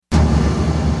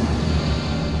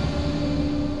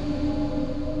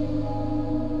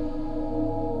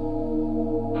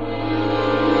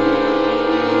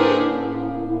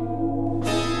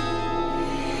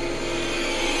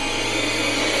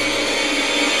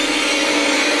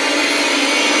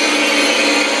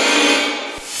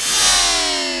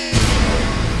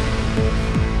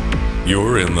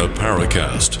You're in the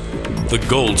Paracast, the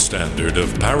gold standard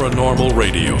of paranormal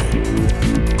radio.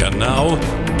 And now,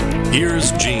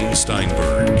 here's Gene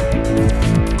Steinberg.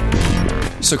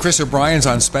 So Chris O'Brien's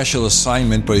on special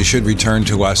assignment, but he should return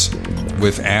to us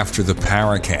with After the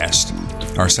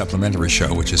Paracast, our supplementary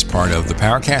show, which is part of the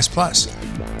Paracast Plus.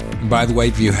 And by the way,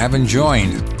 if you haven't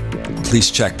joined, please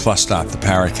check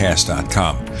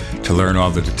plus.theparacast.com to learn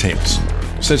all the details.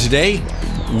 So today,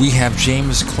 we have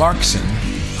James Clarkson,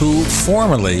 who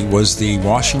formerly was the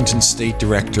Washington State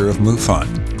Director of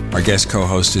MUFON. Our guest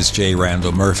co-host is J.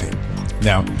 Randall Murphy.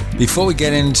 Now, before we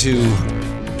get into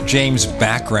James'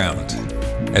 background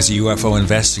as a UFO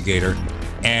investigator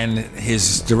and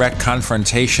his direct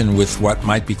confrontation with what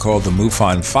might be called the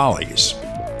MUFON follies,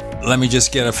 let me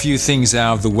just get a few things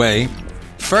out of the way.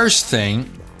 First thing,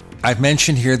 I've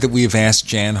mentioned here that we have asked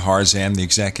Jan Harzan, the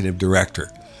executive director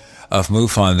of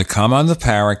MUFON, to come on the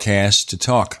Paracast to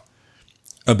talk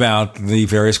about the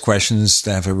various questions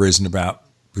that have arisen about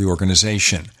the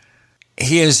organization.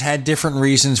 He has had different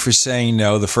reasons for saying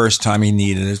no the first time he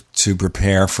needed it to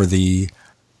prepare for the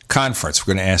conference.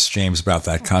 We're going to ask James about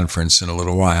that conference in a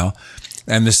little while.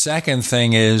 And the second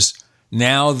thing is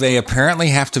now they apparently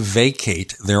have to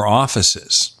vacate their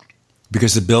offices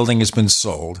because the building has been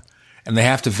sold, and they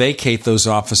have to vacate those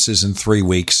offices in 3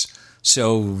 weeks.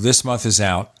 So this month is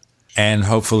out, and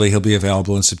hopefully he'll be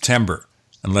available in September,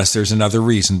 unless there's another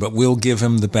reason. But we'll give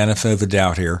him the benefit of the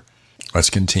doubt here.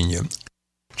 Let's continue.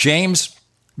 James,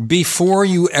 before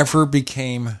you ever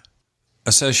became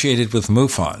associated with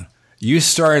MUFON, you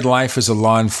started life as a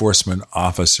law enforcement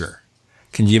officer.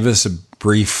 Can you give us a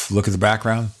brief look at the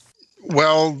background?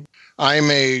 Well,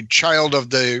 I'm a child of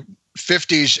the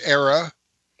 50s era.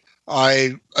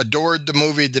 I adored the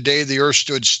movie The Day the Earth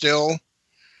Stood Still.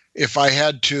 If I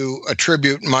had to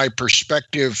attribute my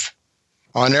perspective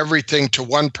on everything to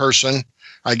one person,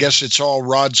 I guess it's all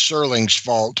Rod Serling's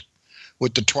fault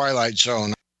with The Twilight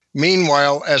Zone.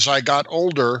 Meanwhile, as I got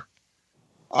older,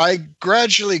 I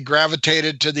gradually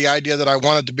gravitated to the idea that I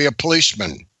wanted to be a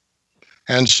policeman.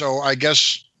 And so I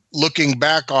guess looking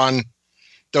back on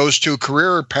those two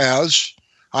career paths,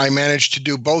 I managed to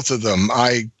do both of them.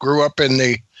 I grew up in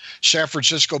the San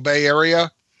Francisco Bay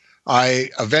Area. I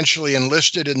eventually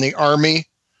enlisted in the Army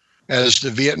as the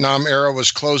Vietnam era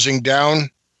was closing down.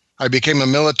 I became a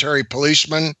military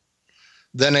policeman,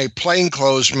 then a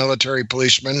plainclothes military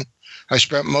policeman. I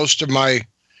spent most of my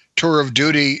tour of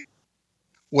duty.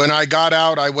 When I got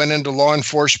out, I went into law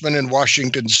enforcement in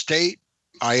Washington State.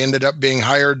 I ended up being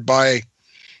hired by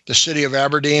the city of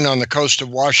Aberdeen on the coast of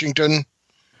Washington.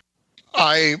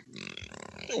 I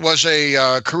was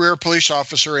a career police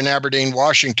officer in Aberdeen,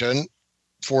 Washington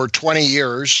for 20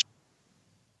 years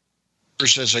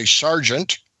as a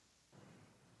sergeant.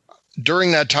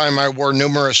 During that time, I wore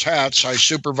numerous hats. I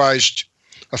supervised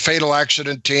a fatal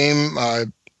accident team,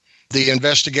 the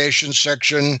investigation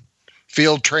section,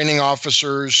 field training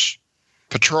officers,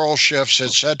 patrol shifts,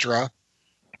 etc.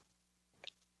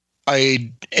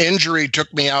 An injury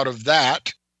took me out of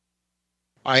that.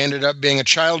 I ended up being a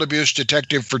child abuse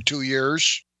detective for 2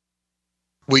 years.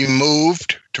 We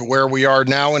moved to where we are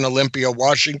now in Olympia,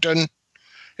 Washington,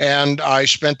 and I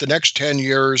spent the next 10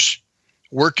 years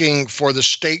working for the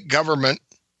state government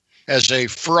as a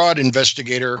fraud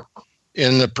investigator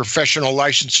in the Professional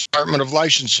License Department of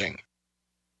Licensing.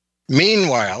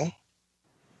 Meanwhile,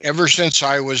 ever since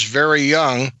I was very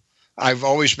young, I've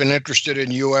always been interested in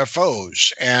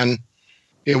UFOs, and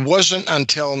it wasn't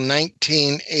until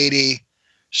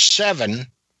 1987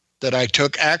 that I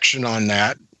took action on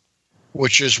that,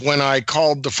 which is when I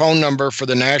called the phone number for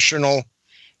the National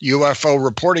UFO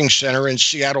Reporting Center in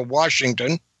Seattle,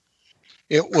 Washington.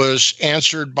 It was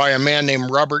answered by a man named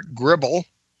Robert Gribble,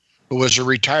 who was a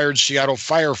retired Seattle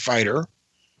firefighter.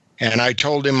 And I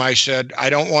told him, I said, I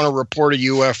don't want to report a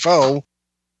UFO.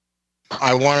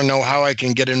 I want to know how I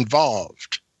can get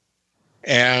involved.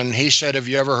 And he said, have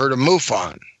you ever heard of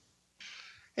MUFON?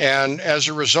 And as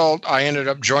a result, I ended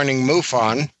up joining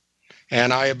MUFON.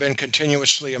 And I have been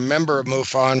continuously a member of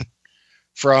MUFON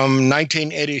from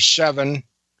 1987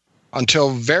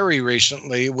 until very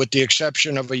recently, with the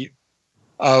exception of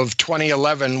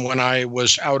 2011 when I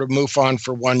was out of MUFON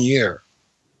for 1 year.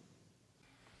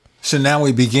 So now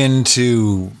we begin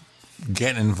to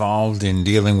get involved in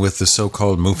dealing with the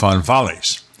so-called MUFON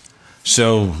follies.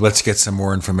 So let's get some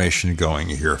more information going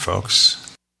here,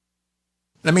 folks.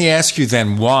 Let me ask you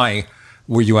then, why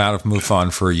were you out of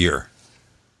MUFON for a year?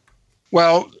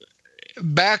 Well,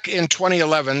 back in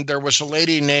 2011, there was a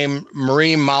lady named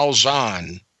Marie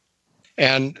Malzahn,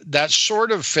 and that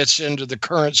sort of fits into the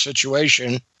current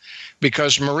situation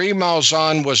because Marie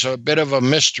Malzahn was a bit of a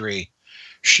mystery.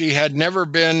 She had never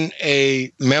been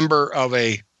a member of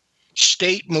a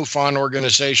state MUFON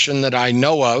organization that I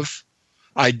know of.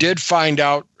 I did find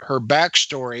out her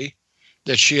backstory,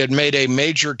 that she had made a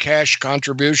major cash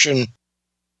contribution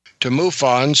to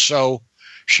MUFON, so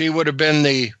she would have been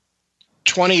the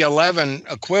 2011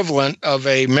 equivalent of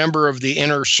a member of the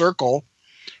inner circle,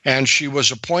 and she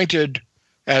was appointed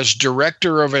as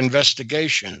director of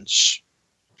investigations,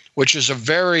 which is a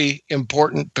very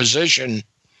important position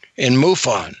in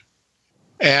MUFON.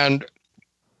 And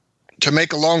to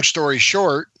make a long story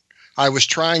short, I was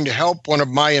trying to help one of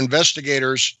my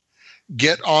investigators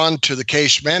get onto the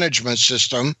case management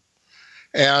system,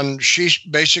 and she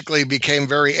basically became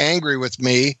very angry with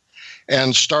me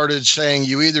and started saying,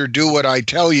 "You either do what I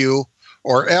tell you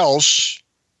or else."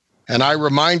 And I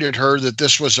reminded her that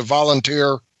this was a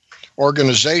volunteer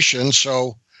organization,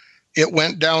 so it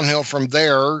went downhill from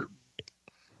there,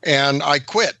 and I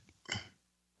quit.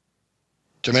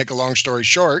 To make a long story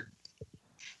short,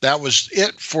 that was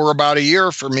it for about a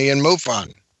year for me in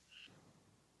MUFON.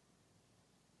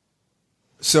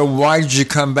 So why did you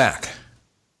come back?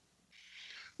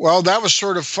 Well, that was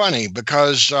sort of funny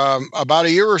because about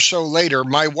a year or so later,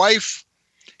 my wife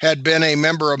had been a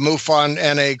member of MUFON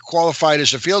and qualified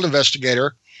as a field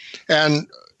investigator, and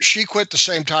she quit the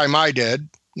same time I did,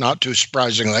 not too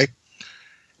surprisingly.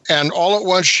 And all at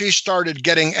once, she started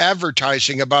getting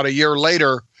advertising about a year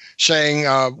later saying,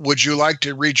 would you like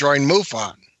to rejoin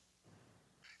MUFON?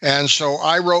 And so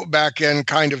I wrote back in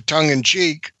kind of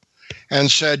tongue-in-cheek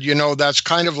and said, that's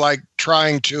kind of like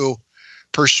trying to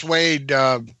persuade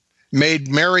Maid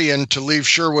Marian to leave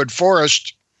Sherwood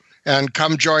Forest and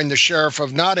come join the Sheriff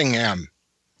of Nottingham.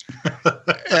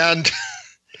 And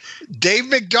Dave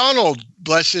McDonald,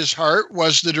 bless his heart,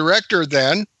 was the director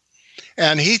then,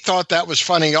 and he thought that was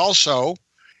funny also.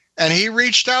 And he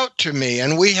reached out to me,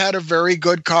 and we had a very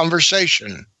good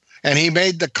conversation. And he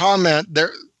made the comment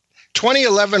there.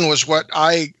 2011 was what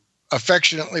I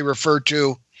affectionately refer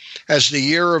to as the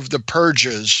year of the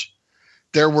purges.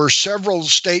 There were several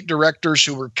state directors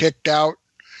who were kicked out.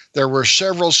 There were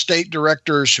several state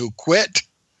directors who quit.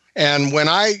 And when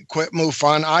I quit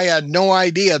MUFON, I had no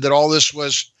idea that all this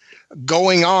was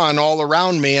going on all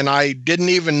around me, and I didn't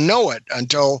even know it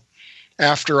until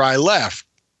after I left.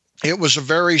 It was a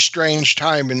very strange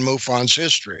time in MUFON's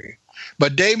history.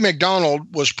 But Dave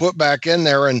McDonald was put back in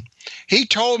there, and he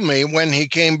told me when he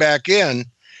came back in,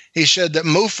 he said that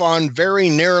MUFON very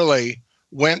nearly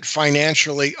went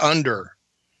financially under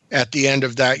at the end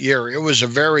of that year. It was a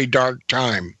very dark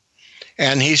time.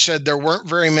 And he said there weren't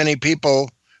very many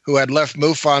people who had left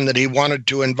MUFON that he wanted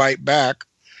to invite back,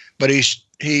 but he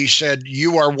said,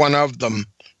 you are one of them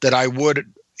that I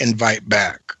would invite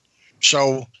back.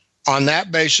 So on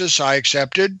that basis, I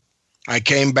accepted. I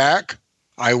came back.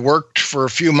 I worked for a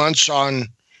few months on,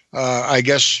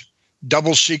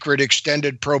 double secret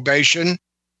extended probation.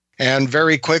 And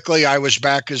very quickly, I was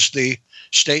back as the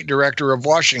state director of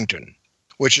Washington,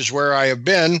 which is where I have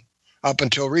been up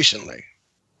until recently.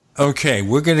 Okay,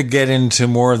 we're going to get into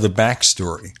more of the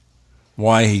backstory,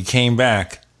 why he came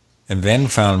back and then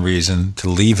found reason to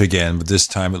leave again, but this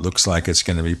time it looks like it's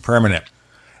going to be permanent.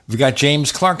 We've got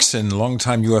James Clarkson,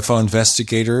 longtime UFO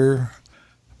investigator,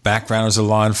 background as a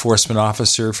law enforcement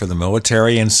officer for the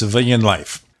military and civilian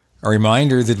life. A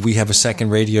reminder that we have a second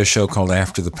radio show called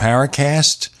After the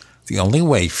Paracast. The only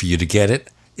way for you to get it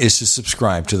is to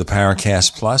subscribe to the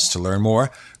Paracast Plus. To learn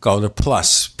more, go to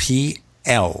plus,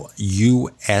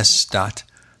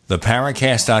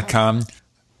 plus.theparacast.com.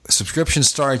 Subscription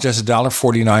starts just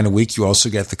 $1.49 a week. You also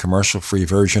get the commercial-free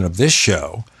version of this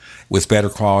show with better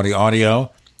quality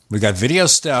audio. We got video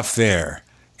stuff there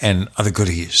and other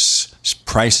goodies.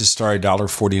 Prices start at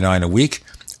 $1.49 a week.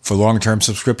 For long-term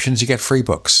subscriptions, you get free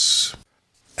books.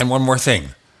 And one more thing.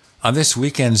 On this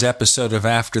weekend's episode of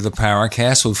After the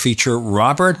Paracast, we'll feature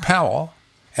Robert Powell,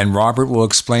 and Robert will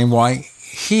explain why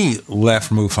he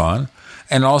left MUFON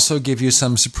and also give you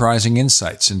some surprising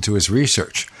insights into his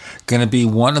research. Going to be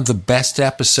one of the best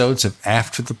episodes of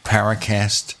After the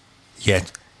Paracast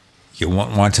yet. You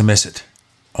won't want to miss it.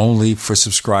 Only for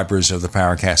subscribers of the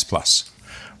Paracast Plus.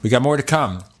 We got more to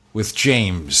come with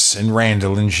James and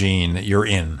Randall and Jean. You're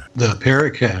in the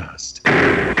Paracast.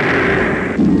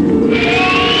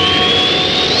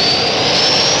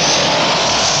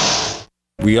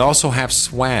 We also have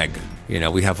swag.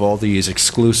 We have all these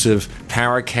exclusive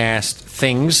Paracast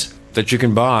things that you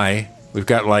can buy. We've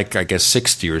got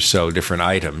 60 or so different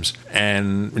items,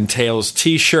 and entails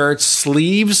t-shirts,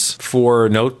 sleeves for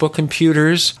notebook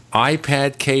computers,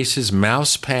 iPad cases,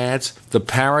 mouse pads, the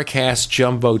Paracast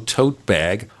Jumbo tote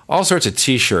bag, all sorts of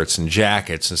t-shirts and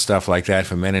jackets and stuff like that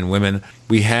for men and women.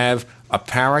 We have a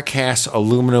Paracast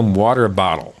aluminum water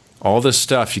bottle. All this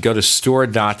stuff, you go to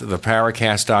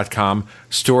store.theparacast.com,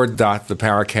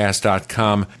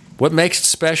 store.theparacast.com. What makes it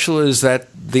special is that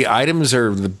the items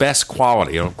are the best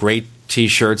quality, great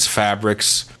T-shirts,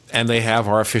 fabrics, and they have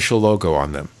our official logo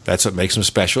on them. That's what makes them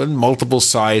special, in multiple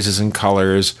sizes and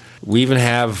colors. We even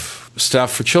have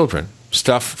stuff for children,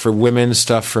 stuff for women,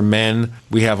 stuff for men.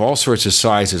 We have all sorts of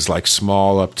sizes, like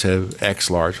small up to X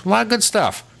large. A lot of good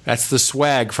stuff. That's the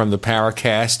swag from the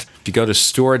Paracast. If you go to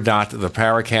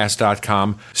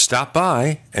store.theparacast.com, stop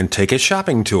by and take a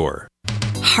shopping tour.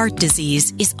 Heart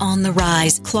disease is on the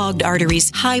rise. Clogged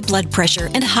arteries, high blood pressure,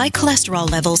 and high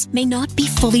cholesterol levels may not be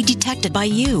fully detected by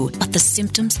you, but the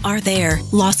symptoms are there.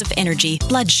 Loss of energy,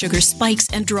 blood sugar spikes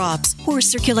and drops, poor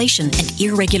circulation, and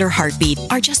irregular heartbeat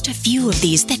are just a few of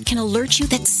these that can alert you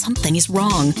that something is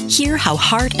wrong. Hear how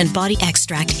Heart and Body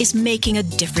Extract is making a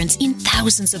difference in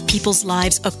thousands of people's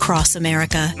lives across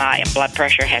America. My blood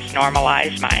pressure has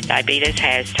normalized. My diabetes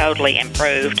has totally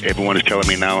improved. Everyone is telling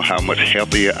me now how much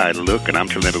healthier I look, and I'm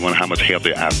telling everyone how much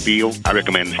healthier I feel. I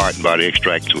recommend Heart and Body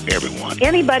Extract to everyone.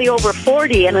 Anybody over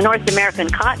 40 in the North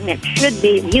American continent should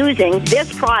be using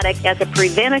this product as a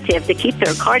preventative to keep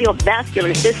their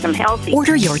cardiovascular system healthy.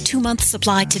 Order your 2-month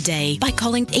supply today by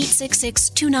calling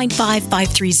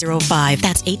 866-295-5305.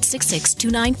 That's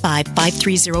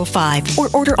 866-295-5305.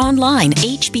 Or order online,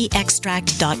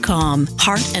 hbextract.com.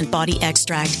 Heart and Body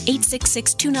Extract,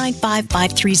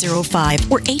 866-295-5305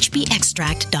 or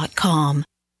hbextract.com.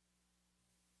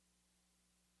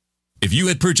 If you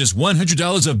had purchased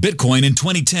 $100 of Bitcoin in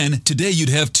 2010, today you'd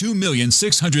have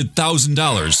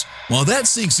 $2,600,000. While that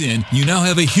sinks in, you now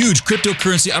have a huge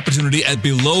cryptocurrency opportunity at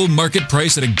below market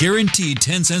price at a guaranteed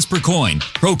 10 cents per coin.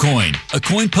 ProCoin, a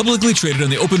coin publicly traded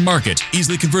on the open market,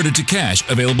 easily converted to cash,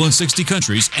 available in 60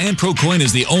 countries, and ProCoin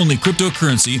is the only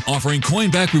cryptocurrency offering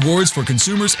coin-back rewards for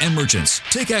consumers and merchants.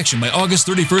 Take action by August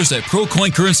 31st at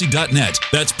ProCoinCurrency.net.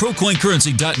 That's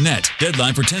ProCoinCurrency.net.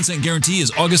 Deadline for 10-cent guarantee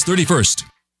is August 31st.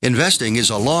 Investing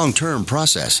is a long-term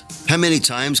process. How many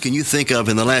times can you think of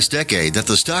in the last decade that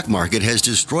the stock market has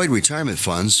destroyed retirement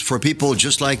funds for people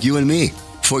just like you and me?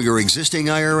 For your existing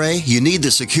IRA, you need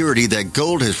the security that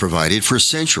gold has provided for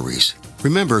centuries.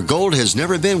 Remember, gold has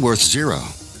never been worth zero.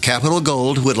 Capital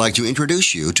Gold would like to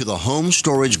introduce you to the Home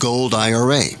Storage Gold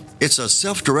IRA. It's a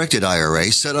self-directed IRA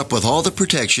set up with all the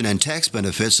protection and tax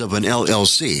benefits of an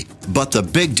LLC. But the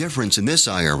big difference in this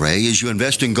IRA is you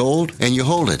invest in gold and you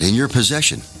hold it in your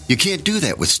possession. You can't do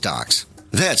that with stocks.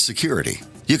 That's security.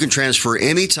 You can transfer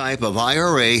any type of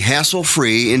IRA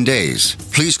hassle-free in days.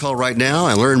 Please call right now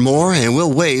and learn more, and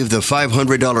we'll waive the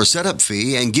 $500 setup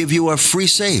fee and give you a free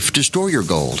safe to store your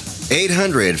gold.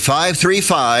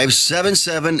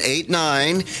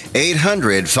 800-535-7789.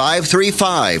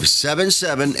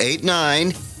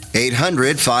 800-535-7789.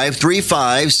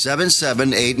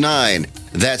 800-535-7789.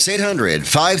 That's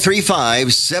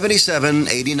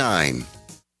 800-535-7789.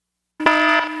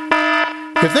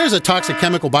 If there's a toxic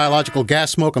chemical, biological,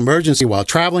 gas, smoke emergency while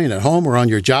traveling at home or on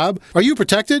your job, are you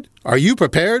protected? Are you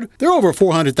prepared? There are over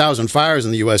 400,000 fires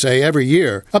in the USA every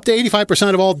year. Up to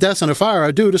 85% of all deaths in a fire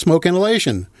are due to smoke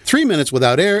inhalation. 3 minutes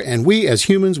without air and we as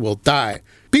humans will die.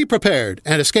 Be prepared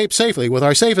and escape safely with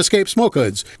our Safe Escape Smoke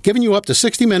Hoods, giving you up to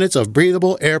 60 minutes of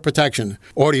breathable air protection.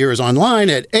 Order yours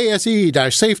online at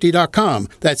ase-safety.com.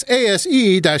 That's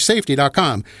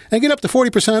ase-safety.com. And get up to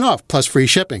 40% off plus free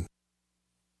shipping.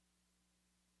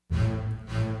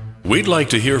 We'd like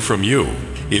to hear from you.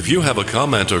 If you have a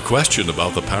comment or question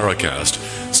about the Paracast,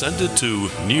 send it to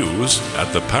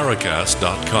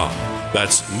news@theparacast.com.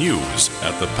 That's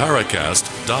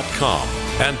news@theparacast.com.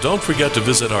 And don't forget to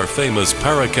visit our famous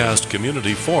Paracast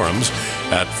community forums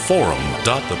at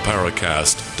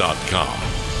forum.theparacast.com.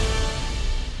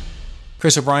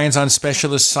 Chris O'Brien's on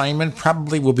special assignment.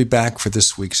 Probably will be back for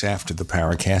this week's After the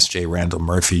Paracast. J. Randall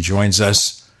Murphy joins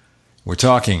us. We're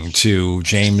talking to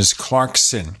James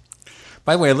Clarkson.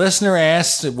 By the way, a listener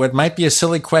asked what might be a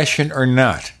silly question or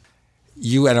not.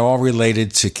 You at all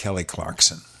related to Kelly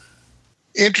Clarkson?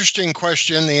 Interesting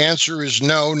question. The answer is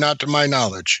no, not to my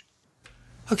knowledge.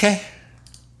 Okay.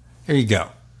 There you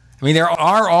go. I mean, there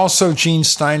are also Gene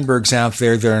Steinbergs out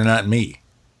there that are not me.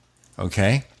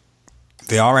 Okay?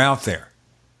 They are out there.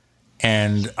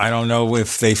 And I don't know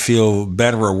if they feel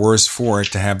better or worse for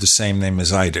it to have the same name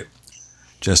as I do.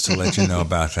 Just to let you know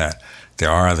about that. There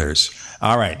are others.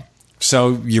 All right.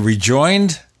 So you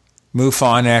rejoined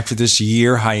MUFON after this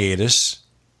year hiatus.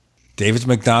 David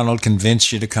McDonald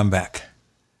convinced you to come back.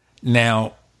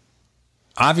 Now,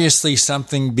 obviously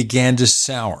something began to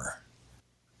sour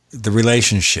the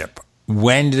relationship.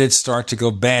 When did it start to go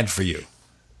bad for you?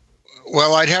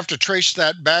 Well, I'd have to trace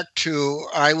that back to,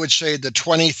 I would say, the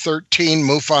 2013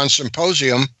 MUFON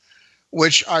Symposium,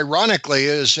 which ironically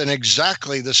is in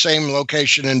exactly the same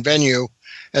location and venue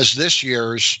as this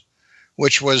year's,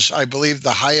 which was, I believe,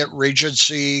 the Hyatt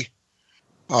Regency.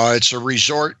 It's a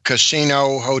resort,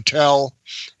 casino, hotel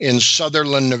in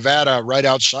Sutherland, Nevada, right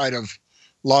outside of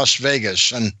Las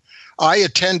Vegas. And I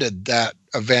attended that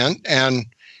event, and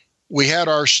we had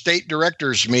our state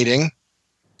directors meeting,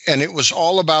 and it was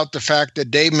all about the fact that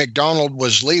Dave McDonald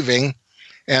was leaving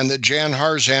and that Jan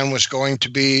Harzan was going to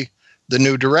be the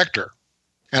new director.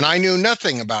 And I knew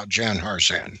nothing about Jan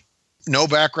Harzan, no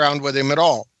background with him at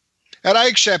all. And I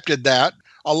accepted that.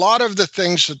 A lot of the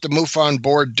things that the MUFON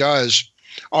board does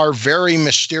are very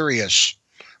mysterious,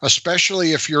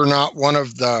 especially if you're not one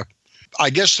of the, I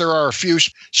guess there are a few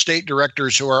state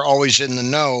directors who are always in the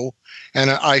know, and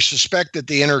I suspect that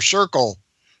the inner circle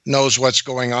knows what's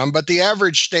going on, but the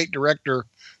average state director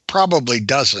probably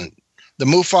doesn't. The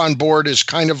MUFON board is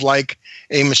kind of like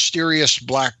a mysterious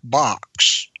black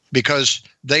box because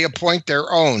they appoint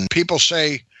their own. People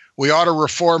say, we ought to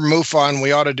reform MUFON,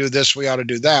 we ought to do this, we ought to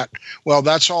do that. Well,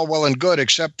 that's all well and good,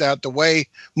 except that the way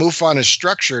MUFON is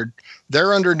structured,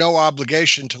 they're under no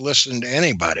obligation to listen to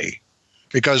anybody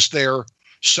because they're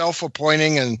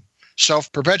self-appointing and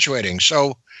self-perpetuating.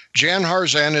 So Jan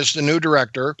Harzan is the new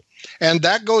director, and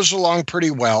that goes along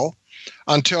pretty well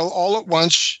until all at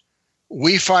once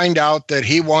we find out that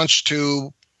he wants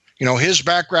to, his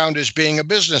background is being a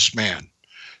businessman.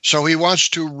 So he wants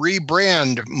to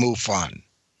rebrand MUFON.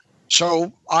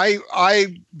 So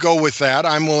I go with that.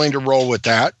 I'm willing to roll with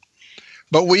that.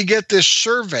 But we get this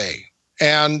survey,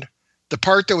 and the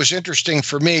part that was interesting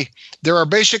for me, there are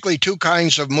basically two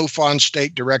kinds of MUFON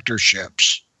state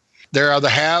directorships. There are the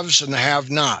haves and the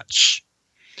have-nots.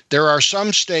 There are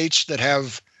some states that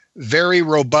have very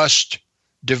robust,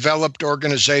 developed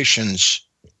organizations.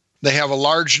 They have a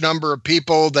large number of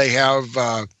people. They have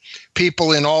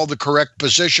people in all the correct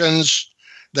positions.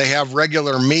 They have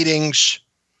regular meetings.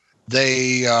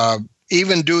 They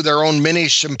even do their own mini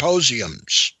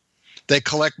symposiums. They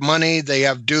collect money. They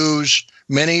have dues.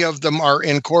 Many of them are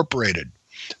incorporated.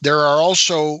 There are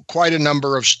also quite a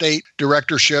number of state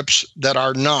directorships that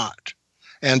are not,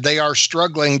 and they are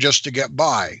struggling just to get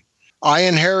by. I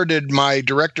inherited my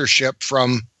directorship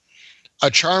from a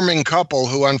charming couple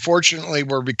who unfortunately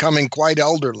were becoming quite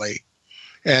elderly.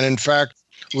 And in fact,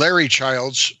 Larry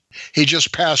Childs, he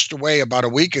just passed away about a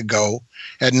week ago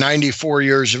at 94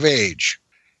 years of age.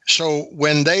 So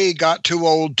when they got too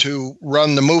old to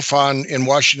run the MUFON in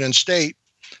Washington State,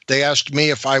 they asked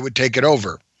me if I would take it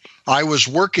over. I was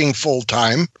working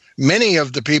full-time. Many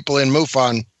of the people in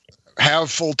MUFON have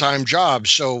full-time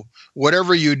jobs. So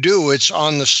whatever you do, it's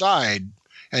on the side,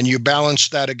 and you balance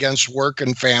that against work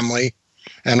and family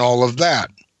and all of that.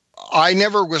 I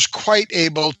never was quite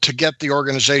able to get the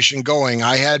organization going.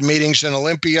 I had meetings in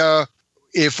Olympia.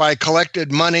 If I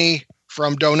collected money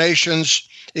from donations,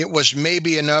 it was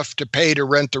maybe enough to pay to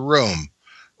rent the room.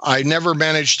 I never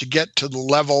managed to get to the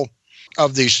level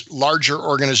of these larger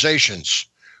organizations.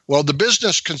 Well, the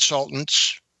business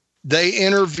consultants, they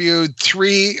interviewed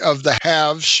 3 of the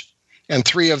haves and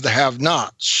 3 of the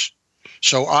have-nots.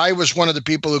 So I was one of the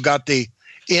people who got the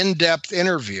in-depth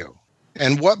interview.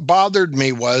 And what bothered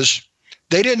me was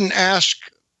they didn't ask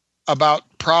about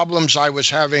problems I was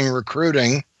having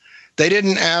recruiting. They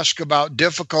didn't ask about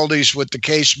difficulties with the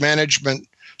case management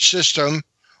system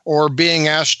or being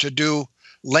asked to do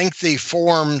lengthy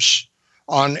forms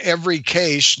on every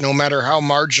case, no matter how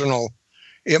marginal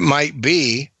it might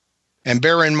be. And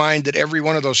bear in mind that every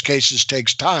one of those cases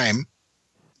takes time.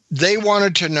 They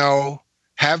wanted to know,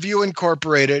 have you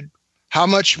incorporated? How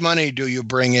much money do you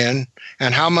bring in?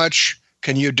 And how much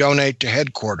can you donate to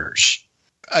headquarters?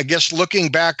 I guess looking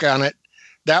back on it,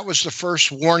 that was the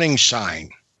first warning sign.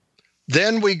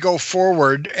 Then we go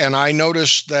forward, and I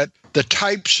noticed that the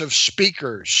types of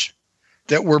speakers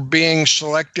that were being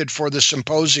selected for the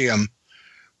symposium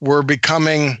were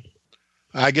becoming,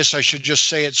 I guess I should just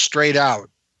say it straight out,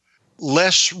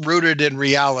 less rooted in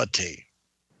reality,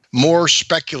 more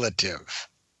speculative.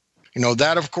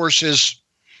 That, of course, is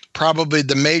probably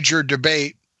the major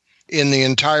debate in the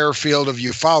entire field of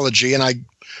ufology. And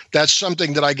that's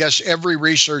something that I guess every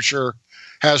researcher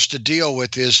has to deal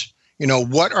with is,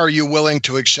 what are you willing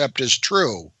to accept as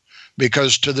true?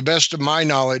 Because to the best of my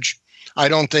knowledge, I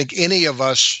don't think any of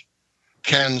us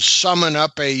can summon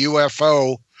up a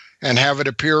UFO and have it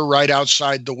appear right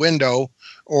outside the window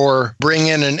or bring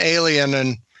in an alien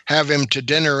and have him to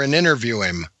dinner and interview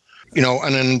him.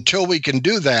 And until we can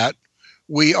do that,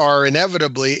 we are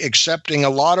inevitably accepting a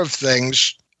lot of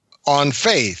things on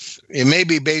faith. It may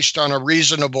be based on a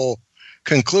reasonable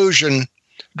conclusion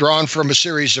drawn from a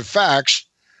series of facts.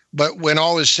 But when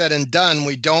all is said and done,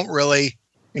 we don't really,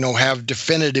 have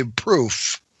definitive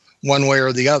proof one way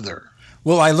or the other.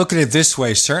 Well, I look at it this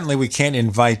way. Certainly we can't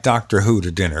invite Doctor Who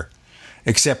to dinner,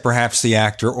 except perhaps the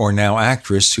actor or now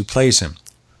actress who plays him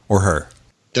or her.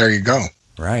 There you go.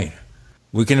 Right.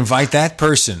 We can invite that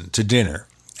person to dinner.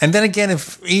 And then again,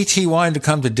 if E.T. wanted to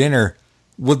come to dinner,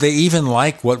 would they even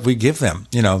like what we give them?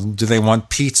 Do they want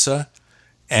pizza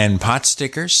and pot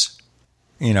stickers?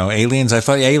 Aliens, I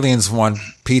thought aliens want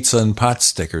pizza and pot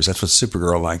stickers. That's what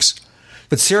Supergirl likes.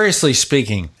 But seriously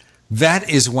speaking, that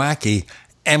is wacky.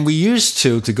 And we used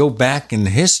to go back in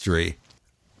history,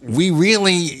 we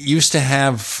really used to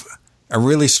have a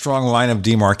really strong line of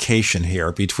demarcation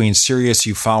here between serious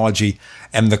ufology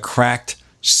and the cracked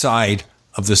side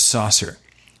of the saucer.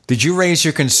 Did you raise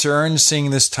your concern seeing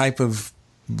this type of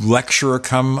lecturer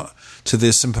come to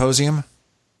this symposium?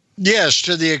 Yes,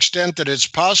 to the extent that it's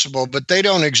possible, but they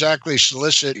don't exactly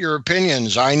solicit your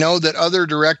opinions. I know that other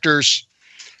directors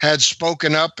had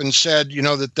spoken up and said,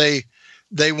 that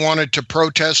they wanted to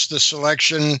protest the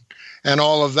selection and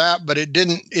all of that, but it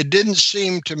didn't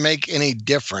seem to make any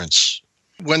difference.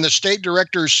 When the state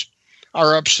directors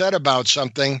are upset about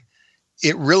something,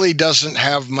 it really doesn't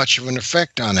have much of an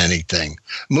effect on anything.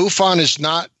 MUFON is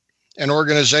not an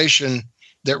organization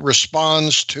that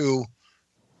responds to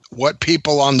what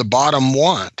people on the bottom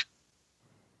want.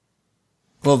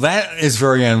 Well, that is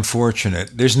very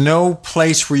unfortunate. There's no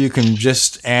place where you can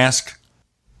just ask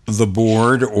the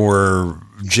board or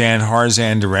Jan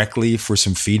Harzan directly for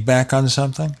some feedback on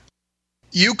something?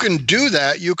 You can do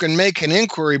that. You can make an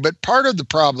inquiry, but part of the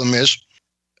problem is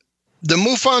the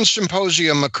MUFON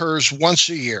Symposium occurs once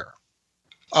a year.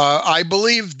 I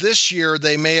believe this year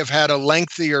they may have had a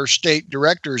lengthier state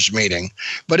directors meeting,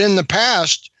 but in the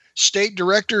past, state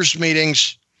directors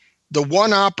meetings, the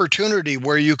one opportunity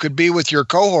where you could be with your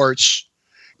cohorts,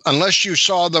 unless you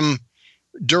saw them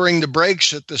during the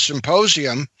breaks at the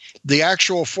symposium, the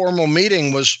actual formal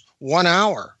meeting was 1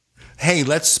 hour. Hey,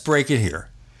 let's break it here.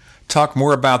 Talk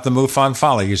more about the MUFON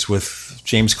Follies with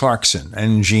James Clarkson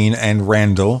and Gene and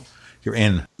Randall. You're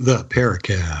in the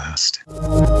Paracast.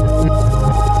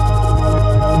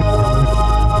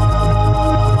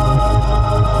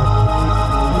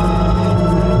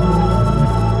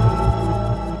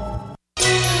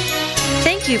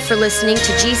 Thank you for listening to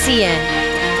GCN.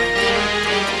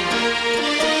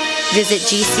 Visit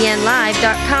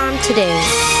GCNlive.com today.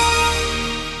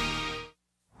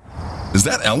 Is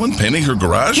that Ellen painting her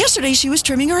garage? Yesterday she was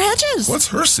trimming her hedges. What's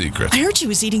her secret? I heard she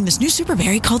was eating this new super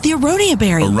berry called the aronia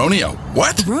berry. Aronia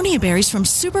what? Aronia berries from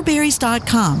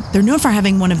superberries.com. They're known for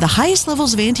having one of the highest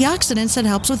levels of antioxidants that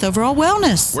helps with overall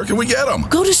wellness. Where can we get them?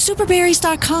 Go to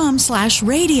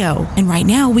superberries.com/radio. And right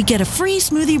now we get a free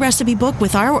smoothie recipe book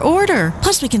with our order.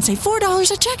 Plus we can save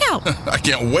 $4 at checkout. I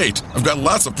can't wait. I've got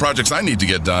lots of projects I need to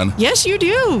get done. Yes, you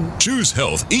do. Choose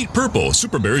health. Eat purple.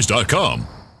 Superberries.com.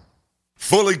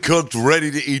 Fully cooked,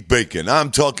 ready-to-eat bacon. I'm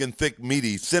talking thick,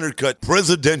 meaty, center-cut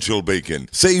presidential bacon.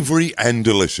 Savory and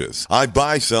delicious. I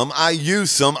buy some, I use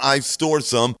some, I store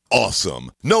some.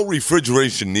 Awesome. No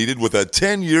refrigeration needed with a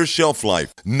 10-year shelf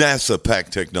life. NASA-pack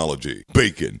technology.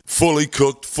 Bacon. Fully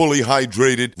cooked, fully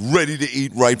hydrated, ready to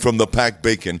eat right from the packed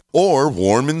bacon or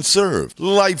warm and served.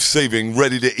 Life-saving,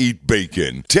 ready-to-eat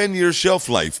bacon. 10-year shelf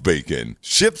life bacon.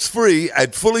 Ships free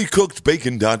at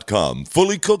fullycookedbacon.com.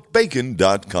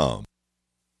 Fullycookedbacon.com.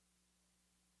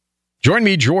 Join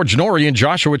me, George Norrie, in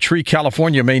Joshua Tree,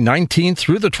 California, May 19th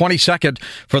through the 22nd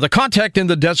for the Contact in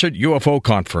the Desert UFO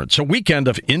Conference, a weekend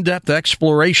of in-depth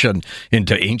exploration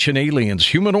into ancient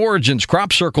aliens, human origins,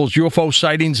 crop circles, UFO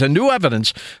sightings, and new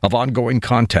evidence of ongoing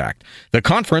contact. The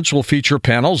conference will feature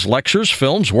panels, lectures,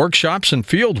 films, workshops, and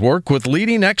field work with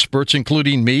leading experts,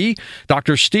 including me,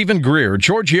 Dr. Stephen Greer,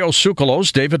 Giorgio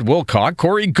Tsoukalos, David Wilcock,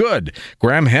 Corey Good,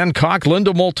 Graham Hancock,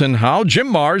 Linda Moulton Howe, Jim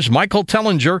Mars, Michael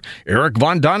Tellinger, Eric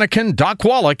Von Daniken, Doc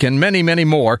Wallach, and many, many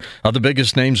more of the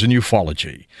biggest names in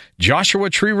ufology. Joshua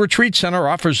Tree Retreat Center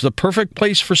offers the perfect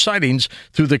place for sightings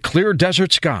through the clear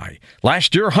desert sky.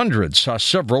 Last year, hundreds saw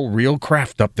several real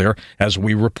craft up there, as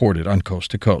we reported on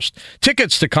Coast to Coast.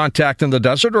 Tickets to Contact in the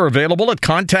Desert are available at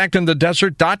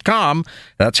contactinthedesert.com.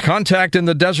 That's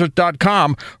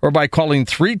contactinthedesert.com, or by calling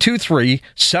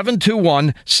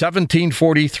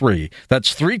 323-721-1743.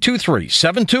 That's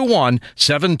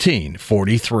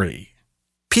 323-721-1743.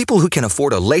 People who can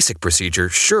afford a LASIK procedure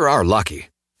sure are lucky.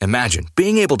 Imagine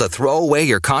being able to throw away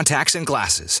your contacts and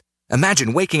glasses.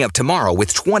 Imagine waking up tomorrow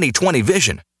with 20/20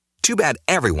 vision. Too bad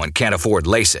everyone can't afford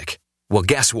LASIK. Well,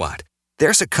 guess what?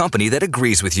 There's a company that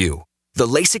agrees with you. The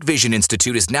LASIK Vision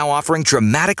Institute is now offering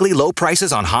dramatically low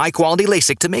prices on high-quality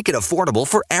LASIK to make it affordable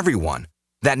for everyone.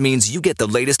 That means you get the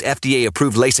latest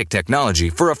FDA-approved LASIK technology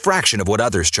for a fraction of what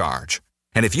others charge.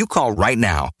 And if you call right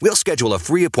now, we'll schedule a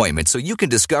free appointment so you can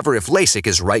discover if LASIK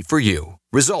is right for you.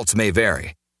 Results may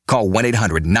vary. Call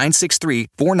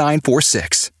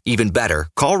 1-800-963-4946. Even better,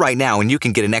 call right now and you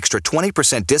can get an extra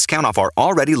 20% discount off our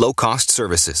already low-cost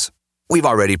services. We've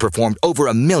already performed over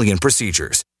 1 million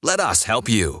procedures. Let us help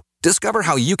you. Discover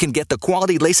how you can get the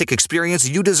quality LASIK experience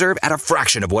you deserve at a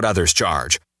fraction of what others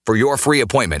charge. For your free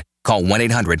appointment, call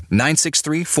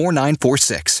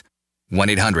 1-800-963-4946.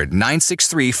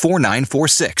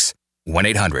 1-800-963-4946.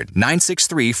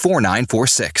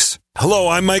 1-800-963-4946. Hello,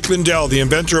 I'm Mike Lindell, the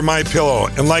inventor of MyPillow,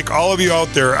 and like all of you out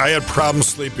there, I had problems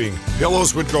sleeping.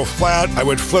 Pillows would go flat, I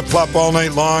would flip-flop all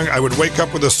night long, I would wake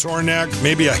up with a sore neck,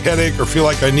 maybe a headache, or feel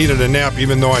like I needed a nap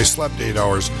even though I slept 8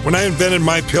 hours. When I invented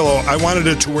MyPillow, I wanted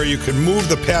it to where you could move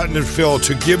the patented fill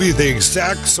to give you the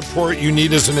exact support you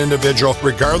need as an individual,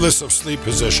 regardless of sleep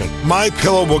position.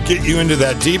 MyPillow will get you into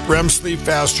that deep REM sleep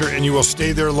faster, and you will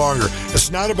stay there longer.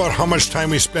 It's not about how much time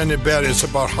we spend in bed, it's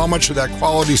about how much of that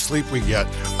quality sleep we get.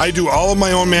 I do all of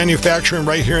my own manufacturing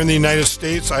right here in the United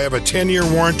States. I have a 10-year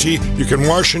warranty. You can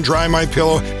wash and dry my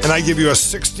pillow, and I give you a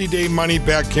 60-day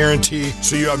money-back guarantee,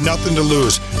 so you have nothing to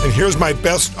lose. And here's my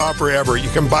best offer ever.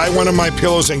 You can buy one of my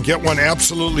pillows and get one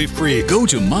absolutely free. Go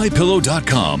to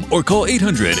MyPillow.com or call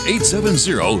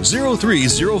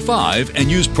 800-870-0305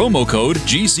 and use promo code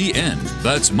GCN.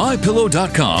 That's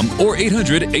MyPillow.com or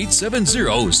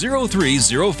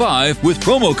 800-870-0305 with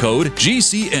promo code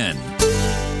GCN.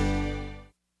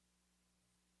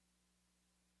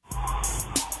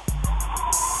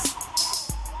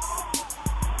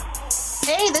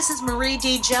 Hey, this is Marie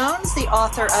D. Jones, the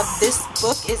author of This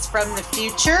Book is from the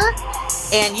Future,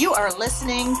 and you are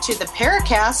listening to the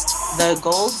Paracast, the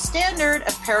gold standard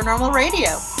of paranormal radio.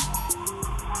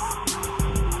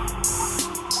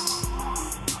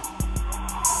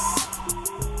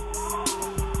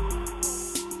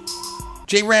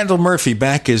 J. Randall Murphy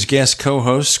back as guest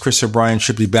co-host. Chris O'Brien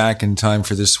should be back in time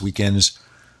for this weekend's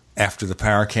After the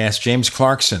Paracast. James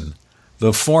Clarkson,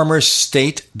 the former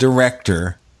state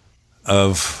director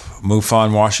of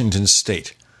MUFON, Washington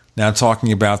State, now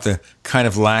talking about the kind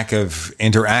of lack of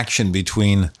interaction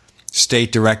between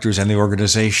state directors and the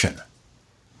organization.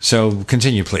 So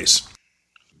continue, please.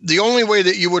 The only way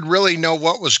that you would really know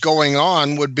what was going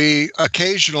on would be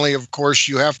occasionally, of course,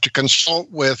 you have to consult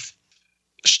with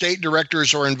state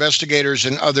directors or investigators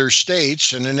in other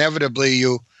states, and inevitably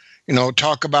you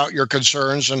talk about your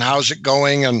concerns and how's it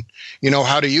going and,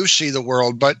 how do you see the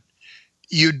world? But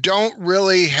you don't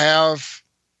really have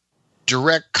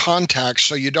direct contact,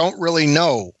 so you don't really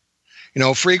know.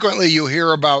 Frequently you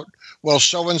hear about, well,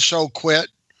 so-and-so quit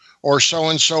or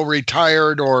so-and-so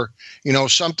retired or,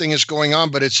 something is going on,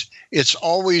 but it's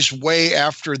always way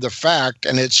after the fact,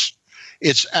 and it's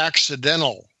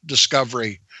accidental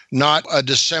discovery, not a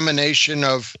dissemination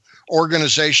of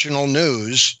organizational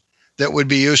news that would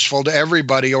be useful to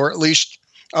everybody, or at least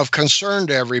of concern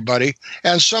to everybody,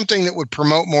 and something that would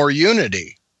promote more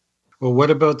unity. Well,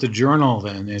 what about the journal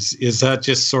then? Is that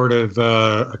just sort of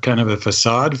a kind of a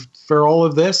facade for all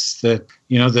of this? That,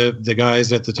 the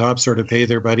guys at the top sort of pay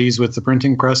their buddies with the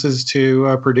printing presses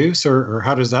to produce, or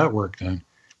how does that work then?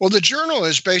 Well, the journal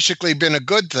has basically been a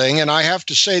good thing, and I have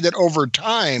to say that over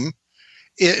time,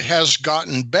 it has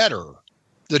gotten better.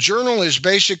 The journal is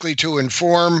basically to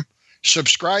inform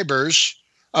subscribers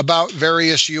about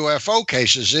various UFO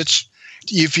cases. It's,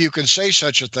 if you can say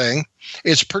such a thing,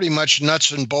 it's pretty much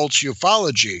nuts and bolts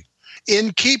ufology,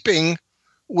 in keeping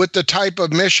with the type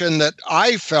of mission that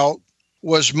I felt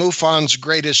was MUFON's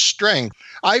greatest strength.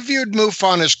 I viewed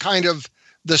MUFON as kind of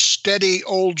the steady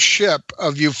old ship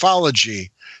of ufology,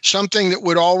 something that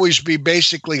would always be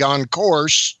basically on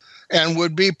course and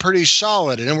would be pretty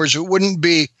solid. In other words, it wouldn't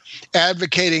be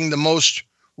advocating the most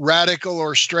radical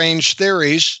or strange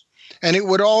theories, and it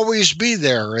would always be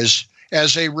there as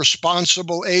a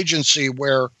responsible agency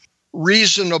where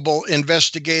reasonable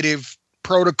investigative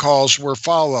protocols were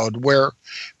followed, where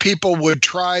people would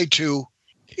try to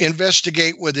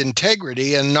investigate with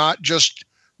integrity and not just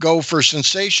go for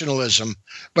sensationalism.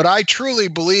 But I truly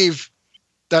believe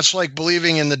that's like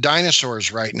believing in the dinosaurs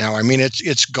right now. I mean,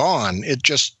 it's gone. It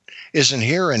just isn't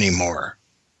here anymore.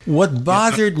 What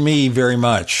bothered me very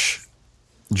much,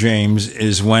 James,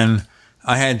 is when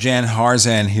I had Jan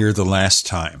Harzan here the last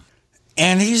time.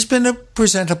 And he's been a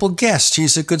presentable guest.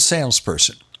 He's a good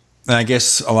salesperson. And I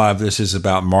guess a lot of this is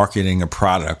about marketing a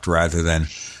product rather than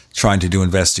trying to do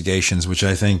investigations, which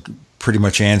I think pretty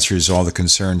much answers all the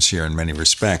concerns here in many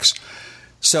respects.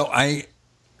 So I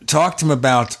talked to him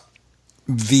about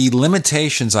the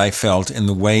limitations I felt in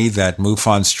the way that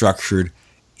MUFON structured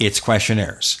its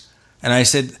questionnaires. And I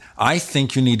said, I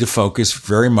think you need to focus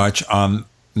very much on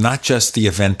not just the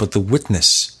event, but the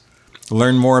witness.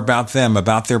 Learn more about them,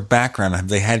 about their background. Have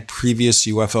they had previous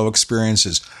UFO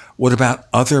experiences? What about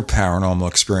other paranormal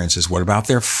experiences? What about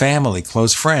their family,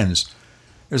 close friends?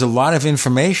 There's a lot of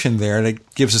information there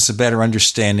that gives us a better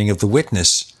understanding of the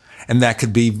witness. And that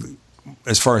could be,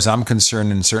 as far as I'm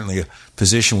concerned, and certainly a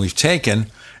position we've taken,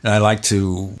 and I'd like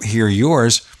to hear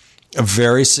yours, a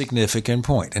very significant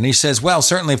point. And he says, well,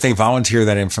 certainly if they volunteer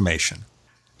that information,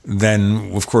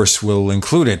 then of course we'll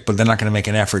include it, but they're not going to make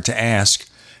an effort to ask.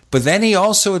 But then he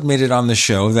also admitted on the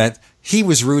show that he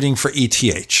was rooting for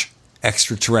ETH,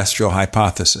 extraterrestrial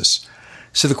hypothesis.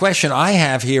 So the question I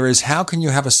have here is, how can you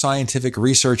have a scientific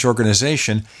research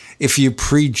organization if you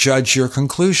prejudge your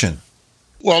conclusion?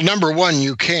 Well, number one,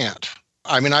 you can't.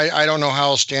 I mean, I don't know how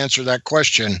else to answer that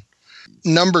question.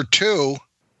 Number two,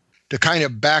 to kind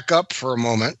of back up for a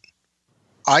moment,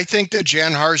 I think that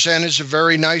Jan Harzan is a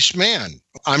very nice man.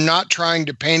 I'm not trying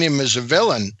to paint him as a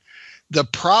villain. The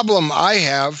problem I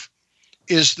have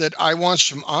is that I want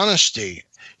some honesty.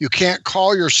 You can't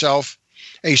call yourself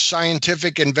a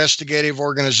scientific investigative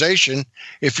organization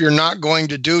if you're not going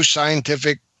to do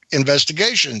scientific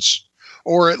investigations,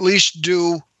 or at least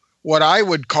do what I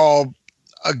would call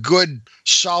a good,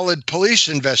 solid police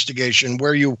investigation,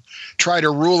 where you try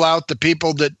to rule out the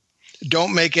people that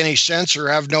don't make any sense or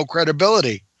have no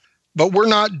credibility. But we're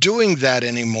not doing that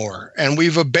anymore, and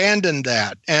we've abandoned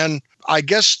that. And I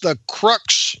guess the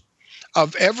crux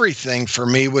of everything for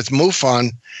me with MUFON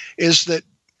is that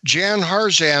Jan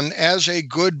Harzan, as a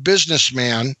good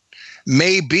businessman,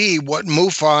 may be what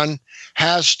MUFON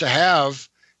has to have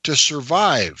to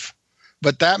survive.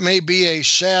 But that may be a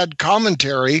sad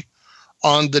commentary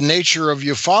on the nature of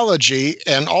ufology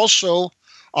and also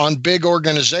on big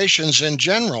organizations in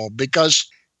general, because,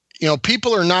 you know,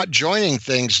 people are not joining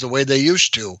things the way they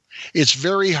used to. It's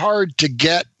very hard to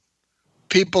get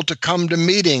people to come to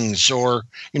meetings or,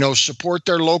 you know, support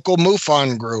their local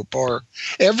MUFON group, or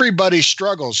everybody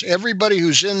struggles. Everybody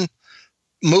who's in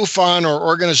MUFON or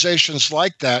organizations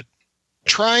like that,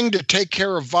 trying to take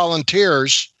care of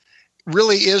volunteers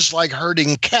really is like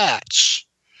herding cats.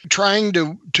 Trying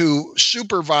to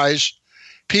supervise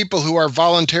people who are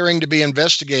volunteering to be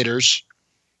investigators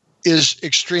is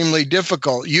extremely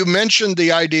difficult. You mentioned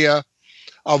the idea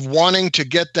of wanting to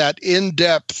get that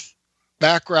in-depth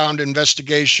background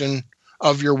investigation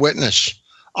of your witness.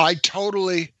 I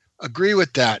totally agree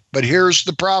with that, but here's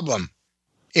the problem.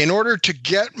 In order to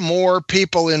get more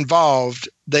people involved,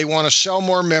 they want to sell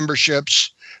more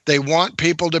memberships. They want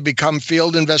people to become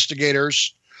field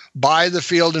investigators, buy the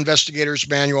field investigators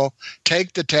manual,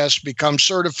 take the test, become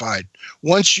certified.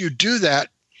 Once you do that,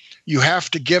 you have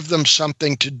to give them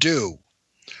something to do.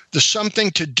 The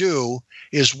something to do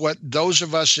is what those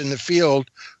of us in the field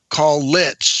call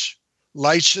LITs,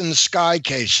 lights in the sky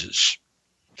cases.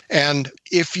 And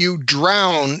if you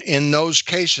drown in those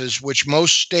cases, which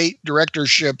most state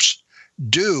directorships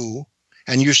do,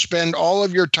 and you spend all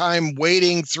of your time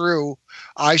wading through,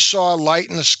 I saw a light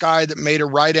in the sky that made a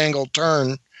right angle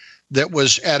turn that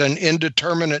was at an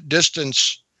indeterminate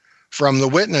distance from the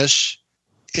witness.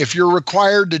 If you're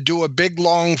required to do a big,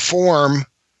 long form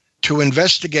to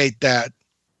investigate that,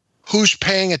 who's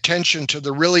paying attention to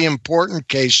the really important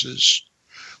cases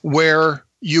where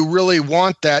you really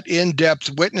want that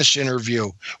in-depth witness interview,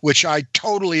 which I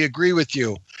totally agree with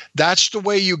you. That's the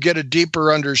way you get a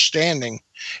deeper understanding,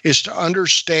 is to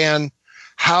understand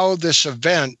how this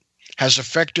event has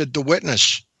affected the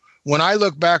witness. When I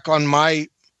look back on my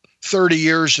 30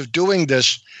 years of doing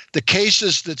this, the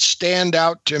cases that stand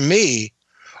out to me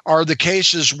are the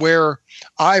cases where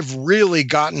I've really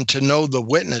gotten to know the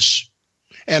witness,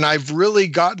 and I've really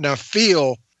gotten a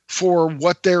feel for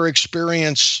what their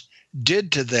experience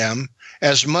did to them,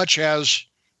 as much as,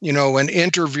 you know, an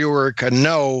interviewer can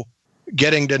know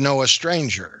getting to know a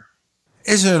stranger.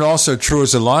 Isn't it also true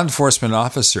as a law enforcement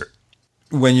officer,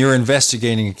 when you're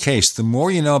investigating a case, the more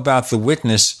you know about the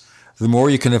witness, the more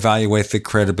you can evaluate the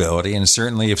credibility. And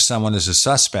certainly if someone is a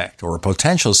suspect or a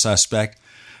potential suspect,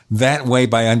 that way,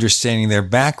 by understanding their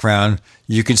background,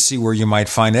 you can see where you might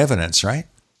find evidence, right?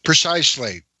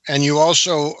 Precisely. And you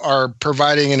also are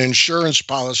providing an insurance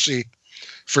policy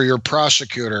for your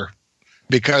prosecutor,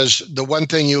 because the one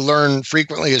thing you learn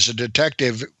frequently as a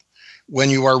detective when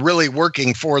you are really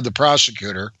working for the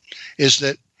prosecutor is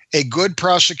that a good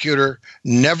prosecutor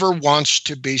never wants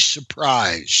to be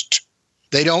surprised.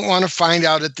 They don't want to find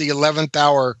out at the 11th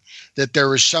hour that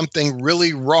there is something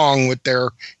really wrong with their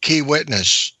key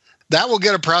witness. That will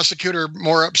get a prosecutor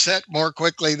more upset more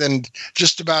quickly than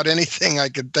just about anything I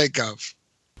could think of.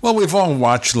 Well, we've all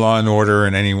watched Law and Order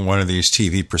and any one of these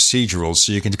TV procedurals,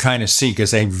 so you can kind of see,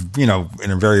 because they, in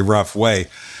a very rough way,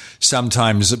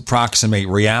 sometimes approximate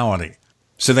reality.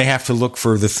 So they have to look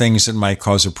for the things that might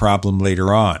cause a problem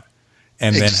later on,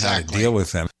 and then how to deal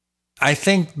with them. I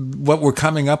think what we're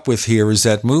coming up with here is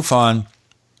that MUFON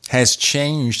has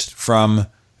changed from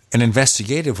an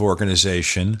investigative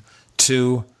organization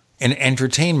to an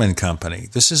entertainment company.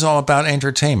 This is all about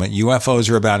entertainment.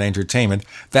 UFOs are about entertainment.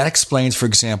 That explains, for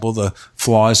example, the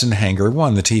flaws in Hangar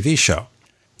 1, the TV show.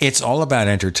 It's all about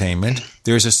entertainment.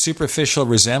 There's a superficial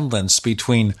resemblance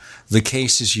between the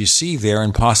cases you see there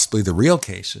and possibly the real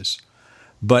cases.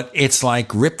 But it's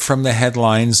like ripped from the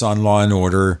headlines on Law and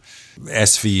Order,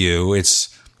 SVU.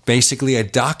 It's basically a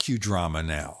docudrama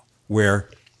now, where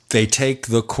they take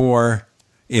the core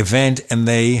event and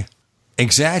they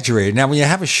exaggerate it. Now, when you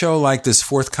have a show like this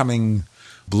forthcoming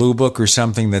Blue Book or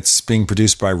something that's being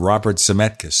produced by Robert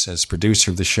Zemeckis as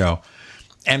producer of the show,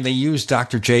 and they use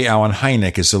Dr. J. Allen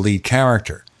Hynek as the lead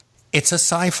character, it's a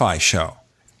sci-fi show.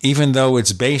 Even though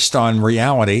it's based on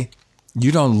reality,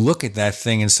 you don't look at that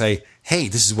thing and say, hey,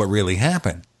 this is what really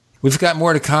happened. We've got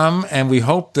more to come, and we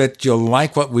hope that you'll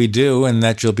like what we do and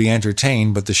that you'll be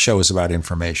entertained, but the show is about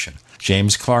information.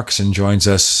 James Clarkson joins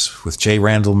us with J.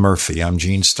 Randall Murphy. I'm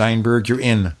Gene Steinberg. You're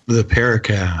in the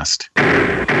Paracast.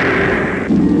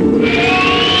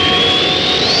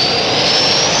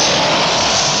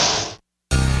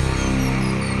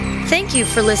 Thank you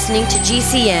for listening to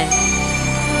GCN.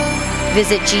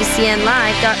 Visit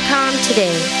GCNlive.com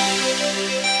today.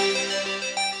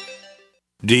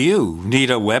 Do you need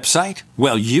a website?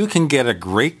 Well, you can get a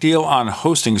great deal on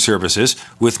hosting services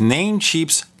with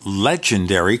Namecheap's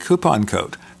legendary coupon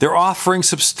code. They're offering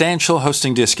substantial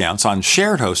hosting discounts on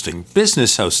shared hosting,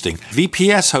 business hosting,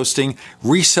 VPS hosting,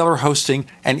 reseller hosting,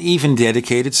 and even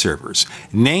dedicated servers.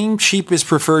 Namecheap is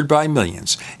preferred by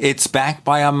millions. It's backed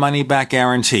by a money-back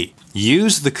guarantee.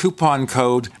 Use the coupon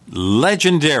code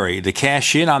LEGENDARY to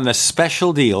cash in on the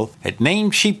special deal at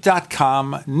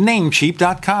Namecheap.com,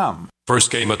 Namecheap.com.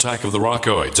 First came Attack of the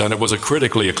Rockoids, and it was a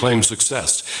critically acclaimed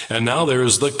success. And now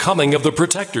there's The Coming of the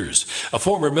Protectors. A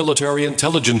former military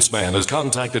intelligence man is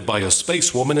contacted by a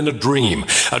space woman in a dream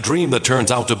that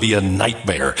turns out to be a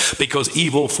nightmare because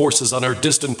evil forces on her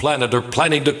distant planet are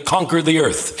planning to conquer the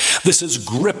Earth. This is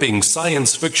gripping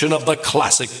science fiction of the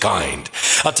classic kind.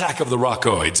 Attack of the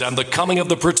Rockoids and The Coming of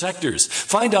the Protectors.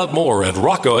 Find out more at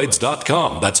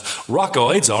rockoids.com. That's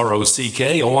Rockoids,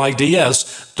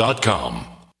 ROCKOIDS.com.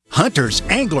 Hunters,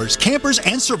 anglers, campers,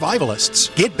 and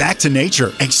survivalists. Get back to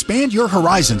nature. Expand your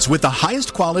horizons with the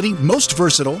highest quality, most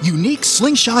versatile, unique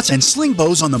slingshots and sling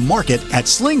bows on the market at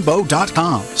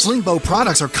slingbow.com. Sling bow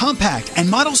products are compact and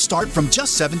models start from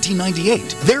just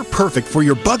 $17.98. They're perfect for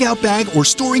your bug-out bag or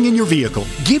storing in your vehicle.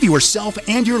 Give yourself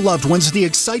and your loved ones the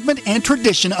excitement and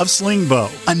tradition of sling bow.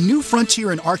 A new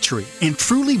frontier in archery and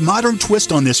truly modern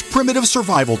twist on this primitive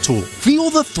survival tool. Feel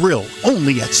the thrill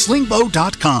only at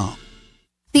slingbow.com.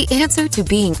 The answer to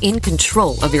being in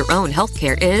control of your own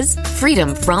healthcare is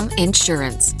freedom from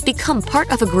insurance. Become part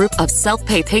of a group of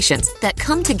self-pay patients that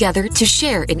come together to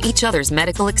share in each other's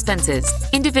medical expenses.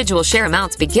 Individual share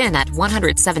amounts begin at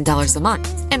 $107 a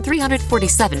month and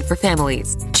 $347 for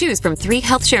families. Choose from 3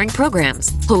 health-sharing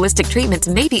programs. Holistic treatments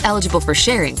may be eligible for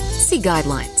sharing. See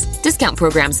guidelines. Discount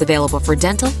programs available for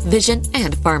dental, vision,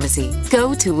 and pharmacy.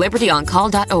 Go to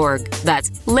libertyoncall.org. That's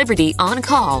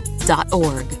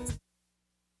libertyoncall.org.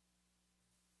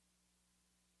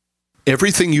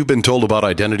 Everything you've been told about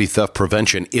identity theft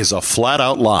prevention is a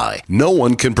flat-out lie. No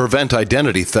one can prevent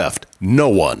identity theft. No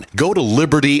one. Go to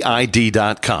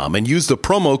libertyid.com and use the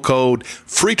promo code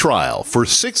FREETRIAL for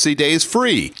 60 days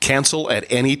free. Cancel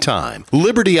at any time.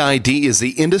 Liberty ID is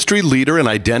the industry leader in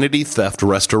identity theft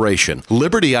restoration.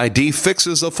 Liberty ID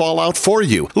fixes the fallout for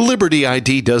you. Liberty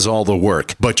ID does all the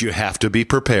work, but you have to be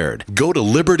prepared. Go to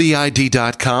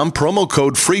libertyid.com, promo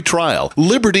code FREETRIAL.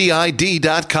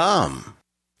 libertyid.com.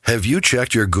 Have you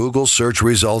checked your Google search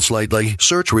results lately?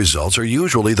 Search results are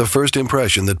usually the first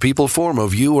impression that people form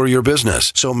of you or your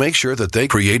business, so make sure that they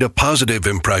create a positive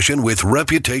impression with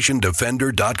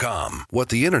ReputationDefender.com. What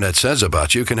the internet says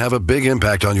about you can have a big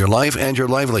impact on your life and your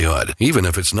livelihood, even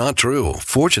if it's not true.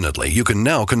 Fortunately, you can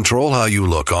now control how you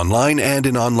look online and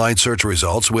in online search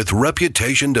results with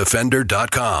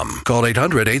ReputationDefender.com. Call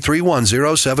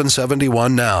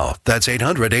 800-831-0771 now. That's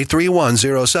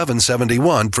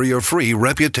 800-831-0771 for your free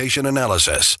Reputation reputation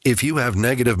analysis. If you have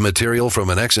negative material from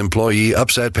an ex-employee,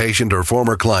 upset patient, or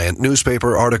former client,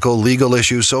 newspaper article, legal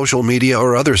issue, social media,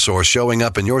 or other source showing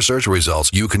up in your search results,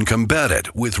 you can combat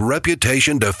it with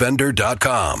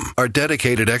ReputationDefender.com. Our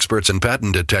dedicated experts in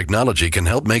patented technology can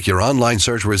help make your online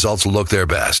search results look their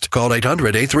best. Call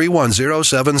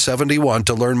 800-831-0771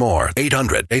 to learn more.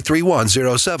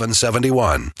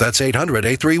 800-831-0771. That's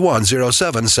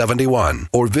 800-831-0771.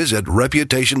 Or visit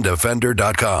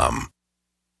ReputationDefender.com.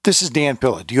 This is Dan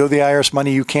Pilla. Do you owe the IRS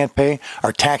money you can't pay?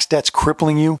 Are tax debts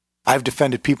crippling you? I've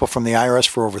defended people from the IRS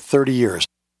for over 30 years.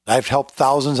 I've helped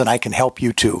thousands, and I can help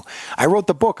you too. I wrote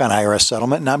the book on IRS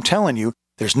settlement, and I'm telling you,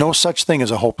 there's no such thing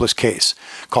as a hopeless case.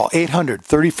 Call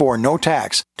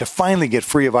 800-34-NO-TAX to finally get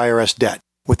free of IRS debt.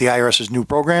 With the IRS's new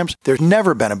programs, there's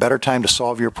never been a better time to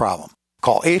solve your problem.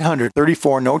 Call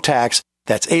 800-34-NO-TAX.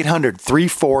 That's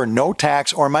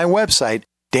 800-34-NO-TAX, or my website,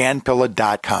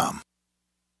 danpilla.com.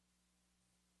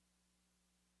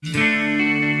 This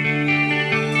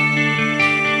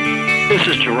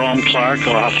is Jerome Clark,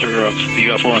 author of the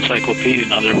UFO Encyclopedia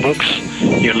and other books.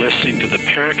 You're listening to the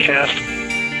Paracast.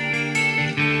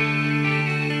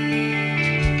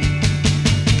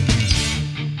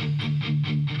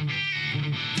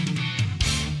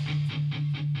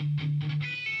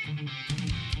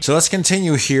 So let's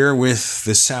continue here with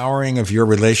the souring of your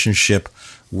relationship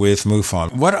with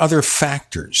MUFON. What other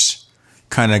factors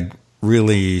kind of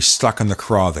really stuck in the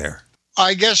craw there?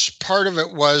 I guess part of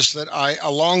it was that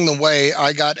along the way,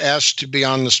 I got asked to be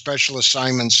on the special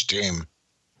assignments team.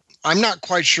 I'm not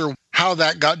quite sure how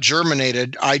that got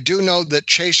germinated. I do know that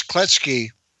Chase Kletsky,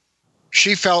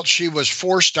 she felt she was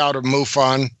forced out of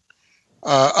MUFON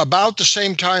about the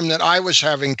same time that I was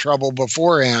having trouble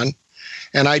beforehand.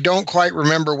 And I don't quite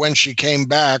remember when she came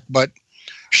back, but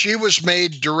she was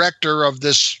made director of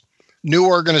this new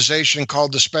organization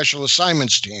called the Special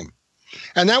Assignments Team.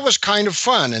 And that was kind of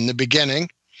fun in the beginning.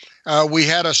 We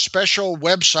had a special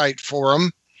website for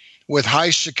them with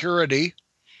high security,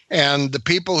 and the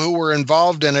people who were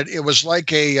involved in it, it was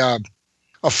like a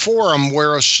forum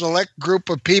where a select group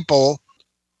of people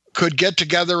could get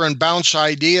together and bounce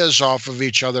ideas off of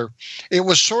each other. It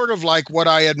was sort of like what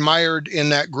I admired in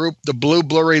that group, the Blue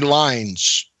Blurry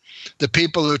Lines, the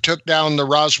people who took down the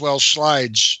Roswell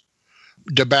Slides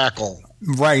debacle.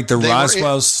 Right, the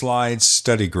Roswell Slides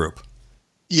study group.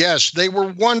 Yes, they were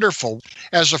wonderful.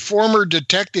 As a former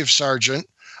detective sergeant,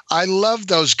 I loved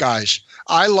those guys.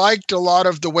 I liked a lot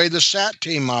of the way the SAT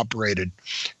team operated.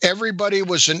 Everybody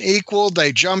was an equal.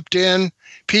 They jumped in.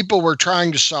 People were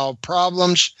trying to solve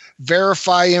problems,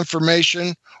 verify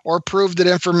information, or prove that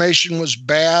information was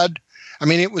bad. I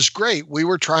mean, it was great. We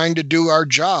were trying to do our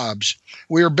jobs.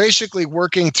 We were basically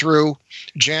working through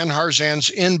Jan Harzan's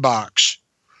inbox.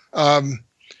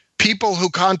 People who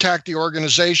contact the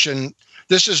organization,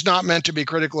 this is not meant to be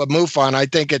critical of MUFON. I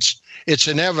think it's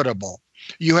inevitable.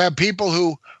 You have people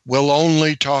who will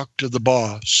only talk to the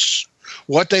boss.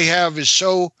 What they have is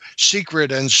so secret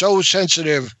and so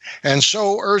sensitive and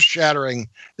so earth-shattering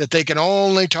that they can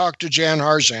only talk to Jan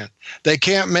Harzan. They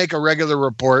can't make a regular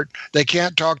report. They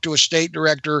can't talk to a state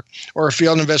director or a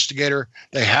field investigator.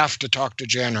 They have to talk to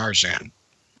Jan Harzan.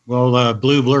 Well,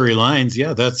 Blue Blurry Lines,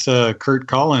 yeah, that's Kurt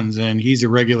Collins, and he's a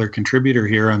regular contributor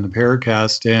here on the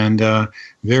Paracast, and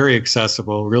very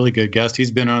accessible, really good guest.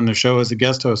 He's been on the show as a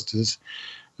guest hostess,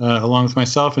 along with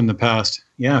myself in the past.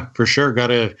 Yeah, for sure. Got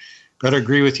to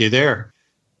agree with you there.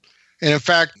 And in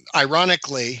fact,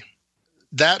 ironically,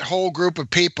 that whole group of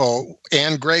people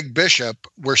and Greg Bishop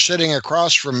were sitting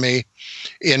across from me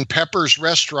in Pepper's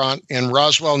Restaurant in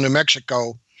Roswell, New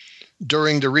Mexico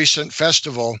during the recent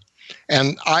festival.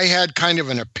 And I had kind of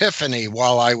an epiphany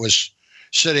while I was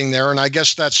sitting there. And I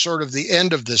guess that's sort of the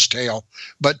end of this tale.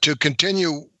 But to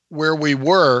continue where we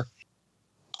were,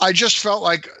 I just felt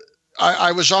like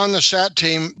I was on the SAT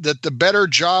team, that the better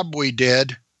job we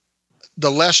did,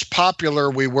 the less popular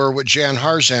we were with Jan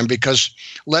Harzan, because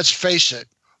let's face it,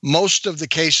 most of the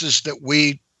cases that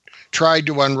we tried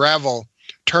to unravel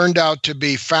turned out to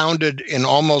be founded in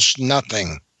almost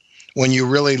nothing when you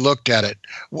really looked at it.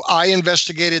 I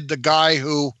investigated the guy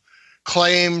who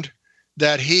claimed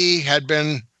that he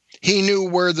knew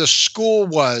where the school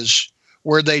was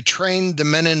where they trained the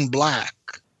men in black.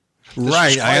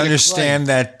 Right. I understand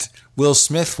that Will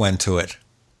Smith went to it.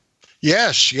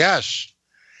 Yes.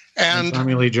 And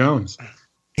Tommy Lee Jones.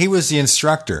 He was the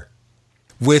instructor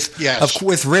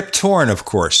with Rip Torn, of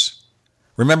course.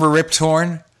 Remember Rip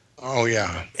Torn? Oh,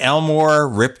 yeah. Elmore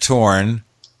Rip Torn.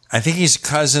 I think he's a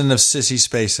cousin of Sissy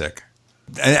Spacek.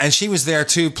 And she was there,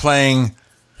 too, playing...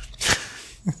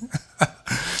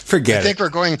 Forget it. I think we're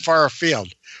going far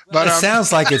afield. But it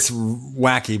sounds like it's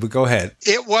wacky, but go ahead.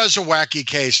 It was a wacky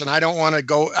case, and I don't want to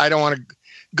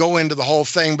go into the whole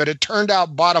thing, but it turned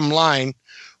out bottom line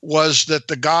was that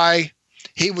the guy,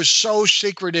 he was so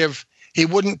secretive. He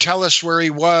wouldn't tell us where he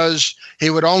was. He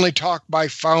would only talk by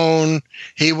phone.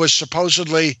 He was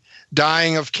supposedly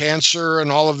dying of cancer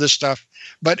and all of this stuff.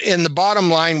 But in the bottom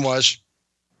line was,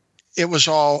 it was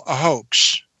all a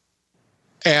hoax.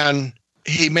 And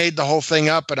he made the whole thing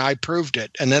up, and I proved it.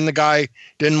 And then the guy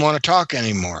didn't want to talk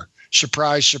anymore.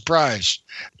 Surprise, surprise.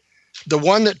 The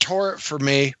one that tore it for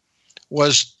me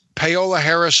was Paola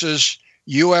Harris's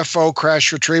UFO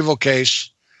crash retrieval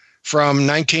case from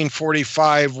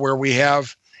 1945, where we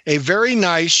have a very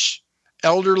nice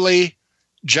elderly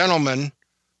gentleman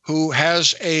who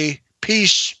has a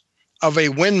piece of a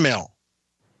windmill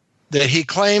that he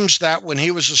claims that when he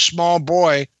was a small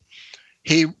boy,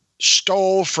 he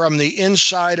stole from the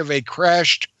inside of a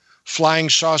crashed flying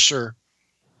saucer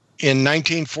in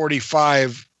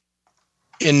 1945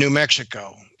 in New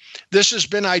Mexico. This has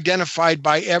been identified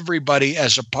by everybody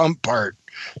as a pump part.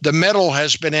 The metal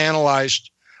has been analyzed,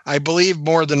 I believe,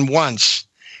 more than once.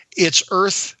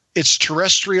 It's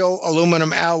terrestrial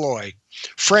aluminum alloy.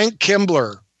 Frank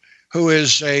Kimbler, who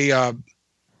is a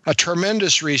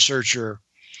tremendous researcher,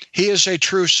 he is a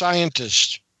true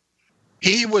scientist.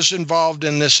 He was involved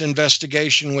in this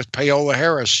investigation with Paola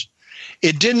Harris.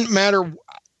 It didn't matter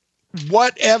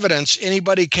what evidence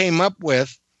anybody came up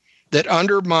with that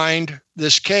undermined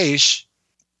this case.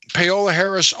 Paola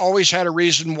Harris always had a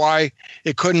reason why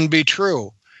it couldn't be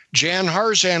true. Jan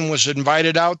Harzan was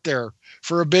invited out there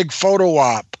for a big photo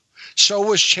op. So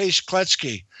was Chase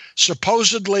Kletsky.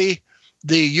 Supposedly,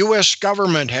 the U.S.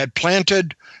 government had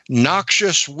planted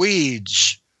noxious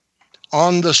weeds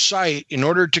on the site in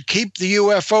order to keep the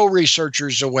UFO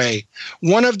researchers away.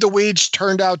 One of the weeds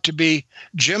turned out to be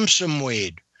gypsum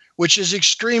weed, which is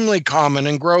extremely common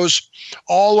and grows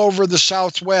all over the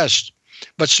Southwest.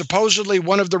 But supposedly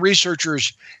one of the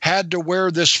researchers had to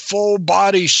wear this full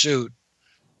body suit,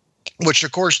 which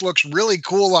of course looks really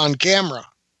cool on camera.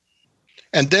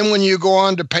 And then when you go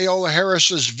on to Paola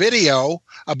Harris's video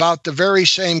about the very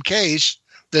same case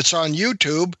that's on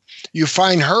YouTube, you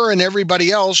find her and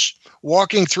everybody else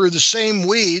walking through the same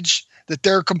weeds that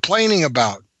they're complaining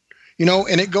about.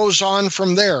 And it goes on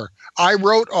from there. I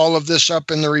wrote all of this up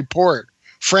in the report.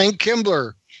 Frank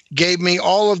Kimbler gave me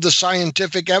all of the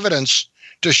scientific evidence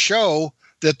to show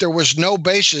that there was no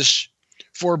basis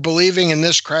for believing in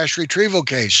this crash retrieval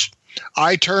case.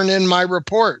 I turn in my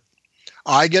report.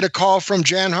 I get a call from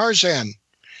Jan Harzan.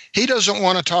 He doesn't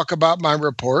want to talk about my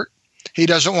report. He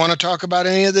doesn't want to talk about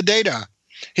any of the data.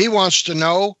 He wants to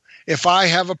know if I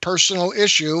have a personal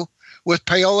issue with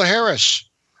Paola Harris.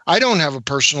 I don't have a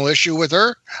personal issue with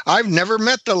her. I've never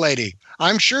met the lady.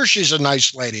 I'm sure she's a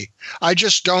nice lady. I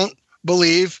just don't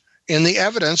believe in the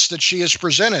evidence that she has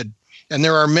presented. And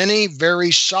there are many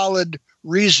very solid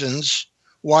reasons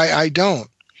why I don't.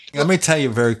 Let me tell you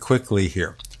very quickly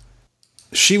here.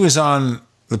 She was on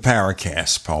the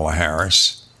Paracast, Paola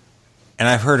Harris, and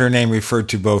I've heard her name referred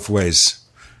to both ways.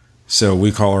 So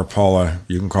we call her Paula.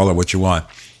 You can call her what you want.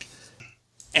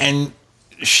 And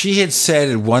she had said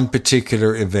at one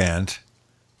particular event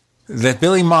that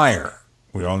Billy Meyer,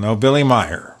 we all know Billy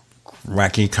Meyer,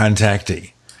 wacky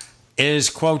contactee, is,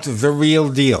 quote, the real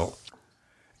deal.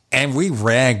 And we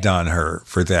ragged on her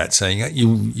for that, saying,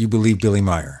 you believe Billy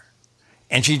Meyer.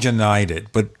 And she denied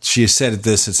it, but she said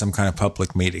this at some kind of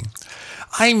public meeting.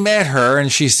 I met her, and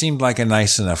she seemed like a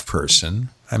nice enough person.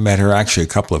 I met her actually a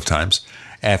couple of times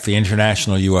at the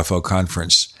International UFO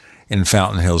Conference in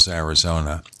Fountain Hills,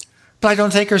 Arizona. But I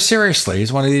don't take her seriously.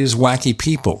 She's one of these wacky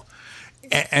people.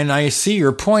 And I see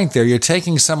your point there. You're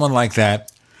taking someone like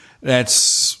that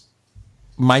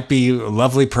might be a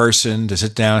lovely person to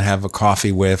sit down, have a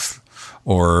coffee with,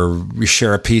 or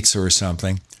share a pizza or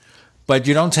something. But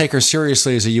you don't take her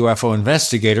seriously as a UFO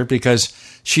investigator because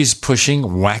she's pushing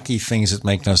wacky things that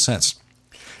make no sense.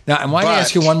 Now, I want to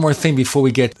ask you one more thing before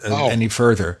we get any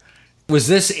further. Was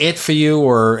this it for you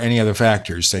or any other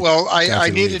factors? Well, I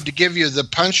needed to give you the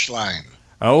punchline.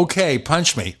 Okay,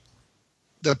 punch me.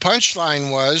 The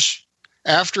punchline was,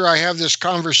 after I have this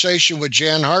conversation with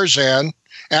Jan Harzan,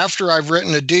 after I've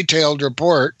written a detailed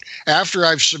report, after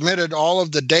I've submitted all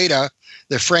of the data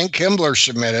that Frank Kimbler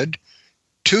submitted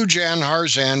to Jan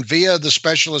Harzan via the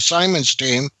Special Assignments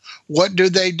Team, what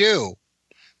do?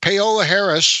 Paola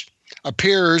Harris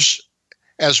appears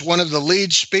as one of the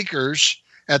lead speakers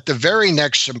at the very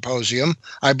next symposium.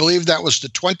 I believe that was the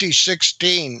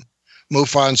 2016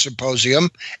 MUFON symposium,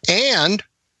 and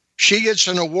she gets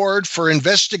an award for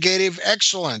investigative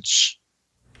excellence.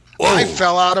 Whoa. I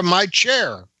fell out of my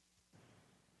chair.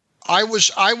 I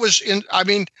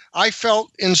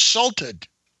felt insulted.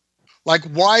 Like,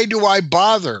 why do I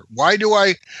bother? Why do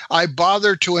I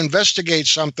bother to investigate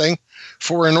something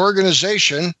for an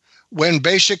organization when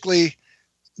basically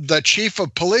the chief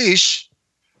of police,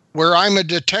 where I'm a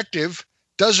detective,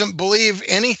 doesn't believe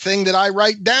anything that I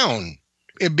write down?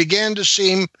 It began to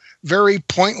seem very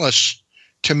pointless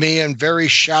to me and very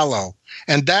shallow.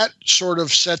 And that sort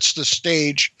of sets the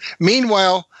stage.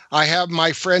 Meanwhile, I have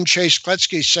my friend Chase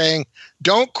Kletsky saying,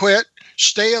 don't quit,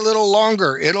 stay a little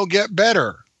longer, it'll get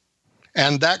better.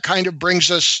 And that kind of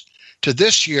brings us to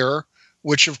this year,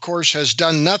 which of course has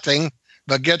done nothing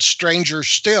but get stranger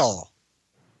still.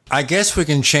 I guess we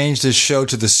can change this show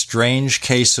to the strange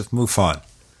case of MUFON.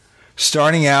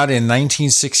 Starting out in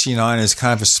 1969 as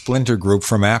kind of a splinter group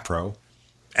from APRO,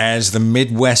 as the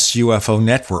Midwest UFO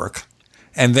Network.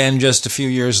 And then just a few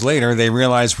years later, they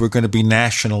realized we're going to be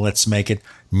national. Let's make it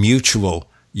Mutual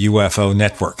UFO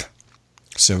Network.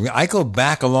 So I go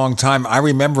back a long time. I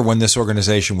remember when this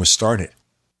organization was started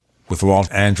with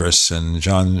Walt Andrus and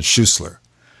John Schuessler.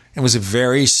 It was a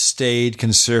very staid,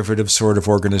 conservative sort of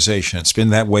organization. It's been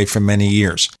that way for many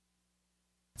years.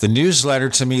 The newsletter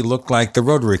to me looked like the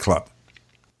Rotary Club,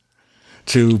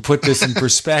 to put this in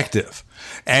perspective.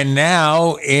 And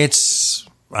now it's,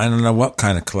 I don't know what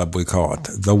kind of club we call it,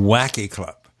 the Wacky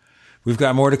Club. We've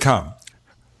got more to come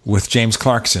with James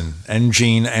Clarkson and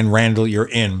Gene and Randall. You're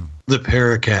in the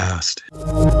Paracast.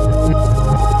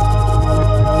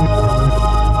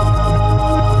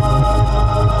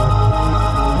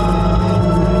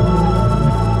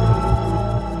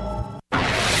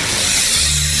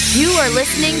 You are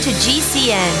listening to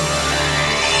GCN.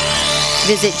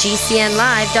 Visit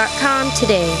GCNlive.com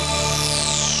today.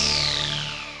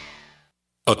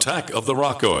 Attack of the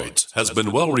Rockoids has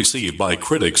been well received by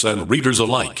critics and readers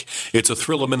alike. It's a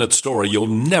thrill-a-minute story you'll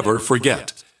never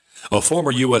forget. A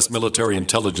former U.S. military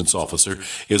intelligence officer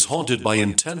is haunted by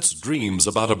intense dreams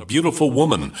about a beautiful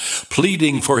woman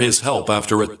pleading for his help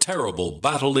after a terrible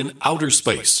battle in outer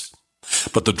space.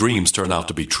 But the dreams turn out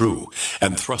to be true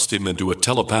and thrust him into a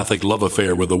telepathic love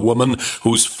affair with a woman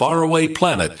whose faraway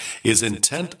planet is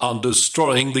intent on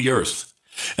destroying the Earth.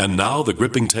 And now the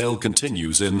gripping tale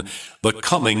continues in The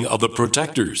Coming of the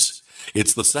Protectors.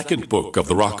 It's the second book of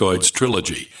the Rockoids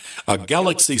trilogy, a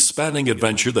galaxy-spanning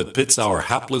adventure that pits our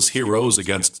hapless heroes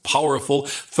against powerful,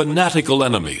 fanatical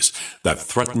enemies that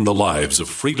threaten the lives of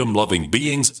freedom-loving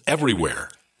beings everywhere.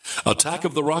 Attack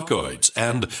of the Rockoids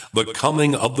and The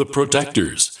Coming of the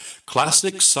Protectors.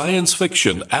 Classic science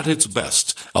fiction at its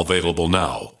best, available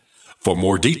now. For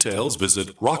more details,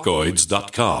 visit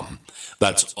rockoids.com.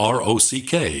 That's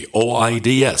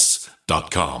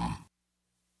ROCKOIDS.com.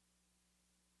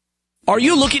 Are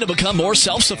you looking to become more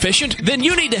self-sufficient? Then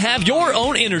you need to have your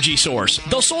own energy source.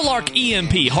 The SolarC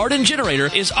EMP hardened generator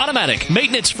is automatic,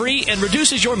 maintenance-free, and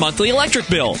reduces your monthly electric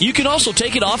bill. You can also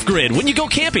take it off-grid when you go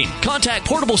camping. Contact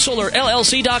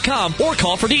PortableSolarLLC.com or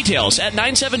call for details at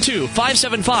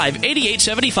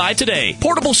 972-575-8875 today.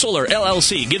 Portable Solar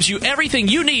LLC gives you everything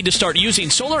you need to start using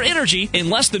solar energy in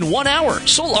less than 1 hour.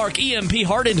 SolarC EMP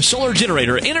hardened solar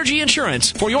generator energy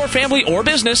insurance for your family or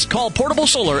business. Call Portable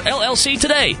Solar LLC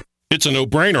today. It's a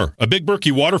no-brainer. A Big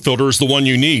Berkey water filter is the one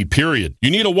you need, period. You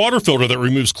need a water filter that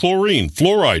removes chlorine,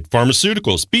 fluoride,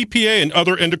 pharmaceuticals, BPA, and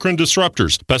other endocrine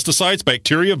disruptors, pesticides,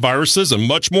 bacteria, viruses, and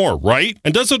much more, right?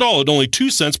 And does it all at only 2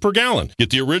 cents per gallon.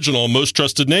 Get the original, most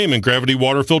trusted name in gravity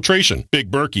water filtration,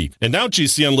 Big Berkey. And now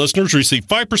GCN listeners receive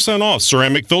 5% off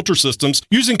ceramic filter systems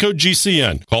using code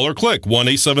GCN. Call or click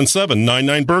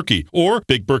 1-877-99-BERKEY or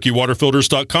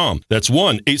BigBerkeyWaterFilters.com. That's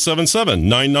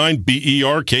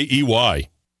 1-877-99-BERKEY.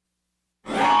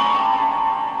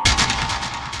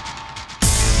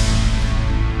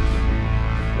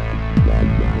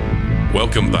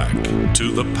 Welcome back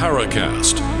to the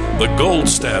Paracast, the gold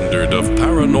standard of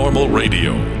paranormal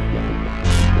radio.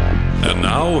 And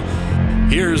now,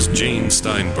 here's Gene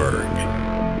Steinberg.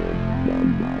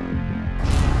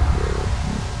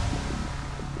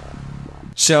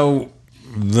 So,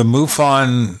 the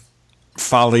MUFON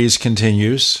follies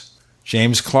continues.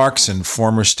 James Clarkson,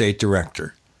 former state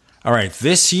director. All right,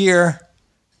 this year,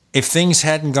 if things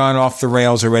hadn't gone off the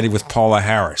rails already with Paula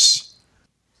Harris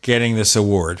getting this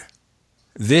award,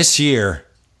 this year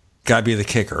got to be the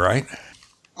kicker, right?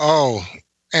 Oh,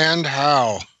 and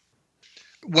how?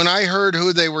 When I heard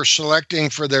who they were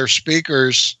selecting for their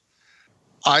speakers,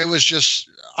 I was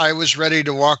ready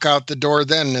to walk out the door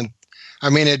then. And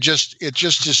I mean, it just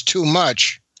is too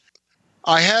much.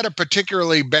 I had a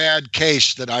particularly bad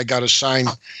case that I got assigned,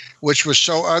 which was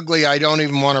so ugly I don't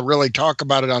even want to really talk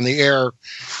about it on the air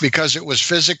because it was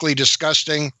physically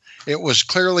disgusting. It was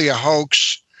clearly a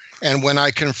hoax. And when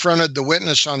I confronted the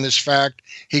witness on this fact,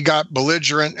 he got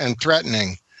belligerent and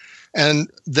threatening.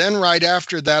 And then right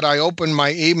after that, I opened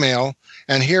my email,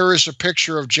 and here is a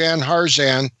picture of Jan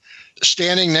Harzan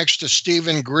standing next to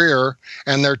Stephen Greer,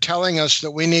 and they're telling us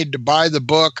that we need to buy the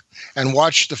book and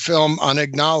watch the film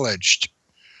Unacknowledged.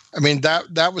 I mean,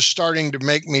 that was starting to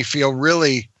make me feel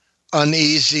really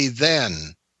uneasy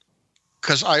then,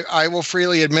 because I will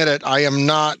freely admit it, I am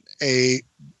not a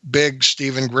big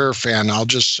Stephen Greer fan. I'll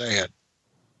just say it.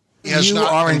 You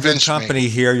are in good company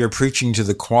here. You're preaching to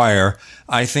the choir.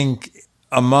 I think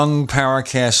among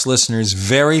Paracast listeners,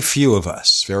 very few of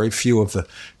the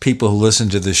people who listen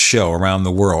to this show around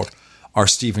the world are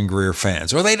Stephen Greer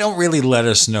fans, or they don't really let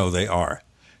us know they are.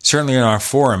 Certainly in our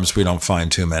forums, we don't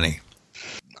find too many.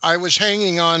 I was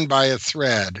hanging on by a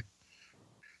thread.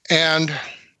 And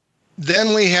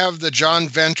then we have the John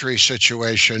Ventry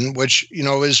situation, which,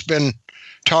 has been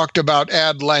talked about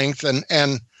ad length.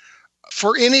 And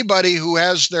for anybody who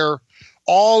has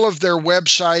all of their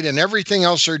website and everything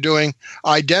else they're doing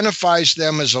identifies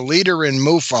them as a leader in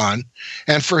MUFON,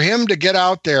 and for him to get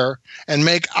out there and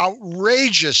make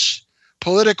outrageous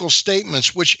political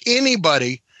statements, which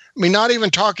anybody, not even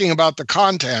talking about the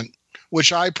content,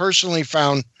 which I personally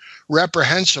found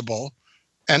reprehensible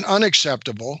and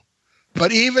unacceptable,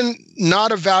 but even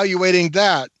not evaluating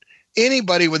that,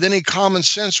 anybody with any common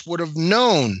sense would have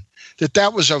known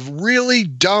that was a really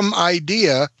dumb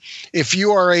idea if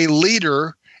you are a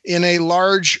leader in a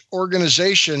large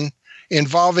organization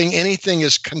involving anything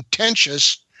as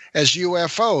contentious as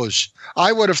UFOs.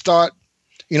 I would have thought,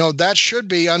 that should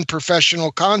be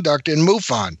unprofessional conduct in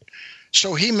MUFON.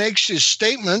 So he makes his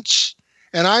statements,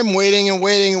 and I'm waiting and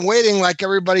waiting and waiting like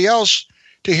everybody else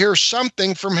to hear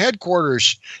something from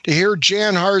headquarters, to hear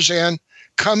Jan Harzan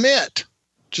commit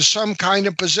to some kind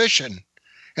of position.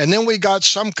 And then we got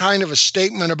some kind of a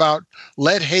statement about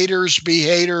let haters be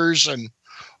haters and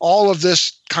all of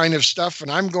this kind of stuff.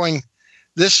 And I'm going,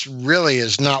 this really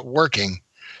is not working.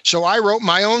 So I wrote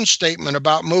my own statement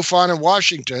about MUFON in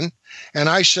Washington, and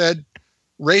I said,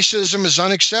 racism is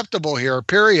unacceptable here,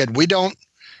 period. We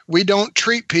don't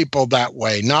treat people that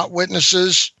way, not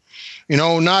witnesses,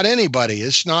 not anybody.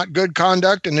 It's not good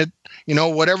conduct. And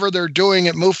whatever they're doing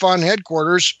at MUFON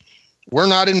headquarters, we're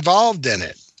not involved in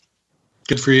it.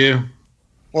 Good for you.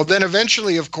 Well, then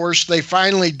eventually, of course, they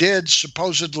finally did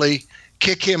supposedly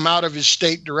kick him out of his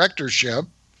state directorship.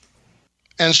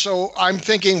 And so I'm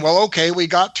thinking, well, okay, we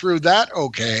got through that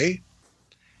okay.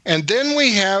 And then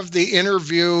we have the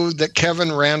interview that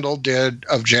Kevin Randall did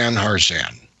of Jan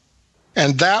Harzan.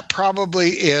 And that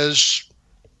probably is,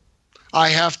 I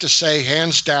have to say,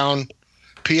 hands down,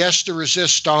 pièce de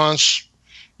résistance.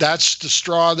 That's the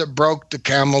straw that broke the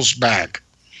camel's back.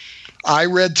 I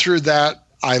read through that.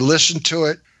 I listened to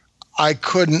it. I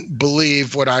couldn't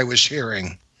believe what I was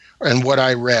hearing and what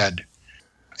I read.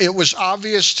 It was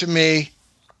obvious to me,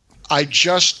 I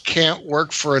just can't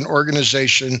work for an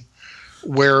organization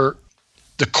where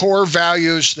the core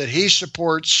values that he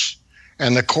supports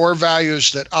and the core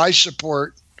values that I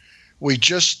support, we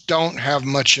just don't have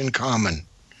much in common.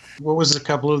 What was a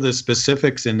couple of the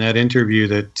specifics in that interview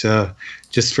that,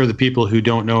 just for the people who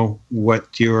don't know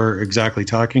what you're exactly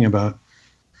talking about,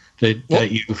 that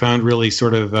you found really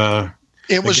sort of...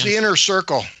 it was the inner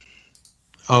circle.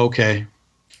 Okay.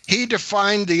 He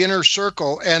defined the inner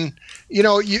circle. And,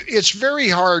 it's very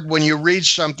hard when you read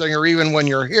something or even when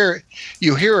you hear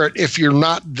it, if you're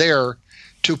not there,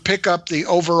 to pick up the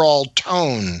overall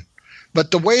tone.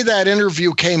 But the way that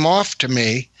interview came off to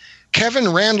me,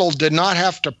 Kevin Randall did not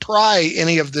have to pry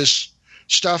any of this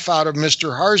stuff out of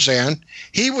Mr. Harzan.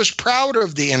 He was proud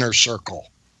of the inner circle.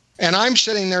 And I'm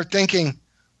sitting there thinking,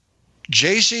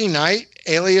 J.Z. Knight,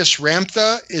 alias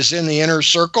Ramtha, is in the inner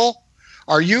circle?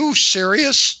 Are you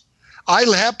serious? I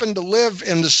happen to live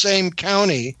in the same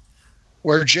county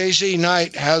where J.Z.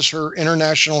 Knight has her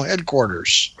international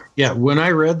headquarters. Yeah, when I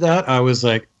read that, I was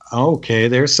like, okay,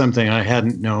 there's something I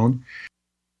hadn't known.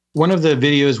 One of the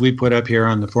videos we put up here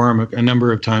on the forum a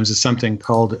number of times is something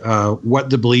called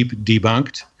What the Bleep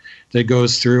Debunked, that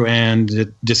goes through and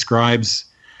it describes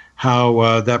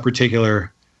how that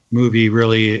particular movie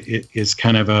really is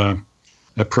kind of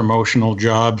a promotional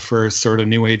job for sort of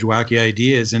new age wacky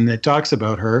ideas. And it talks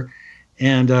about her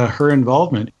and her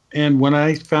involvement. And when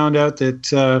I found out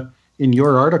that in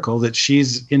your article that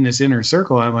she's in this inner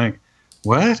circle, I'm like,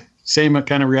 what? Same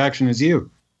kind of reaction as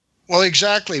you. Well,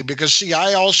 exactly. Because see,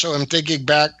 I also am thinking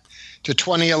back to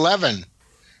 2011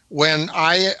 when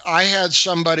I had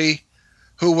somebody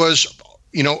who was,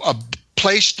 a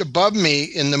placed above me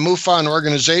in the MUFON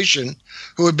organization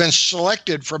who had been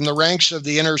selected from the ranks of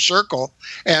the inner circle.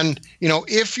 And,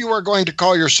 if you are going to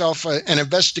call yourself an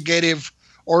investigative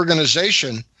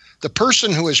organization, the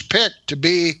person who is picked to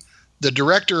be the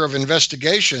director of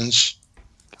investigations,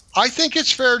 I think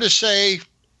it's fair to say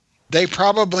they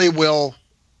probably will,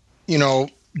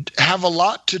 have a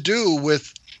lot to do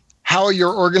with how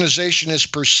your organization is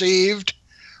perceived,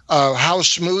 how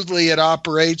smoothly it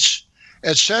operates,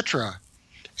 etc.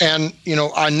 And,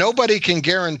 nobody can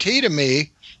guarantee to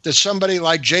me that somebody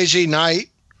like J.Z. Knight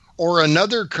or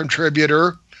another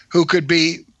contributor who could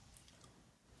be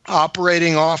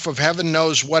operating off of heaven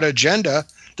knows what agenda,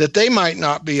 that they might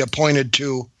not be appointed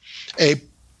to a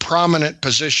prominent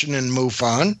position in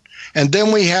MUFON. And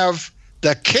then we have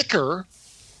the kicker,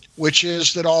 which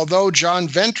is that although John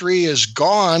Ventry is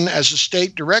gone as a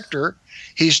state director,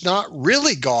 he's not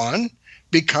really gone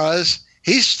because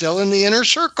he's still in the inner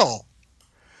circle.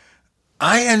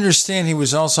 I understand he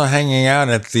was also hanging out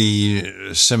at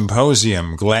the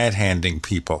symposium, glad-handing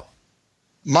people.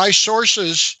 My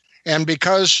sources, and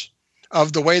because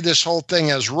of the way this whole thing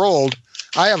has rolled,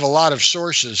 I have a lot of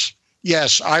sources.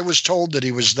 Yes, I was told that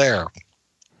he was there.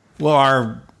 Well,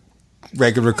 our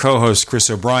regular co-host Chris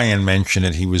O'Brien mentioned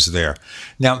that he was there.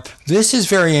 Now, this is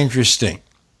very interesting.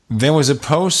 There was a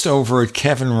post over at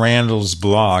Kevin Randall's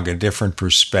blog, A Different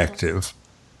Perspective,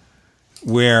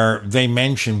 where they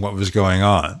mentioned what was going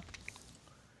on.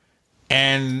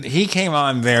 And he came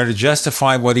on there to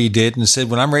justify what he did and said,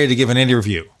 when I'm ready to give an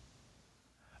interview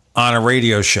on a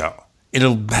radio show,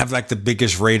 it'll have like the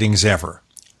biggest ratings ever.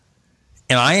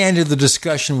 And I ended the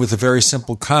discussion with a very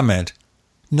simple comment.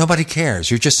 Nobody cares.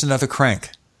 You're just another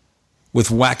crank with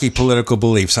wacky political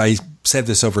beliefs. I said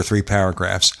this over 3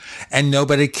 paragraphs. And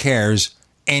nobody cares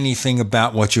anything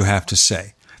about what you have to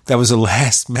say. That was the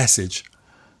last message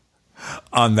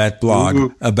on that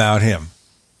blog about him.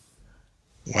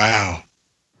 Wow.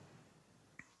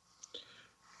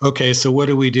 Okay, so what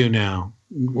do we do now?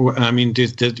 I mean,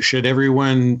 should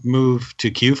everyone move to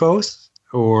QFOS?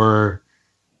 Or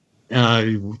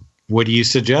what do you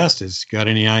suggest? Got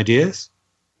any ideas?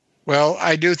 Well,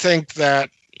 I do think that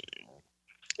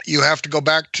you have to go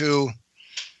back to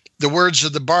the words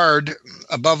of the bard,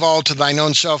 above all to thine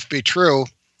own self be true.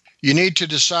 You need to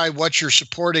decide what you're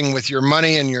supporting with your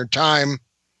money and your time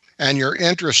and your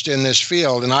interest in this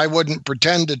field. And I wouldn't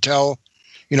pretend to tell,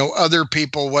 other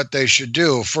people what they should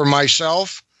do. For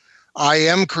myself, I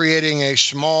am creating a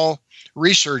small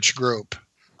research group.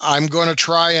 I'm going to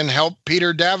try and help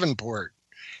Peter Davenport.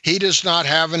 He does not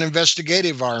have an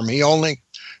investigative arm. He only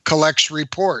collects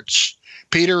reports.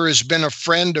 Peter has been a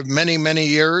friend of many, many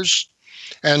years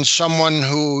and someone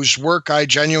whose work I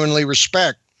genuinely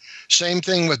respect. Same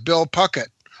thing with Bill Puckett.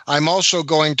 I'm also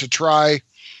going to try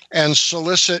and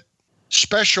solicit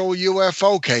special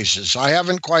UFO cases. I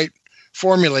haven't quite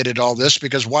formulated all this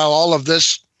because while all of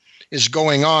this is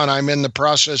going on, I'm in the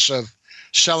process of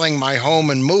selling my home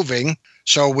and moving.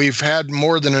 So we've had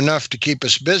more than enough to keep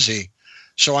us busy.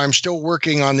 So I'm still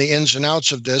working on the ins and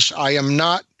outs of this. I am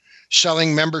not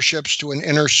selling memberships to an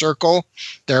inner circle.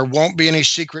 There won't be any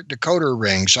secret decoder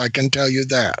rings. I can tell you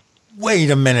that. Wait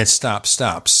a minute. Stop.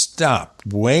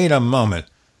 Wait a moment.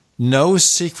 No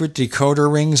secret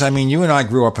decoder rings? I mean, you and I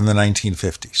grew up in the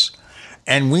 1950s.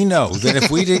 And we know that if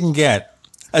we didn't get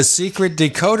a secret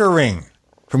decoder ring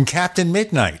from Captain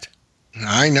Midnight,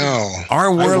 I know,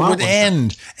 our world would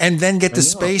end. And then get the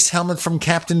space helmet from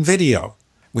Captain Video.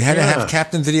 We had to have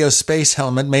Captain Video's space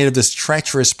helmet made of this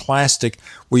treacherous plastic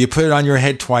where you put it on your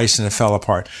head twice and it fell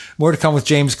apart. More to come with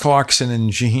James Clarkson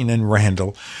and Gene and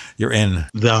Randall. You're in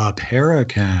the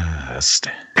Paracast.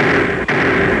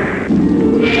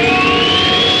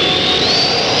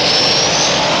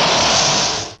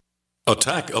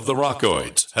 Attack of the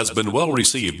Rockoids has been well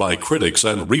received by critics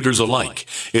and readers alike.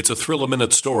 It's a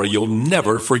thrill-a-minute story you'll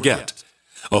never forget.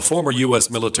 A former U.S.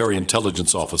 military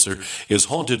intelligence officer is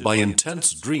haunted by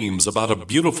intense dreams about a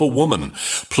beautiful woman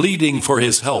pleading for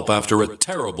his help after a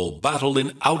terrible battle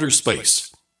in outer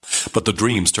space. But the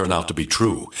dreams turn out to be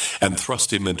true and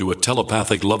thrust him into a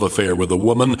telepathic love affair with a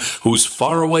woman whose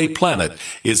faraway planet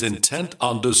is intent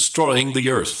on destroying the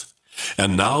Earth.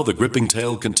 And now the gripping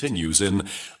tale continues in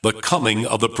The Coming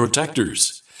of the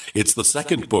Protectors. It's the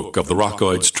second book of the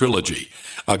Rockoids trilogy,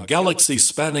 a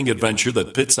galaxy-spanning adventure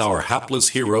that pits our hapless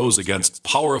heroes against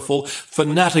powerful,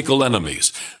 fanatical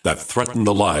enemies that threaten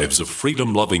the lives of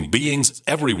freedom-loving beings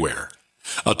everywhere.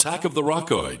 Attack of the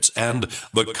Rockoids and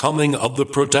The Coming of the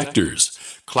Protectors,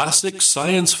 classic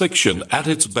science fiction at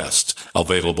its best,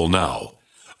 available now.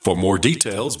 For more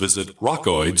details, visit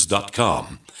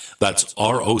rockoids.com. That's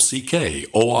ROCKOIDS.com.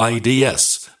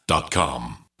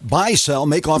 BuySellMakeOffer.com.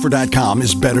 BuySellMakeOffer.com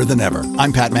is better than ever.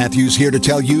 I'm Pat Matthews, here to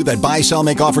tell you that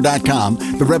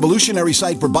BuySellMakeOffer.com, the revolutionary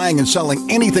site for buying and selling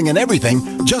anything and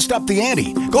everything, just upped the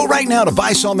ante. Go right now to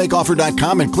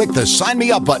BuySellMakeOffer.com and click the Sign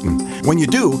Me Up button. When you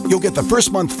do, you'll get the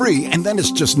first month free, and then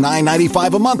it's just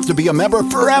 $9.95 a month to be a member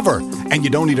forever. And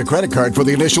you don't need a credit card for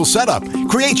the initial setup.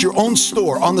 Create your own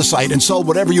store on the site and sell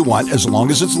whatever you want, as long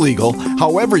as it's legal,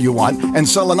 however you want, and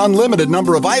sell an unlimited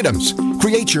number of items.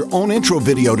 Create your own intro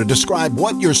video to describe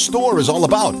what your store is all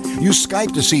about. Use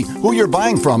Skype to see who you're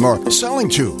buying from or selling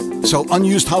to. Sell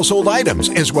unused household items,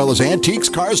 as well as antiques,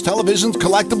 cars, televisions,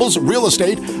 collectibles, real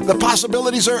estate. The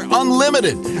possibilities are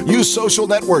unlimited. Use social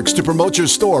networks to promote your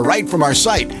store right from our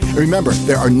site. Remember,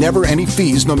 there are never any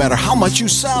fees no matter how much you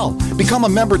sell. Become a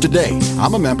member today.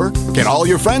 I'm a member. Get all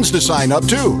your friends to sign up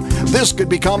too. This could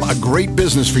become a great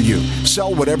business for you.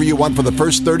 Sell whatever you want for the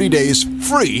first 30 days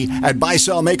free at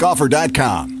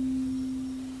BuySellMakeOffer.com.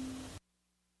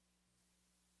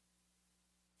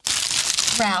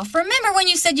 Ralph, remember when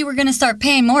you said you were going to start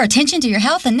paying more attention to your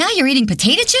health and now you're eating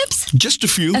potato chips? Just a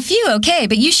few. A few, okay,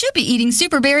 but you should be eating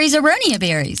Superberry's Aronia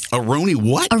berries. Aroni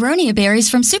what? Aronia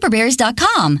berries from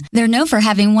superberries.com. They're known for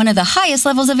having one of the highest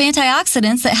levels of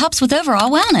antioxidants that helps with overall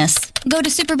wellness. Go to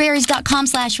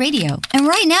superberries.com/radio. And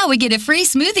right now we get a free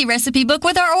smoothie recipe book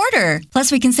with our order.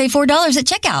 Plus we can save $4 at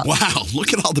checkout. Wow,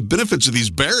 look at all the benefits of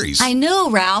these berries. I know,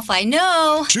 Ralph, I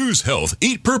know. Choose health.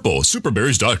 Eat purple.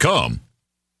 Superberries.com.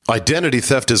 Identity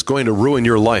theft is going to ruin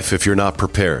your life if you're not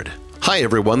prepared. Hi,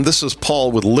 everyone. This is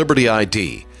Paul with Liberty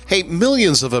ID. Hey,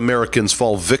 millions of Americans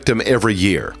fall victim every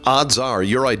year. Odds are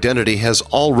your identity has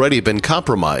already been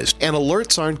compromised, and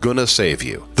alerts aren't going to save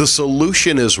you. The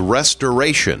solution is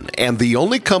restoration, and the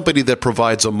only company that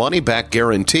provides a money-back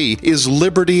guarantee is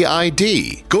Liberty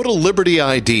ID. Go to Liberty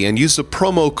ID and use the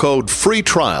promo code FREE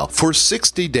TRIAL for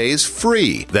 60 days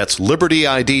free. That's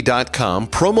libertyid.com,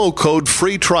 promo code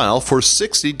FREE TRIAL for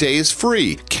 60 days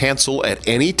free. Cancel at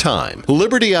any time.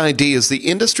 Liberty ID is the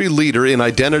industry leader in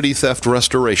identity theft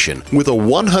restoration, with a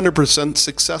 100%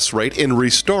 success rate in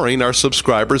restoring our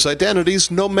subscribers'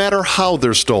 identities no matter how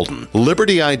they're stolen.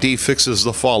 Liberty ID fixes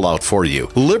the fallout for you.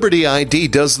 Liberty ID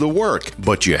does the work,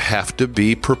 but you have to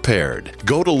be prepared.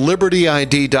 Go to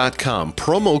libertyid.com,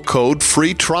 promo code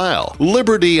FREE TRIAL.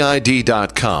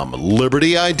 libertyid.com,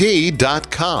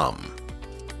 libertyid.com.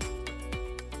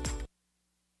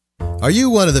 Are you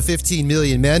one of the 15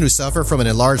 million men who suffer from an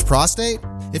enlarged prostate?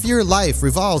 If your life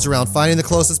revolves around finding the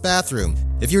closest bathroom,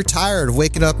 if you're tired of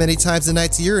waking up many times a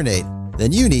night to urinate,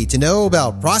 then you need to know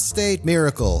about Prostate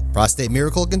Miracle. Prostate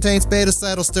Miracle contains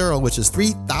beta-cytosterol, which is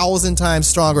 3,000 times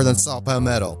stronger than salt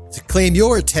palmetto. To claim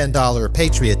your $10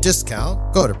 Patriot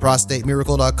discount, go to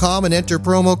prostatemiracle.com and enter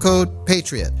promo code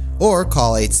PATRIOT. Or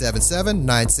call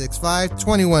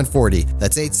 877-965-2140.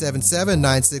 That's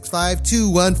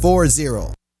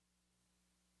 877-965-2140.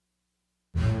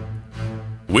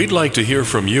 We'd like to hear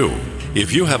from you.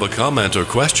 If you have a comment or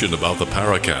question about the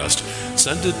Paracast,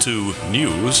 send it to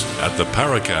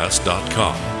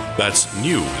news@theparacast.com. That's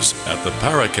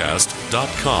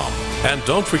news@theparacast.com. And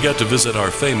don't forget to visit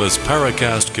our famous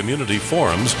Paracast community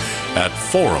forums at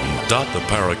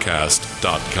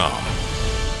forum.theparacast.com.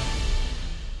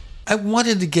 I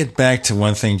wanted to get back to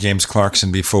one thing, James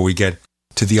Clarkson, before we get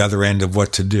to the other end of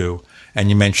what to do. And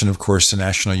you mentioned, of course, the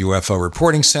National UFO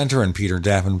Reporting Center and Peter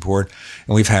Davenport,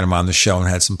 and we've had him on the show and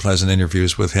had some pleasant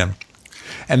interviews with him.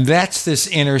 And that's this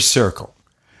inner circle.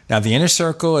 Now, the inner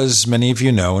circle, as many of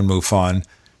you know in MUFON,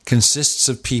 consists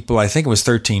of people, I think it was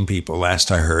 13 people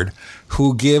last I heard,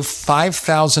 who give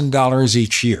 $5,000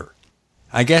 each year.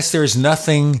 I guess there's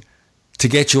nothing to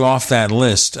get you off that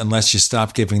list unless you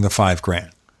stop giving the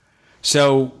 $5,000.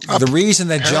 So the reason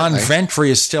that John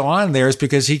Ventry is still on there is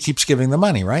because he keeps giving the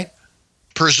money, right?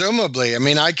 Presumably. I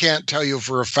mean, I can't tell you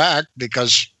for a fact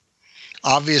because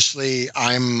obviously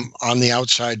I'm on the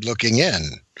outside looking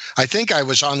in. I think I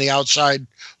was on the outside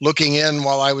looking in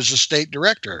while I was a state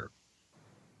director.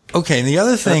 Okay, and the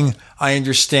other thing I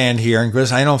understand here,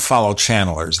 because I don't follow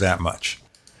channelers that much,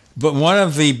 but one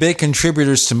of the big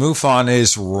contributors to MUFON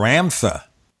is Ramtha.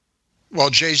 Well,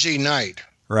 JZ Knight.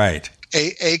 Right.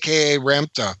 AKA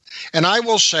Ramtha. And I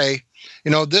will say,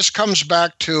 you know, this comes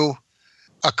back to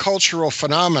a cultural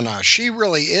phenomena. She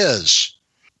really is.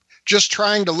 Just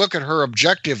trying to look at her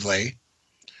objectively,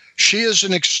 she is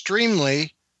an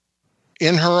extremely,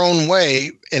 in her own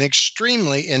way, an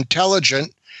extremely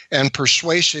intelligent and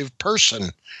persuasive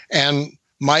person. And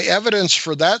my evidence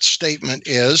for that statement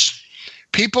is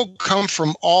people come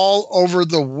from all over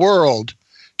the world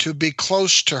to be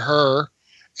close to her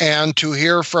and to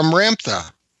hear from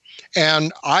Ramtha.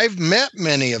 And I've met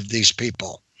many of these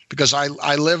people. because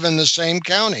I live in the same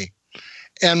county.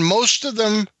 And most of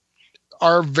them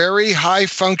are very high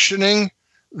functioning,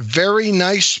 very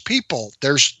nice people.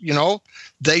 There's,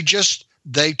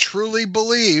 they truly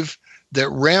believe that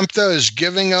Ramtha is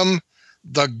giving them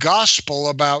the gospel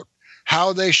about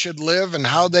how they should live and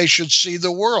how they should see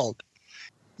the world.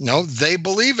 They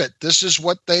believe it. This is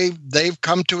what they've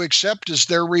come to accept as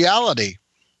their reality.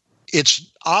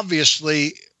 It's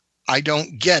obviously, I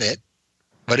don't get it,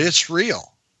 but it's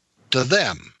real to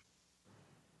them.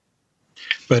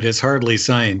 But it's hardly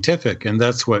scientific, and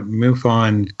that's what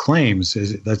MUFON claims.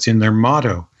 That's in their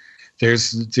motto.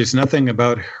 There's nothing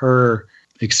about her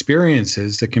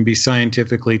experiences that can be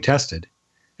scientifically tested.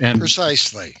 And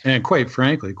precisely. And quite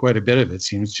frankly, quite a bit of it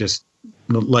seems just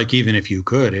like, even if you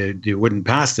could, it wouldn't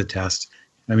pass the test.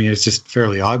 I mean, it's just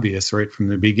fairly obvious right from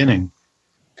the beginning.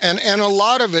 And a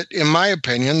lot of it, in my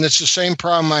opinion, that's the same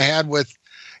problem I had with,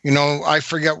 I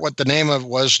forget what the name of it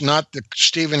was, not the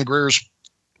Stephen Greer's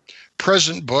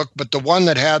present book, but the one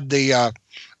that had the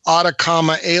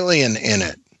Atacama alien in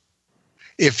it.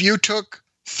 If you took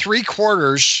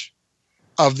 3/4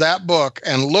 of that book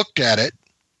and looked at it,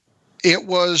 it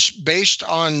was based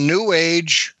on New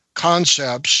Age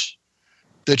concepts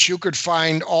that you could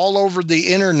find all over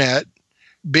the internet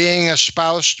being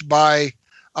espoused by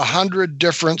 100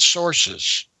 different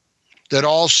sources that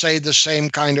all say the same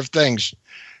kind of things.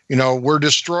 We're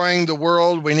destroying the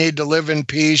world. We need to live in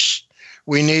peace.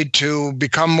 We need to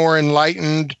become more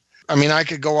enlightened. I mean, I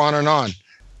could go on and on.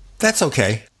 That's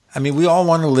okay. I mean, we all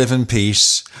want to live in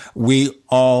peace. We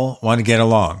all want to get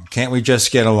along. Can't we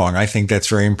just get along? I think that's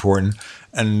very important.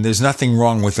 And there's nothing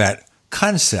wrong with that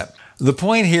concept. The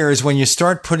point here is when you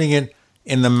start putting it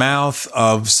in the mouth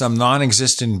of some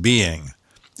non-existent being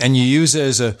and you use it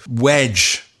as a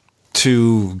wedge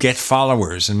to get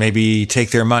followers and maybe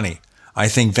take their money, I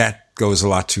think that goes a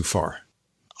lot too far.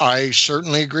 I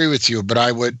certainly agree with you, but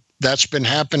that's been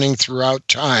happening throughout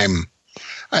time.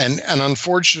 And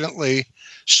unfortunately,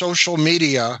 social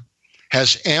media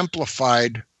has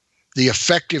amplified the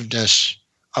effectiveness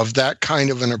of that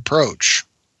kind of an approach.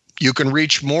 You can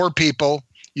reach more people.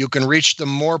 You can reach them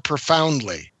more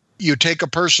profoundly. You take a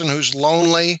person who's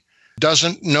lonely,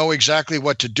 doesn't know exactly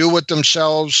what to do with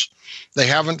themselves. They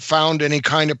haven't found any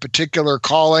kind of particular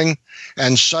calling,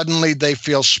 and suddenly they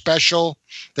feel special.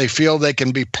 They feel they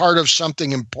can be part of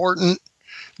something important.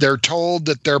 They're told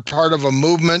that they're part of a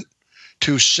movement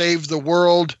to save the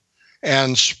world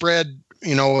and spread,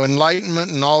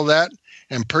 enlightenment and all that.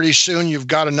 And pretty soon you've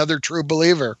got another true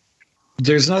believer.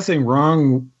 There's nothing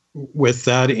wrong with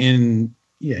that in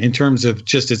terms of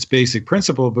just its basic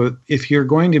principle. But if you're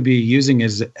going to be using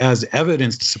as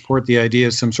evidence to support the idea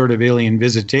of some sort of alien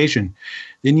visitation,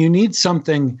 then you need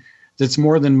something that's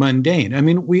more than mundane. I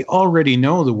mean, we already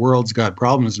know the world's got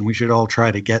problems, and we should all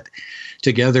try to get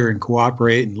together and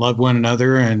cooperate and love one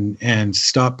another and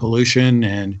stop pollution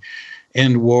and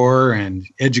end war and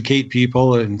educate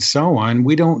people and so on.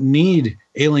 We don't need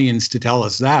aliens to tell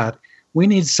us that. We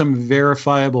need some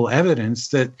verifiable evidence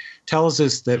that tells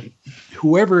us that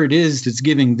whoever it is that's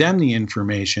giving them the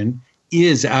information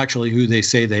is actually who they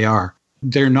say they are.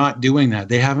 They're not doing that.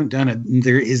 They haven't done it.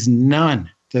 There is none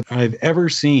that I've ever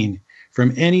seen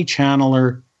from any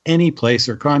channeler, any place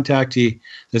or contactee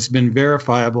that's been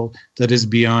verifiable that is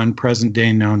beyond present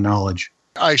day known knowledge.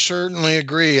 I certainly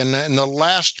agree. And the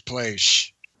last place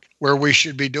where we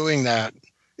should be doing that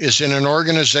is in an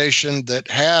organization that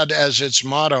had as its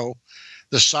motto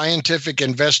the scientific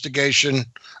investigation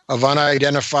of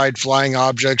unidentified flying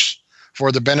objects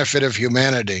for the benefit of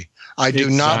humanity. I do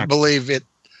not believe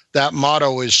that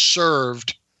motto is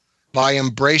served by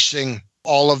embracing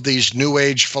all of these New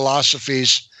Age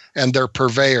philosophies and their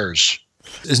purveyors.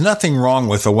 There's nothing wrong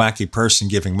with a wacky person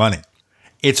giving money.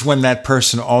 It's when that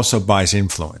person also buys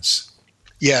influence.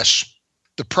 Yes.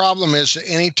 The problem is that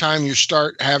anytime you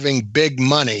start having big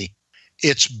money,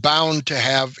 it's bound to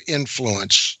have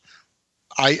influence.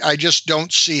 I just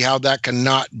don't see how that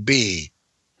cannot be.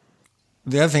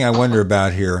 The other thing I wonder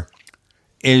about here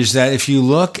is that if you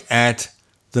look at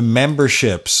the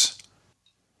memberships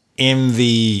in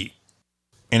the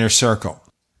inner circle,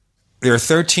 there are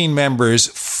 13 members,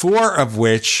 4 of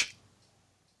which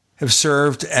have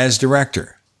served as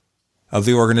director of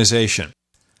the organization.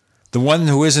 The one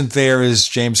who isn't there is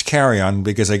James Carrion,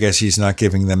 because I guess he's not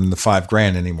giving them the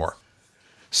 $5,000 anymore.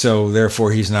 So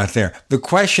therefore he's not there. The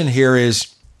question here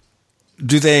is,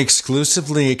 do they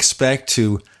exclusively expect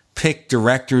to pick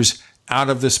directors out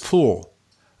of this pool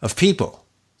of people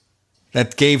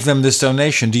that gave them this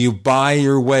donation? Do you buy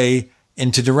your way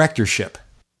into directorship?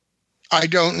 I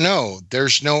don't know.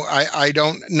 I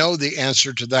don't know the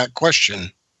answer to that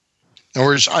question. In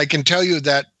other words, I can tell you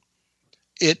that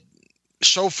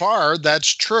so far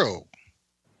that's true.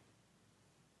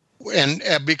 And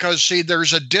because, see,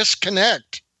 there's a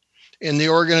disconnect in the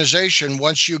organization.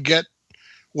 Once you get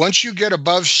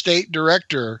above state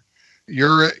director,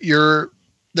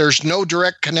 there's no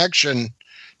direct connection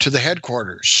to the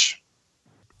headquarters.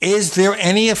 Is there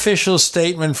any official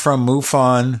statement from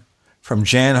MUFON, from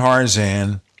Jan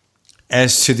Harzan,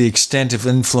 as to the extent of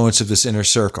influence of this inner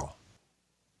circle?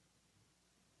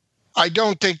 I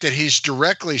don't think that he's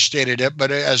directly stated it,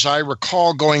 but as I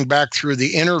recall going back through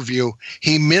the interview,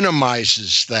 he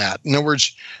minimizes that. In other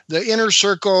words, the inner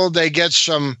circle, they get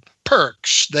some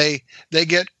perks. They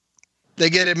get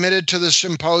admitted to the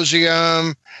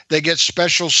symposium. They get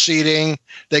special seating.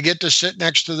 They get to sit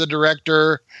next to the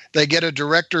director. They get a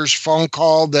director's phone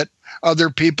call that other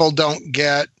people don't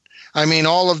get. I mean,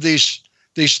 all of these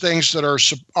things that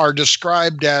are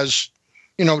described as,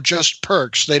 just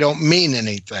perks. They don't mean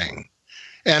anything.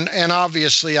 And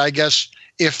obviously, I guess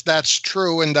if that's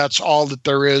true and that's all that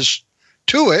there is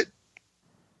to it,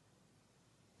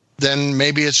 then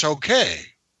maybe it's okay.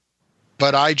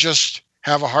 But I just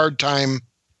have a hard time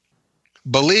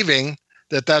believing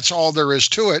that that's all there is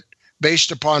to it,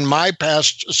 based upon my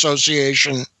past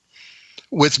association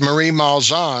with Marie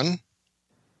Malzahn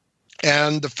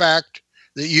and the fact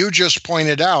that you just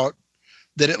pointed out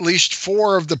that at least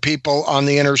 4 of the people on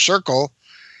the inner circle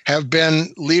have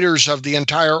been leaders of the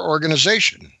entire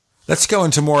organization. Let's go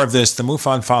into more of this, the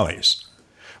MUFON Follies,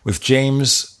 with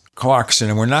James Clarkson.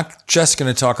 And we're not just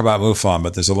going to talk about MUFON,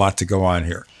 but there's a lot to go on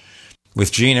here.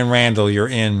 With Gene and Randall, you're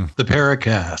in the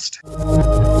Paracast.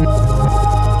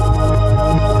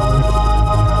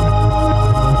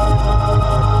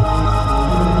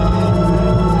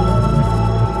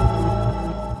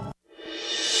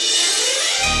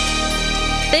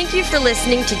 Thank you for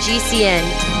listening to GCN.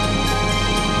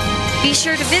 Be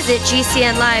sure to visit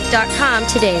GCNlive.com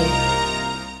today.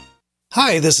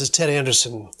 Hi, this is Ted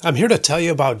Anderson. I'm here to tell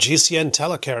you about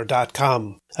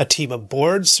GCNtelecare.com, a team of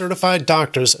board-certified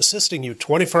doctors assisting you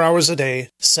 24 hours a day,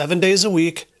 7 days a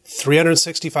week,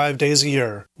 365 days a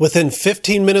year. Within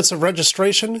 15 minutes of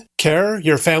registration, care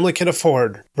your family can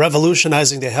afford.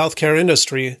 Revolutionizing the healthcare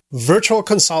industry, virtual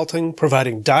consulting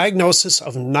providing diagnosis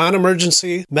of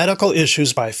non-emergency medical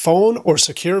issues by phone or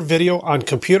secure video on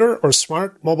computer or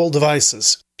smart mobile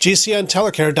devices.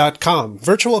 GCNtelecare.com.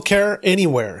 Virtual care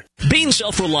anywhere. Being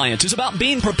self-reliant is about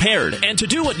being prepared and to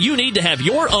do what you need to have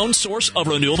your own source of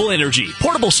renewable energy.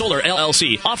 Portable Solar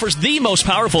LLC offers the most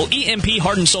powerful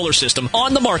EMP-hardened solar system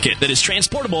on the market that is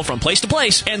transportable from place to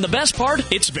place, and the best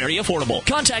part, it's very affordable.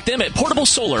 Contact them at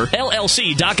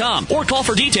portablesolarllc.com or call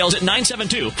for details at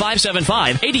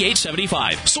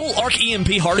 972-575-8875. Sol Arc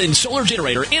EMP-hardened solar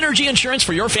generator energy insurance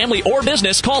for your family or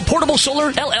business. Call Portable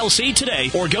Solar LLC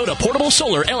today or go to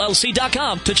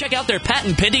portablesolarllc.com to check out their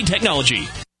patent-pending technology.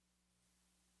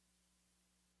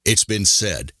 It's been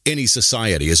said, any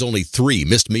society is only 3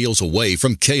 missed meals away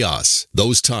from chaos.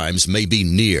 Those times may be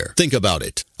near. Think about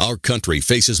it. Our country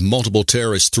faces multiple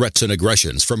terrorist threats and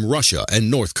aggressions from Russia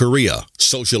and North Korea.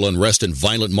 Social unrest and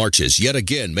violent marches yet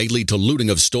again may lead to looting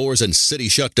of stores and city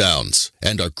shutdowns.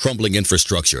 And our crumbling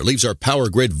infrastructure leaves our power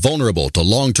grid vulnerable to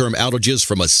long-term outages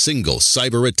from a single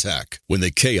cyber attack. When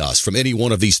the chaos from any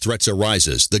one of these threats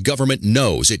arises, the government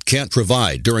knows it can't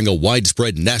provide during a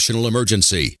widespread national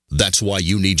emergency. That's why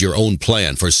you need your own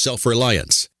plan for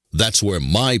self-reliance. That's where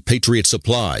My Patriot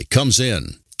Supply comes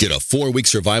in. Get a 4-week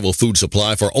survival food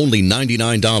supply for only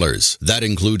 $99. That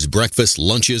includes breakfast,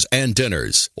 lunches, and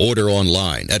dinners. Order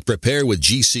online at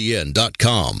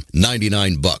preparewithgcn.com.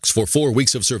 $99 for 4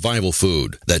 weeks of survival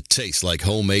food that tastes like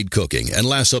homemade cooking and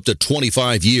lasts up to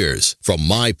 25 years. From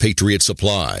My Patriot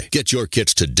Supply. Get your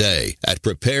kits today at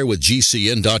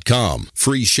preparewithgcn.com.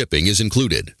 Free shipping is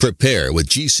included.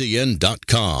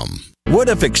 Preparewithgcn.com. What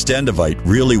if Extendivite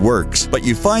really works, but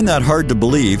you find that hard to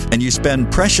believe and you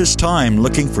spend precious time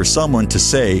looking for someone to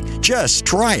say, just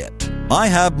try it? I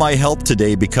have my health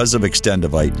today because of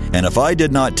Extendivite, and if I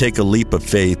did not take a leap of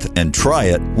faith and try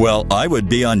it, well, I would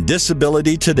be on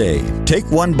disability today. Take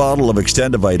 1 bottle of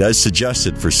Extendivite as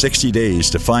suggested for 60 days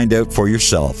to find out for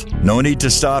yourself. No need to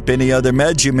stop any other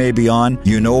meds you may be on.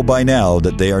 You know by now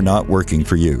that they are not working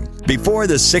for you. Before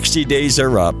the 60 days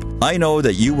are up, I know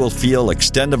that you will feel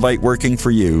Extendivite working for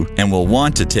you and will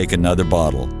want to take another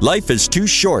bottle. Life is too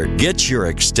short. Get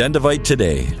your Extendivite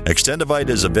today. Extendivite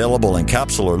is available in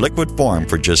capsule or liquid form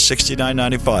for just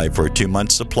 $69.95 for a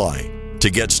 2-month supply.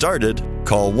 To get started,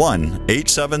 call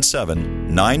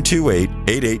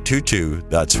 1-877-928-8822.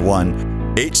 That's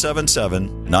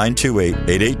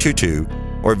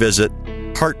 1-877-928-8822 or visit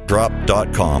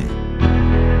heartdrop.com.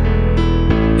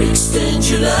 Extend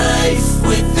your life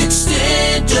with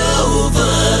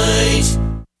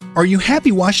Extendovite. Are you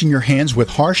happy washing your hands with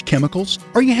harsh chemicals?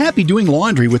 Are you happy doing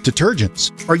laundry with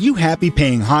detergents? Are you happy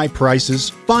paying high prices?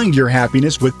 Find your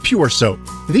happiness with Pure Soap.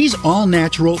 These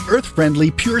all-natural,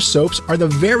 earth-friendly Pure Soaps are the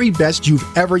very best you've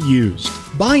ever used.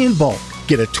 Buy in bulk.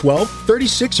 Get a 12,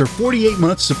 36, or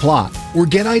 48-month supply, or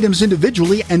get items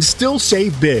individually and still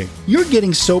save big. You're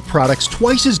getting soap products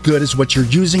twice as good as what you're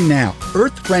using now,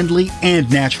 earth-friendly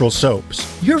and natural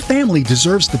soaps. Your family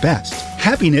deserves the best.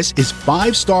 Happiness is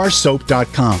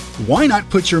 5starsoap.com. Why not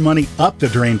put your money up the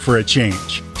drain for a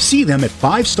change? See them at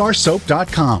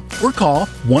 5starsoap.com or call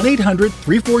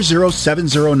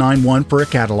 1-800-340-7091 for a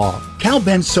catalog. Cal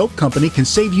Ben Soap Company can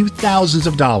save you thousands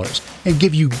of dollars and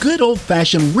give you good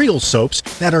old-fashioned real soaps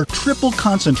that are triple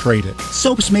concentrated.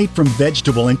 Soaps made from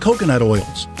vegetable and coconut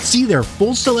oils. See their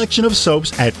full selection of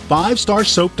soaps at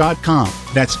 5starsoap.com.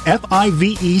 That's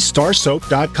F-I-V-E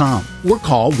starsoap.com. Or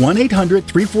call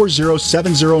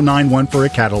 1-800-340-7091 for a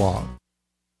catalog.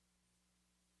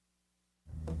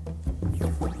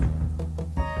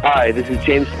 Hi, this is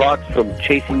James Fox from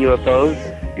Chasing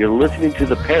UFOs. You're listening to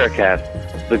the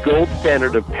Paracast, the gold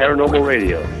standard of paranormal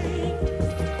radio.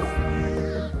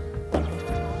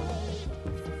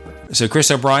 So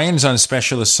Chris O'Brien's on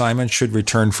special assignment, should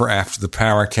return for after the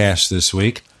Paracast this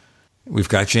week. We've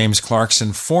got James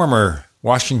Clarkson, former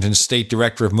Washington State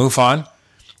Director of MUFON,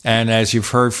 and as you've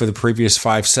heard for the previous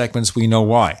 5 segments, we know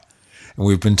why. And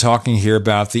we've been talking here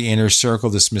about the Inner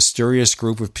Circle, this mysterious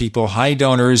group of people, high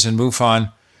donors in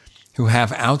MUFON, who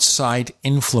have outside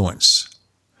influence.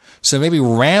 So maybe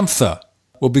Ramtha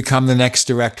will become the next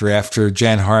director after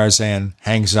Jan Harzan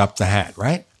hangs up the hat,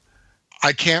 right?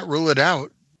 I can't rule it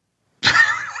out.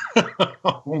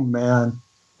 Oh, man.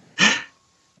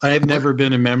 I have never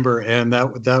been a member, and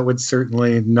that would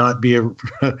certainly not be a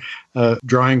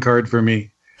drawing card for me.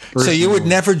 Personally. So you would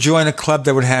never join a club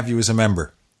that would have you as a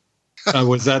member?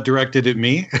 Was that directed at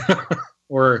me?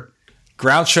 Or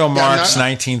Groucho Marx,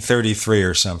 1933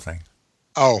 or something.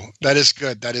 Oh, that is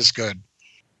good. That is good.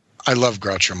 I love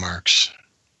Groucho Marx.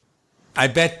 I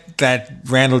bet that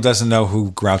Randall doesn't know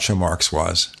who Groucho Marx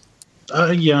was.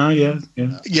 Yeah.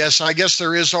 Yes, I guess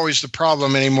there is always the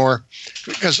problem anymore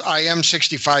because I am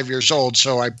 65 years old,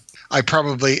 so I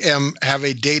probably have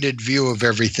a dated view of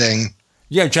everything.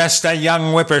 You're just a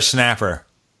young whippersnapper.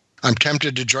 I'm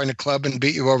tempted to join a club and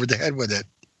beat you over the head with it.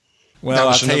 Well,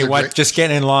 I'll tell you what, just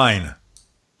get in line.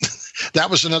 That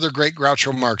was another great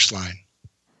Groucho Marx line.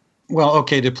 Well,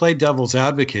 okay, to play devil's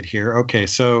advocate here, okay,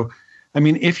 so I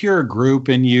mean, if you're a group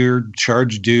and you're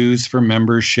charged dues for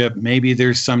membership, maybe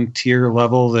there's some tier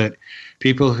level that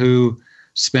people who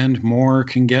spend more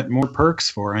can get more perks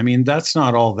for. I mean, that's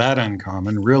not all that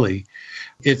uncommon, really.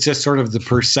 It's just sort of the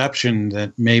perception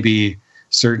that maybe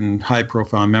certain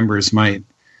high-profile members might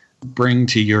bring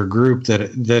to your group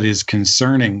that is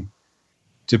concerning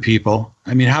to people.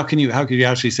 I mean, how could you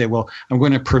actually say, well, I'm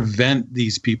going to prevent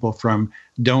these people from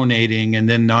donating and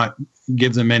then not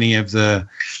give them any of the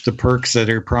perks that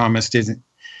are promised? Isn't,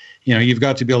 you've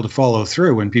got to be able to follow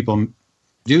through when people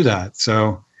do that.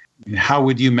 So how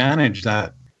would you manage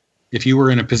that if you were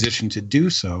in a position to do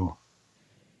so?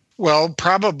 Well,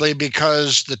 probably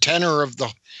because the tenor of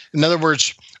in other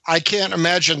words, I can't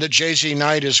imagine that J.Z.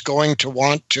 Knight is going to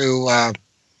want to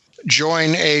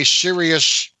join a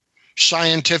serious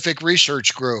scientific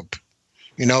research group,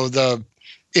 the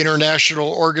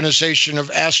International Organization of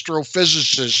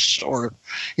Astrophysicists, or,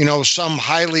 some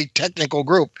highly technical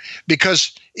group,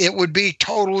 because it would be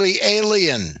totally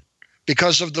alien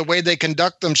because of the way they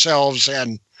conduct themselves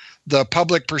and the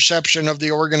public perception of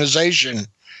the organization.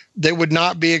 They would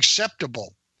not be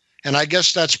acceptable. And I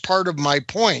guess that's part of my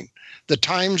point. The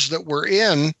times that we're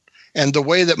in and the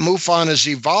way that MUFON has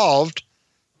evolved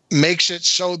makes it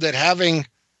so that having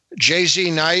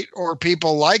J.Z. Knight or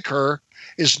people like her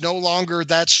is no longer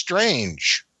that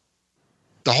strange.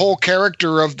 The whole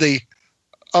character of the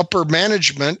upper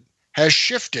management has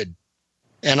shifted.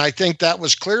 And I think that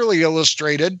was clearly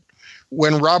illustrated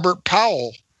when Robert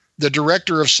Powell, the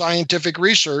director of scientific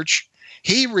research,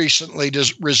 he recently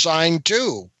resigned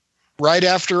too, right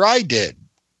after I did.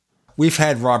 We've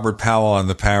had Robert Powell on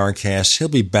the Paracast. He'll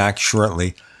be back shortly.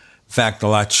 In fact, a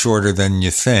lot shorter than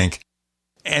you think.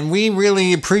 And we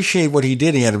really appreciate what he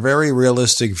did. He had a very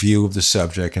realistic view of the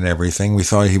subject and everything. We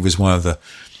thought he was one of the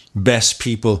best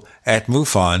people at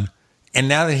MUFON. And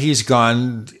now that he's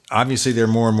gone, obviously there are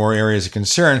more and more areas of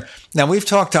concern. Now, we've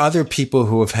talked to other people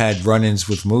who have had run-ins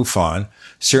with MUFON.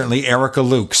 Certainly Erica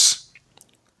Lukes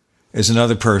is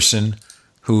another person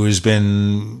who has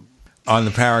been on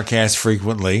the Paracast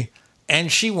frequently.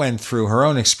 And she went through her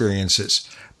own experiences.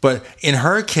 But in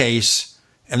her case,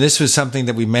 and this was something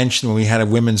that we mentioned when we had a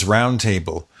women's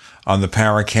roundtable on the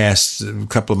Paracast a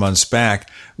couple of months back,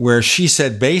 where she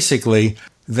said basically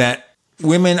that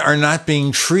women are not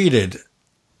being treated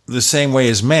the same way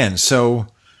as men. So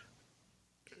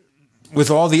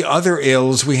with all the other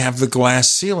ills, we have the glass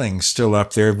ceiling still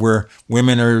up there where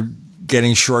women are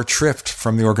getting short shrift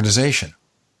from the organization.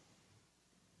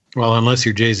 Well, unless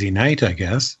you're Jay-Z Knight, I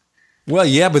guess. Well,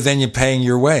 yeah, but then you're paying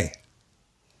your way.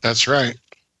 That's right.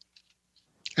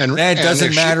 And it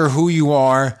doesn't matter who you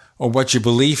are or what your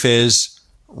belief is,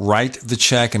 write the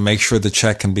check and make sure the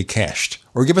check can be cashed.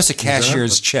 Or give us a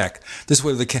cashier's check. This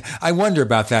way, I wonder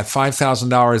about that,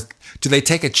 $5,000. Do they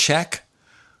take a check?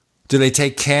 Do they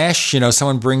take cash? You know,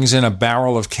 someone brings in a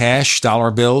barrel of cash,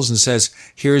 dollar bills, and says,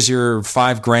 here's your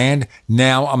 $5,000.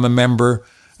 Now I'm a member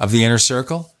of the inner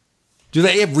circle. Do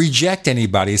they reject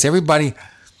anybody? Is everybody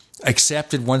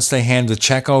accepted once they hand the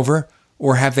check over?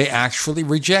 Or have they actually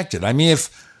rejected? I mean,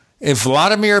 if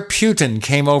Vladimir Putin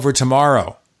came over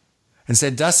tomorrow and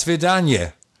said, Das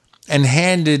Vidanya, and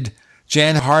handed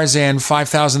Jan Harzan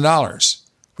 $5,000,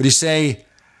 would he say,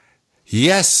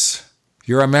 yes,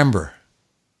 you're a member?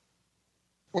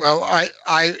 Well,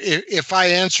 if I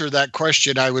answer that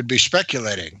question, I would be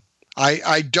speculating.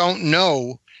 I don't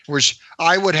know.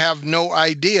 I would have no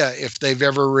idea if they've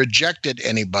ever rejected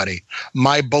anybody.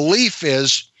 My belief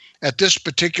is, at this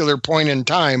particular point in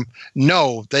time,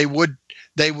 no, they would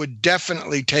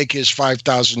definitely take his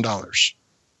 $5,000.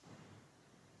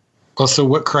 Also,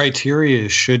 what criteria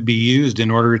should be used in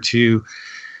order to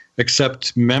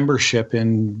accept membership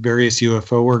in various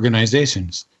UFO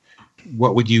organizations?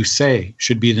 What would you say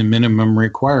should be the minimum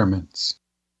requirements?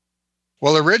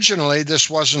 Well, originally, this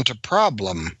wasn't a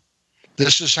problem.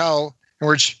 This is how, in other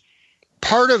words,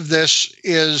 part of this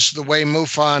is the way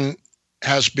MUFON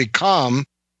has become.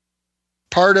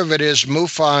 Part of it is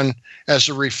MUFON as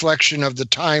a reflection of the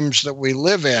times that we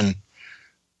live in.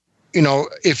 You know,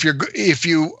 if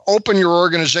you open your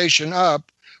organization up,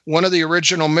 one of the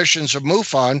original missions of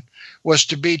MUFON was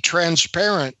to be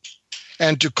transparent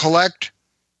and to collect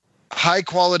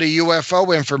high-quality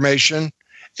UFO information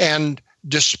and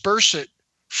disperse it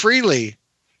freely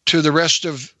to the rest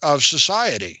of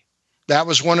society. That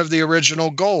was one of the original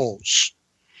goals.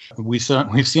 We've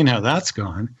seen how that's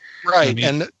gone. Right, I mean,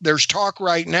 and there's talk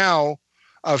right now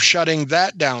of shutting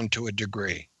that down to a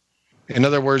degree. In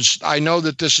other words, I know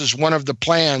that this is one of the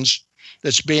plans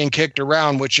that's being kicked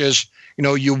around, which is, you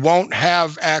know, you won't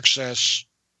have access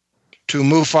to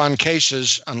MUFON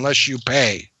cases unless you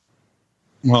pay.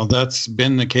 Well, that's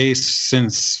been the case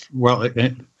since, well,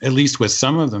 at least with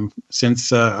some of them,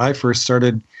 since I first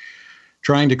started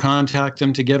trying to contact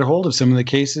them to get a hold of some of the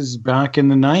cases back in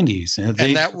the 90s.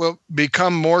 And that will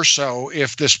become more so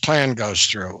if this plan goes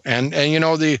through. And you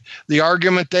know, the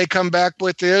argument they come back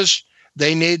with is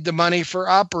they need the money for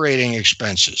operating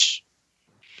expenses.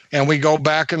 And we go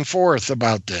back and forth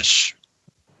about this.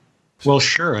 Well,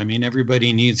 sure. I mean,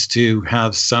 everybody needs to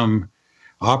have some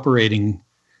operating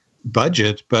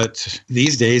budget, but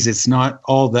these days it's not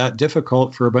all that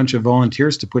difficult for a bunch of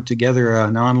volunteers to put together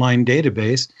an online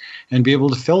database and be able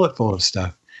to fill it full of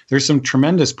stuff. There's some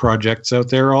tremendous projects out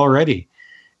there already.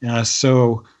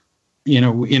 So, you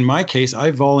know, in my case, I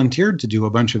volunteered to do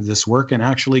a bunch of this work and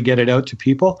actually get it out to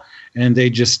people, and they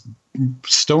just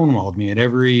stonewalled me at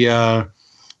every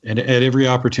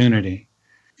opportunity.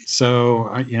 So,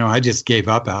 I just gave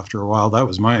up after a while. That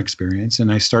was my experience,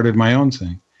 and I started my own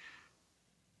thing.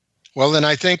 Well, then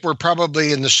I think we're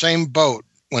probably in the same boat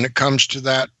when it comes to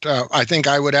that. I think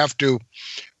I would have to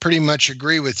pretty much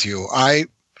agree with you.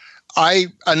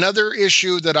 Another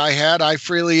issue that I had, I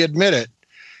freely admit it.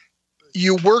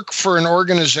 You work for an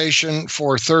organization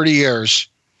for 30 years,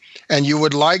 and you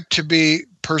would like to be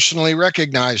personally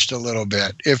recognized a little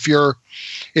bit. If you're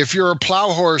a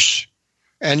plow horse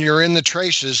and you're in the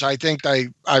traces, I think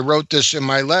I wrote this in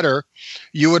my letter,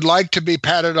 you would like to be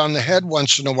patted on the head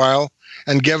once in a while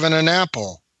and given an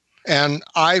apple. And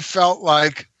I felt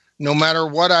like no matter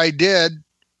what I did,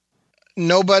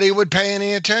 nobody would pay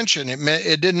any attention.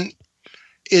 It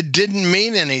didn't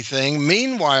mean anything.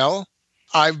 Meanwhile,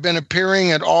 I've been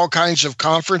appearing at all kinds of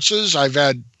conferences. I've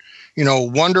had,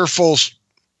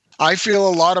 I feel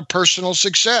a lot of personal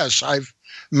success. I've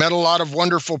met a lot of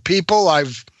wonderful people.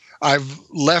 I've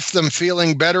left them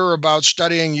feeling better about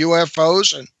studying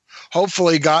UFOs and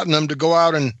hopefully gotten them to go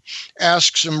out and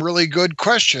ask some really good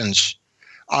questions.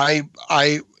 I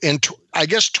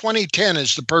guess 2010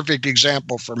 is the perfect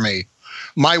example for me.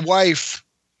 My wife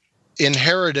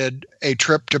inherited a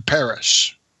trip to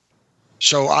Paris.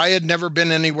 So I had never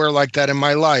been anywhere like that in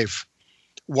my life.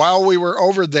 while we were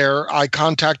over there, I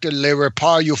contacted Les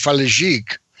Repas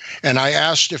Ufologiques, and I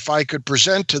asked if I could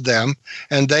present to them,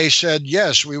 and they said,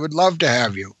 yes, we would love to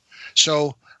have you.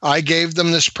 So I gave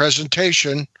them this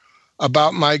presentation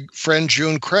about my friend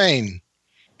June Crain,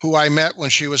 who I met when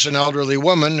she was an elderly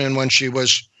woman, and when she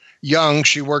was young,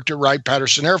 she worked at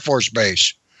Wright-Patterson Air Force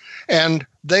Base. And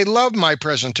they loved my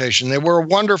presentation. They were a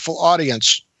wonderful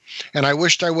audience. And I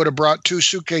wished I would have brought 2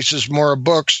 suitcases more of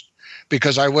books,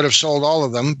 because I would have sold all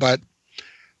of them. But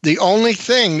the only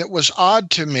thing that was odd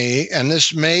to me, and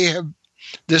this may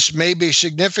be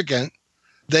significant,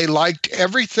 they liked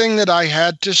everything that I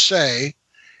had to say,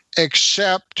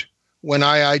 except when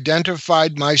I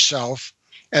identified myself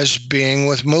as being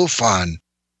with MUFON.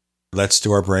 Let's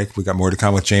do our break. We got more to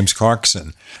come with James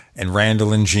Clarkson. And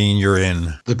Randall and Jean, you're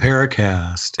in the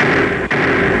Paracast.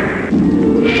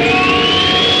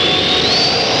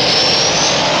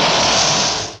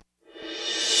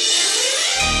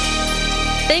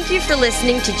 Thank you for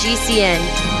listening to GCN.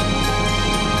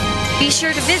 Be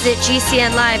sure to visit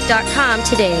GCNlive.com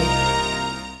today.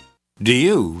 Do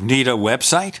you need a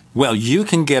website? Well, you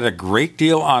can get a great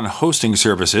deal on hosting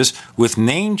services with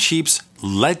Namecheap's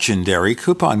legendary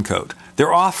coupon code.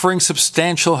 They're offering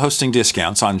substantial hosting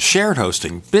discounts on shared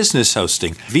hosting, business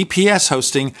hosting, VPS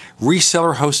hosting,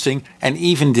 reseller hosting, and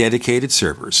even dedicated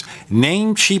servers.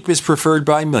 Namecheap is preferred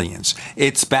by millions.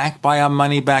 It's backed by a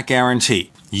money-back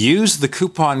guarantee. Use the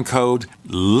coupon code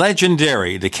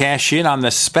LEGENDARY to cash in on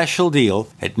the special deal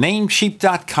at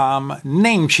Namecheap.com,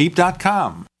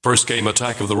 Namecheap.com. First came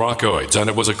Attack of the Rockoids, and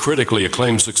it was a critically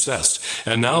acclaimed success.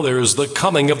 And now there is The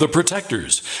Coming of the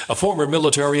Protectors. A former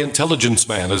military intelligence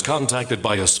man is contacted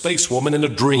by a space woman in a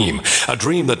dream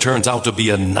that turns out to be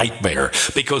a nightmare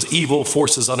because evil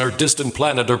forces on her distant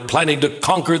planet are planning to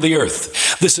conquer the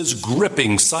Earth. This is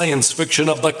gripping science fiction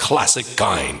of the classic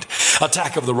kind.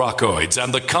 Attack of the Rockoids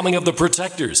and The Coming of the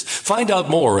Protectors. Find out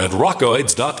more at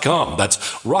rockoids.com. That's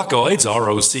Rockoids,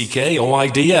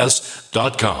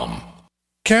 ROCKOIDS.com.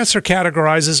 Cancer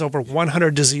categorizes over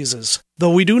 100 diseases.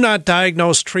 Though we do not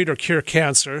diagnose, treat, or cure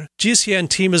cancer, GCN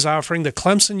team is offering the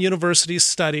Clemson University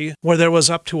study where there was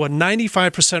up to a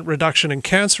 95% reduction in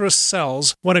cancerous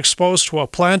cells when exposed to a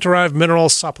plant-derived mineral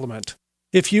supplement.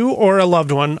 If you or a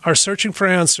loved one are searching for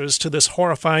answers to this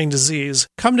horrifying disease,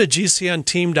 come to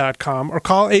GCNteam.com or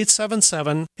call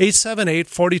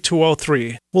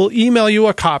 877-878-4203. We'll email you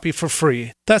a copy for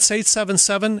free. That's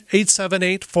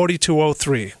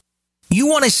 877-878-4203. You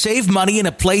want to save money in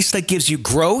a place that gives you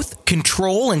growth,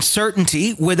 control, and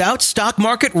certainty without stock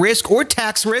market risk or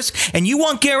tax risk, and you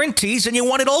want guarantees and you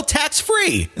want it all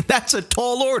tax-free. That's a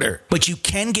tall order. But you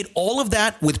can get all of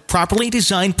that with properly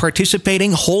designed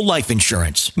participating whole life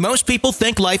insurance. Most people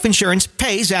think life insurance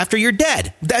pays after you're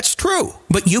dead. That's true.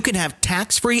 But you can have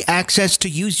tax-free access to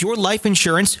use your life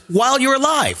insurance while you're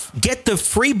alive. Get the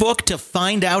free book to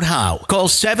find out how. Call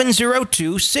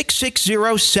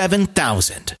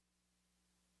 702-660-7000.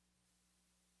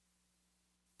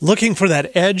 Looking for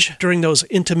that edge during those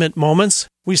intimate moments?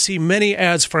 We see many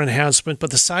ads for enhancement,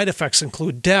 but the side effects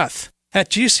include death.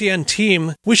 At GCN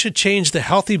Team, we should change the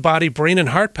Healthy Body, Brain, and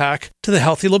Heart Pack to the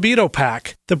Healthy Libido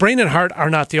Pack. The brain and heart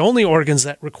are not the only organs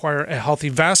that require a healthy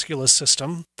vascular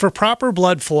system. For proper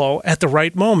blood flow at the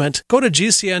right moment, go to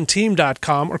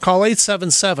GCNteam.com or call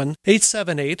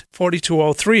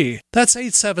 877-878-4203. That's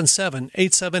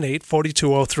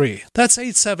 877-878-4203. That's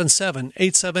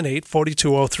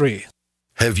 877-878-4203.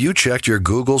 Have you checked your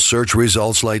Google search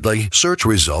results lately? Search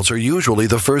results are usually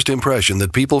the first impression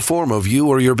that people form of you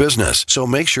or your business, so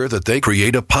make sure that they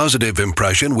create a positive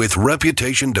impression with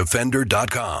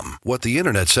ReputationDefender.com. What the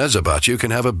internet says about you can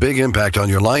have a big impact on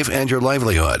your life and your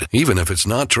livelihood, even if it's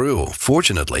not true.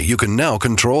 Fortunately, you can now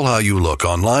control how you look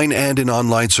online and in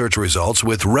online search results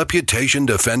with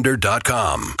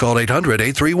ReputationDefender.com. Call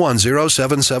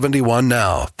 800-831-0771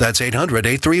 now. That's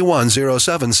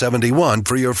 800-831-0771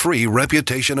 for your free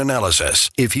reputation analysis.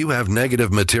 If you have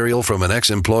negative material from an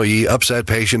ex-employee, upset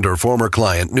patient, or former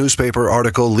client, newspaper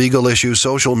article, legal issue,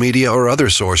 social media, or other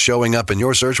source showing up in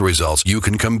your search results, you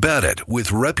can combat it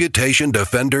with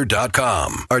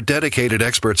ReputationDefender.com. Our dedicated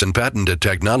experts in patented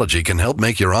technology can help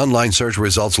make your online search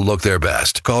results look their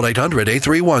best. Call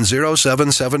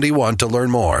 800-831-0771 to learn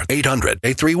more.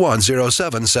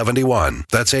 800-831-0771.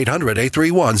 That's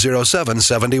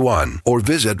 800-831-0771. Or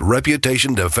visit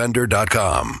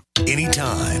ReputationDefender.com.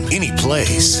 Anytime, any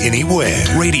place, anywhere.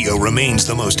 Radio remains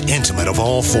the most intimate of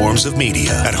all forms of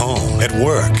media. At home, at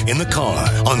work, in the car,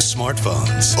 on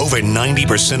smartphones. Over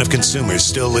 90% of consumers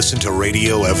still listen to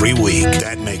radio every week.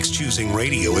 That makes choosing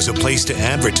radio as a place to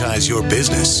advertise your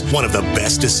business one of the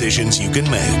best decisions you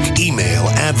can make. Email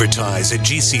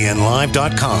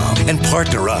advertise@gcnlive.com and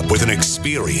partner up with an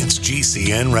experienced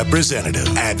GCN representative.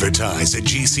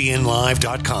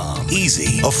 Advertise@gcnlive.com.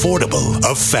 Easy, affordable,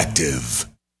 effective.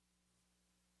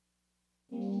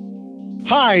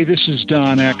 Hi, this is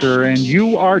Don Ecker, and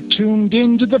you are tuned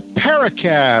into the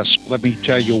Paracast. Let me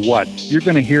tell you what, you're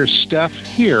going to hear stuff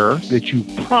here that you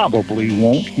probably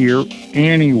won't hear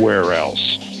anywhere else.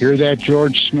 Hear that,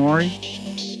 George Snorri?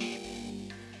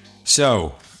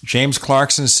 So, James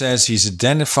Clarkson says he's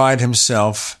identified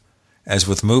himself as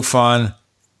with MUFON,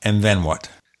 and then what?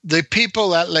 The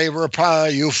people at Les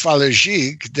Repas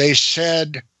Ufologiques, they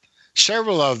said,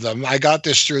 several of them, I got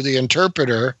this through the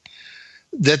interpreter,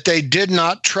 that they did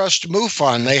not trust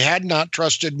MUFON. They had not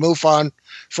trusted MUFON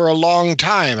for a long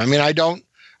time. I mean, I don't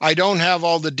have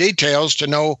all the details to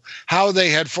know how they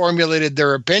had formulated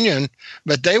their opinion,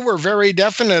 but they were very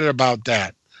definite about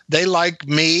that. They liked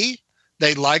me.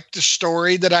 They liked the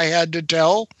story that I had to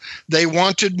tell. They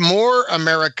wanted more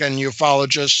American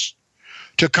ufologists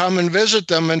to come and visit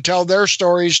them and tell their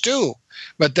stories too,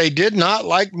 but they did not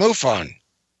like MUFON.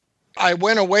 I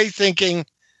went away thinking,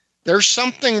 there's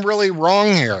something really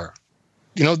wrong here.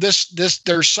 You know,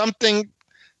 there's something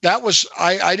that was,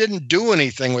 I didn't do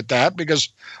anything with that because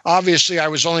obviously I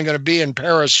was only going to be in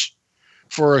Paris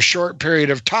for a short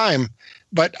period of time,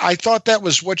 but I thought that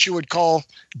was what you would call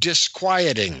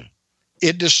disquieting.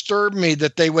 It disturbed me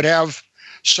that they would have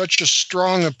such a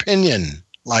strong opinion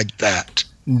like that.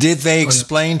 Did they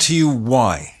explain to you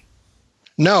why?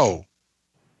 No.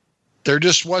 There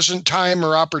just wasn't time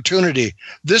or opportunity.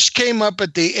 This came up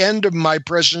at the end of my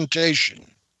presentation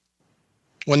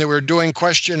when they were doing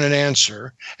question and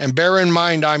answer. And bear in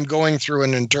mind, I'm going through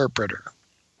an interpreter.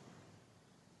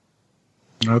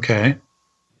 Okay.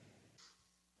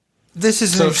 This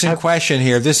is an interesting question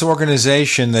here. This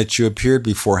organization that you appeared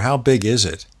before, how big is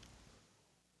it?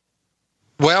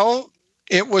 Well,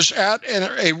 it was at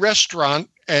a restaurant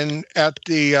and at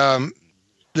the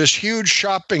this huge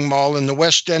shopping mall in the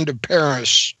West End of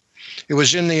Paris. It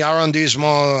was in the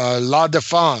arrondissement La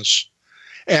Défense,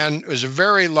 and it was a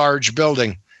very large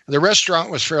building. The restaurant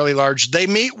was fairly large. They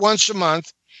meet once a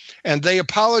month, and they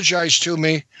apologized to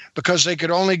me because they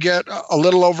could only get a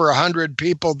little over 100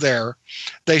 people there.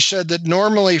 They said that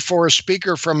normally for a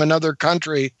speaker from another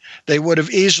country, they would have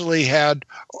easily had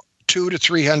 200 to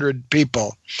 300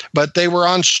 people, but they were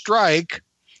on strike,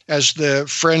 as the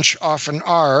French often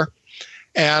are.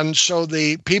 And so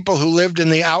the people who lived in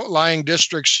the outlying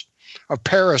districts of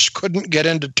Paris couldn't get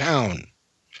into town.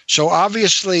 So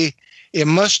obviously, it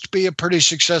must be a pretty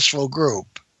successful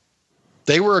group.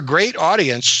 They were a great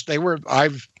audience. They were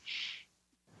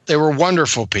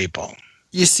wonderful people.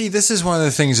 You see, this is one of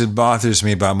the things that bothers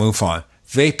me about MUFON.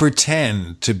 They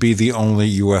pretend to be the only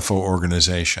UFO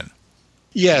organization.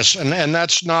 Yes, and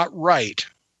that's not right.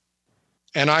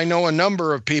 And I know a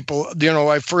number of people,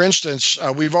 for instance,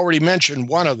 we've already mentioned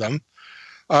one of them.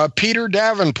 Peter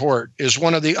Davenport is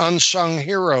one of the unsung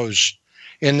heroes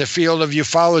in the field of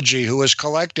ufology who has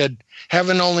collected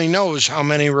heaven only knows how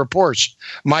many reports.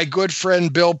 My good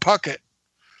friend Bill Puckett,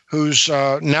 who's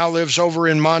now lives over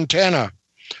in Montana,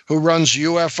 who runs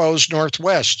UFOs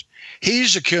Northwest,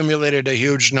 he's accumulated a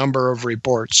huge number of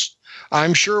reports.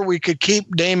 I'm sure we could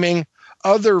keep naming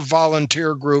other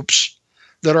volunteer groups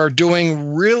that are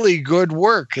doing really good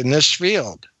work in this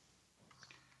field.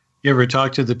 You ever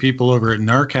talk to the people over at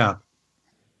NARCAP?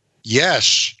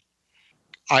 Yes.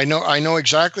 I know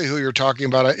exactly who you're talking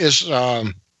about.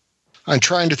 I'm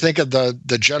trying to think of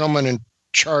the gentleman in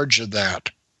charge of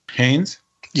that. Haynes?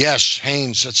 Yes,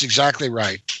 Haynes. That's exactly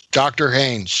right. Dr.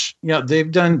 Haynes. Yeah,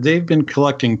 they've been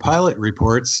collecting pilot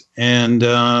reports, and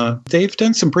they've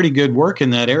done some pretty good work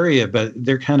in that area, but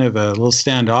they're kind of a little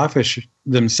standoffish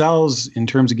themselves in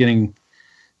terms of getting,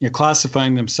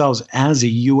 classifying themselves as a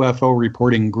UFO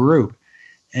reporting group.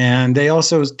 And they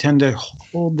also tend to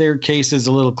hold their cases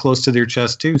a little close to their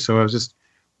chest too. So I was just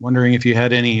wondering if you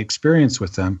had any experience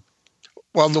with them.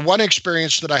 Well, the one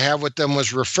experience that I have with them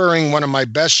was referring one of my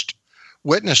best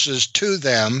witnesses to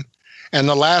them. And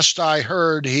the last I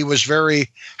heard, he was very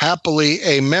happily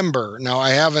a member. Now, I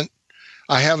haven't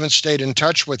stayed in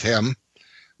touch with him,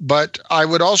 but I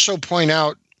would also point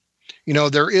out,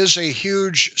 there is a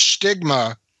huge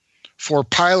stigma for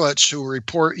pilots who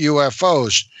report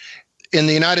UFOs. In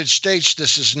the United States,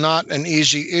 this is not an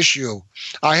easy issue.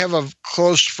 I have a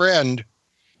close friend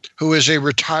who is a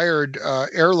retired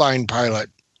airline pilot,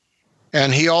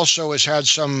 and he also has had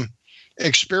some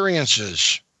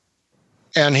experiences.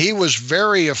 And he was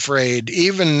very afraid,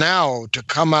 even now, to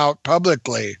come out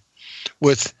publicly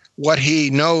with what he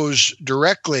knows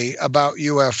directly about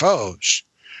UFOs,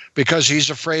 because he's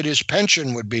afraid his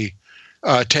pension would be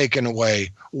taken away.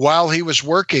 While he was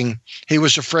working, he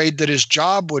was afraid that his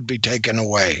job would be taken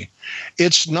away.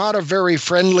 It's not a very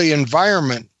friendly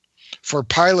environment for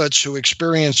pilots who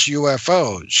experience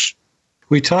UFOs.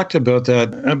 We talked about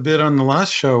that a bit on the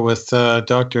last show with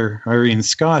Dr. Irene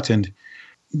Scott, and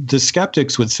the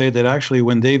skeptics would say that actually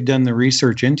when they've done the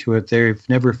research into it, they've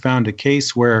never found a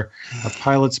case where a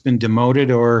pilot's been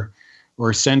demoted or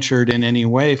censured in any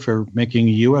way for making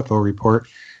a UFO report,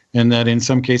 and that in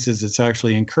some cases it's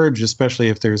actually encouraged, especially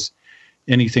if there's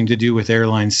anything to do with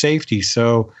airline safety.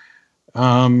 So,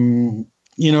 I'm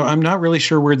not really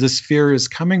sure where this fear is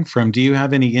coming from. Do you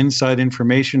have any inside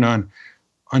information on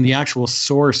the actual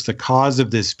source, the cause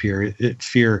of this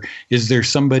fear? Is there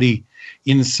somebody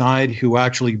inside who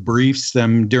actually briefs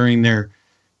them during their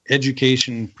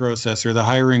education process or the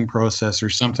hiring process or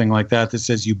something like that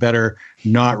says you better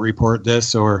not report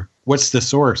this, or what's the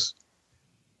source?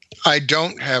 I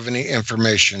don't have any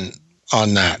information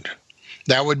on that.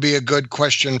 That would be a good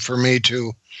question for me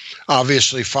to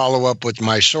obviously follow up with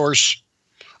my source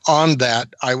on that.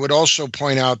 I would also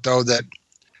point out, though, that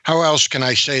how else can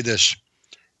I say this?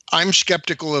 I'm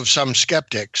skeptical of some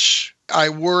skeptics. I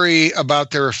worry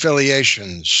about their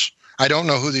affiliations. I don't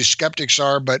know who these skeptics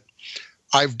are, but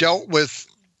I've dealt with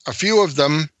a few of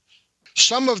them.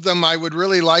 Some of them I would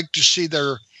really like to see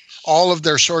all of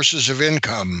their sources of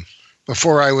income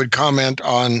before I would comment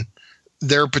on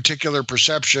their particular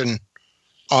perception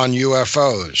on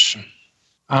UFOs.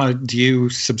 Do you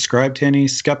subscribe to any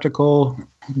skeptical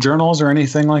journals or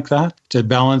anything like that to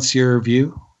balance your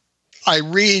view? I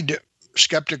read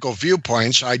skeptical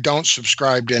viewpoints. I don't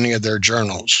subscribe to any of their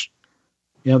journals.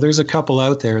 Yeah, there's a couple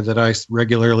out there that I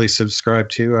regularly subscribe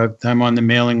to. I'm on the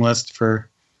mailing list for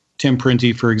Tim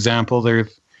Printy, for example.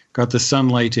 They've got the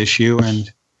Sunlight issue,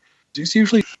 and there's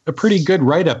usually a pretty good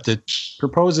write-up that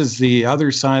proposes the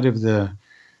other side of the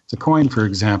coin, for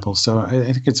example. So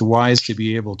I think it's wise to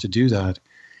be able to do that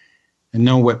and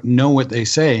know what they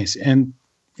say. And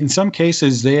in some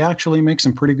cases, they actually make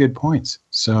some pretty good points.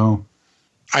 So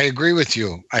I agree with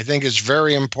you. I think it's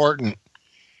very important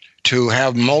to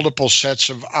have multiple sets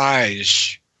of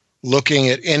eyes looking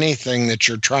at anything that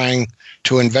you're trying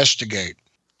to investigate.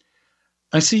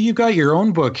 I see you got your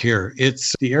own book here.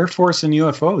 It's the Air Force and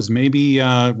UFOs. Maybe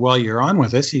while you're on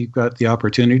with us, you've got the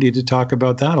opportunity to talk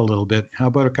about that a little bit. How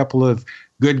about a couple of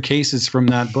good cases from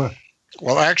that book?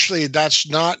 Well, actually, that's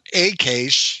not a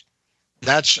case.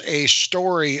 That's a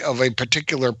story of a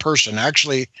particular person.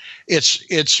 Actually,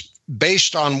 it's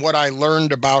based on what I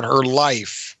learned about her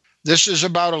life. This is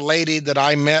about a lady that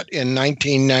I met in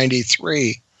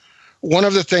 1993. One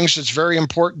of the things that's very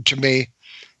important to me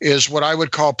is what I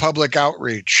would call public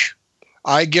outreach.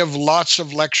 I give lots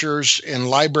of lectures in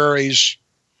libraries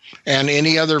and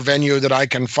any other venue that I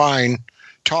can find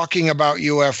talking about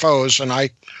UFOs, and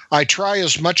I try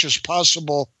as much as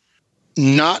possible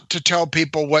not to tell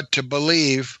people what to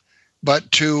believe,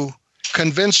 but to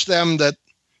convince them that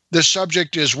this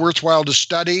subject is worthwhile to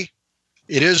study.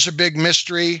 It is a big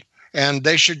mystery, and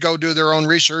they should go do their own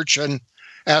research and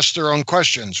ask their own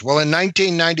questions. Well, in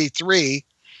 1993,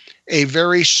 a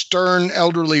very stern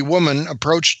elderly woman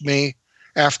approached me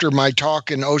after my talk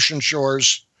in Ocean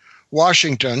Shores,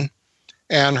 Washington,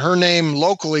 and her name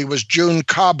locally was June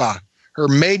Kaba. Her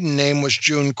maiden name was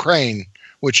June Crain,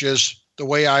 which is the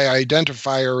way I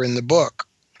identify her in the book.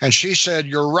 And she said,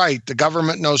 "You're right. The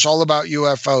government knows all about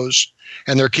UFOs,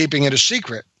 and they're keeping it a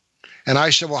secret." And I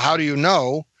said, "Well, how do you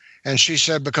know?" And she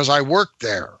said, "Because I worked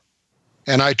there."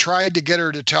 And I tried to get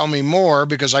her to tell me more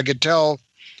because I could tell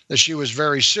that she was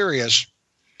very serious.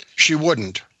 She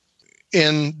wouldn't.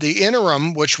 In the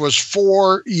interim, which was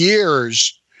 4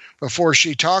 years before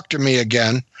she talked to me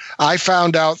again, I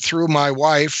found out through my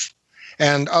wife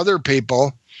and other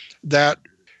people that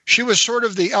she was sort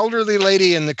of the elderly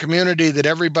lady in the community that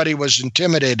everybody was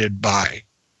intimidated by.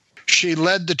 She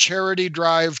led the charity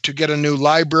drive to get a new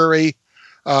library.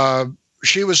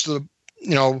 She was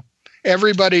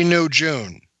everybody knew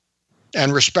June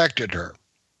and respected her.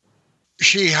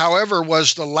 She, however,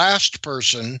 was the last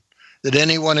person that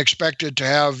anyone expected to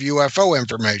have UFO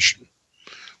information.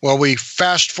 Well, we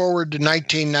fast forward to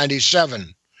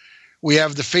 1997. We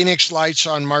have the Phoenix Lights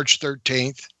on March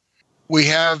 13th. We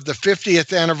have the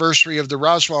 50th anniversary of the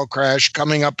Roswell crash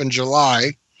coming up in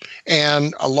July.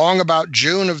 And along about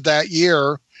June of that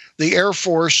year, the Air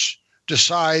Force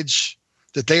decides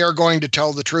that they are going to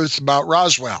tell the truth about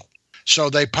Roswell. So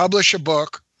they publish a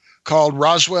book called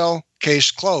Roswell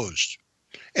Case Closed.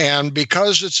 And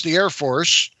because it's the Air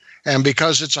Force and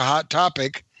because it's a hot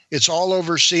topic, it's all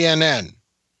over CNN.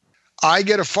 I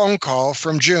get a phone call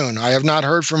from June. I have not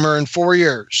heard from her in 4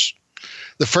 years.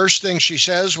 The first thing she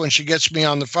says when she gets me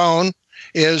on the phone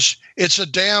is, "It's a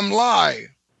damn lie."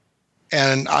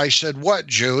 And I said, "What,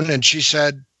 June?" And she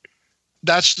said,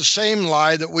 "That's the same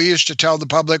lie that we used to tell the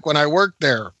public when I worked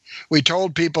there. We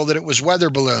told people that it was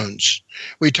weather balloons.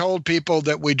 We told people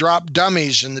that we dropped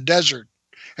dummies in the desert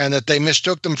and that they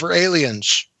mistook them for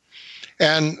aliens."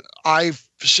 And I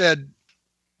said,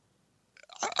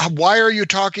 "Why are you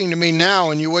talking to me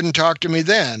now and you wouldn't talk to me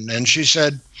then?" And she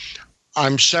said,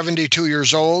 "I'm 72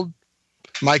 years old.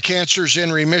 My cancer's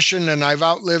in remission and I've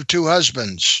outlived 2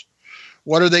 husbands.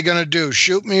 What are they going to do?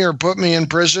 Shoot me or put me in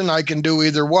prison? I can do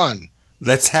either one."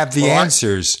 Let's have the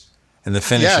answers and the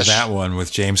finish of that one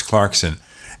with James Clarkson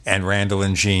and Randall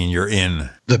and Jean. You're in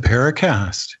the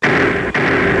Paracast.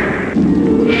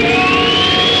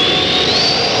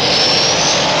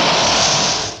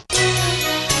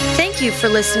 Thank you for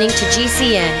listening to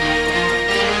GCN.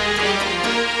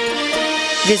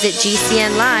 Visit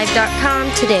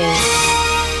GCNlive.com today.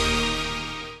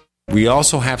 We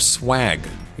also have swag.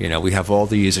 You know, we have all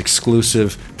these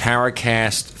exclusive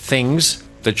Paracast things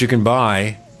that you can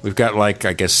buy. We've got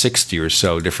 60 or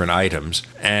so different items,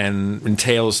 and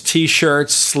entails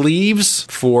t-shirts, sleeves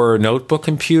for notebook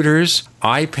computers,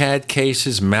 iPad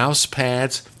cases, mouse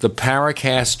pads, the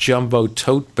Paracast Jumbo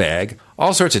tote bag,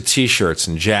 all sorts of t-shirts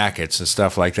and jackets and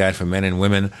stuff like that for men and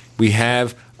women. We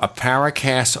have a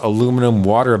Paracast aluminum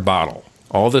water bottle.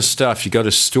 All this stuff, you go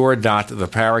to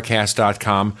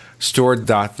store.theparacast.com,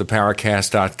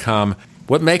 store.theparacast.com.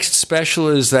 What makes it special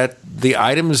is that the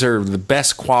items are the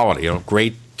best quality,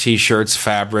 great t-shirts,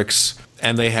 fabrics,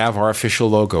 and they have our official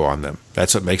logo on them.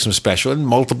 That's what makes them special, in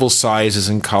multiple sizes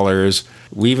and colors.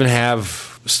 We even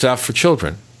have stuff for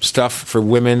children, stuff for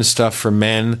women, stuff for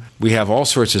men. We have all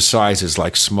sorts of sizes,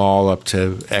 like small up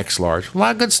to X large. A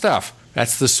lot of good stuff.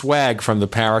 That's the swag from the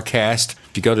Paracast.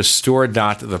 If you go to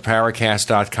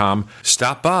store.theparacast.com,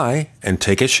 stop by and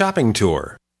take a shopping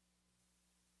tour.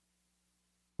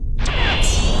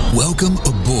 Welcome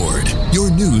aboard.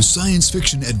 Your new science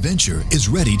fiction adventure is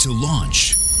ready to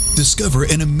launch. Discover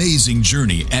an amazing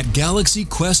journey at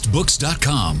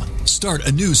GalaxyQuestBooks.com. Start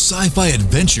a new sci-fi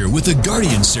adventure with the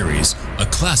Guardian series, a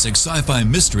classic sci-fi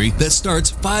mystery that starts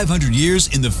 500 years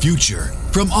in the future.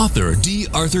 From author D.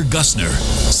 Arthur Gussner.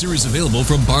 Series available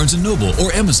from Barnes & Noble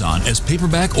or Amazon as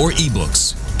paperback or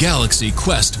ebooks.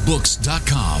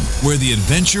 GalaxyQuestBooks.com, where the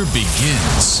adventure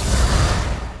begins.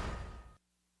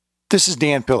 This is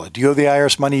Dan Pilla. Do you owe the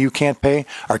IRS money you can't pay?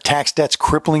 Are tax debts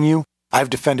crippling you? I've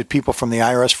defended people from the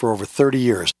IRS for over 30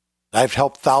 years. I've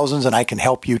helped thousands, and I can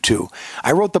help you too.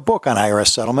 I wrote the book on IRS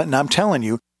settlement, and I'm telling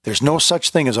you, there's no such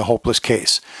thing as a hopeless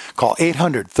case. Call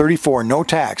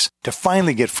 800-34-NO-TAX to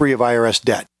finally get free of IRS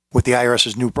debt. With the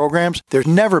IRS's new programs, there's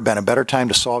never been a better time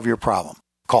to solve your problem.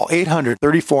 Call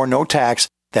 800-34-NO-TAX.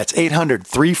 That's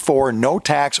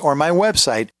 800-34-NO-TAX, or my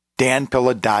website,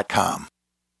 danpilla.com.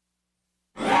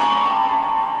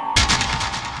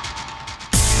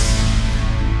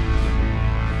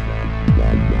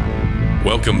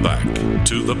 Welcome back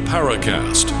to the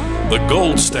Paracast, the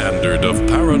gold standard of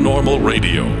paranormal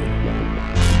radio.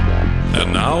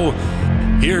 And now,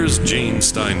 here's Gene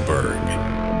Steinberg.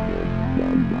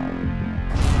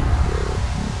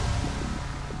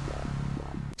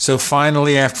 So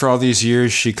finally, after all these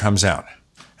years, she comes out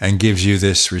and gives you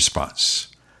this response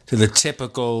to the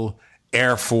typical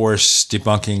Air Force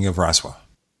debunking of Roswell.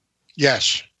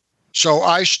 Yes. So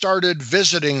I started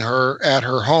visiting her at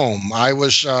her home. I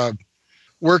was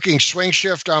working swing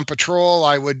shift on patrol.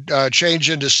 I would change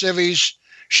into civvies.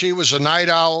 She was a night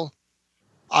owl.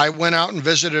 I went out and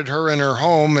visited her in her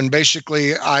home, and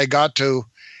basically I got to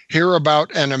hear about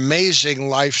an amazing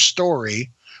life story,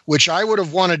 which I would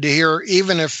have wanted to hear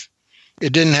even if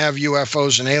it didn't have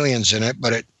UFOs and aliens in it,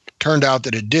 but it turned out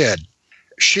that it did.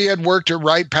 She had worked at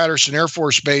Wright-Patterson Air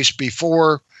Force Base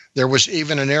before there was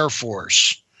even an Air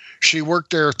Force. She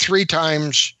worked there 3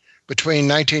 times between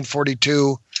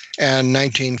 1942 and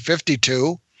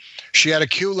 1952. She had a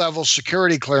Q-level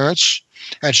security clearance,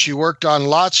 and she worked on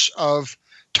lots of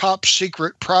top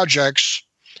secret projects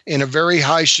in a very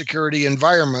high security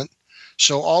environment.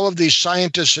 So all of these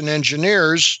scientists and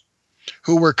engineers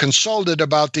who were consulted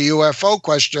about the UFO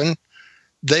question,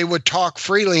 they would talk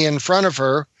freely in front of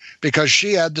her because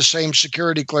she had the same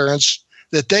security clearance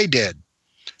that they did.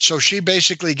 So she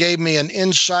basically gave me an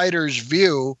insider's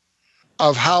view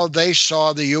of how they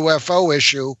saw the UFO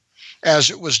issue as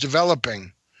it was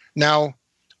developing. Now,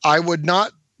 I would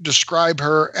not describe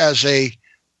her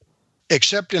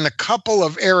except in a couple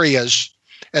of areas,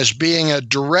 as being a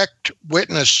direct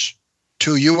witness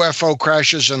to UFO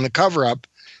crashes and the cover-up,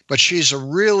 but she's a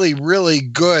really, really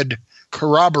good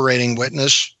corroborating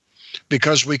witness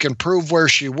because we can prove where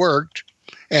she worked.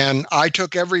 And I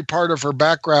took every part of her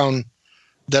background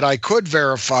that I could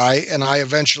verify, and I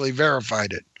eventually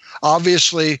verified it.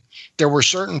 Obviously, there were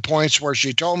certain points where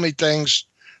she told me things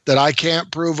that I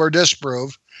can't prove or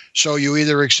disprove, so you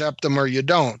either accept them or you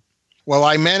don't. Well,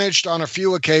 I managed on a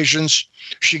few occasions.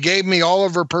 She gave me all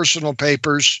of her personal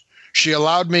papers. She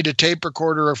allowed me to tape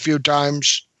record her a few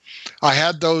times. I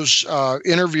had those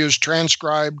interviews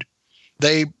transcribed.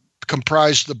 They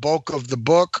comprised the bulk of the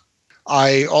book.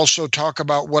 I also talk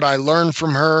about what I learned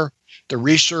from her, the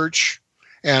research,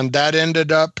 and that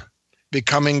ended up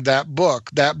becoming that book.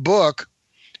 That book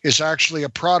is actually a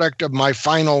product of my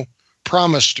final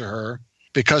promise to her,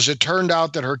 because it turned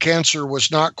out that her cancer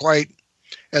was not quite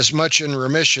as much in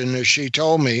remission as she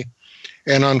told me.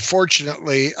 And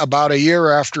unfortunately, about a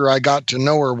year after I got to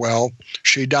know her well,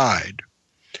 she died.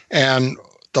 And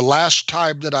the last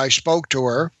time that I spoke to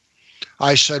her,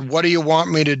 I said, "What do you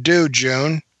want me to do,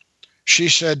 June?" She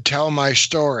said, "Tell my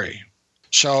story."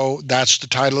 So that's the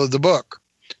title of the book.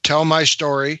 Tell My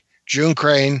Story, June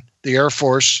Crain, the Air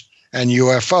Force, and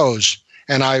UFOs.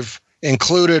 And I've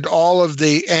included all of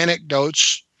the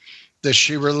anecdotes that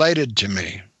she related to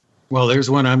me. Well, there's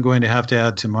one I'm going to have to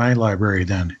add to my library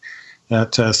then.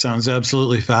 That sounds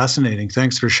absolutely fascinating.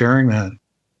 Thanks for sharing that.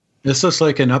 This looks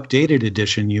like an updated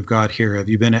edition you've got here.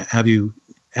 Have you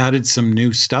added some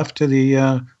new stuff to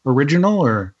the original,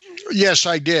 or? Yes,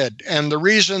 I did. And the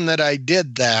reason that I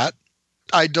did that,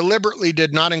 I deliberately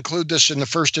did not include this in the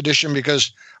first edition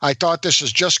because I thought this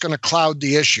is just going to cloud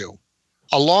the issue.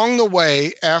 Along the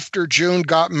way, after June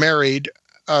got married,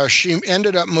 she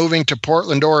ended up moving to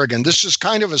Portland, Oregon. This is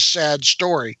kind of a sad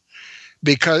story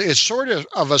because it's sort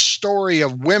of a story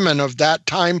of women of that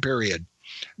time period.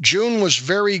 June was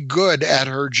very good at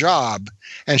her job,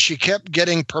 and she kept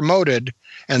getting promoted,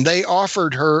 and they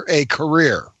offered her a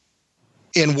career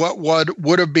in what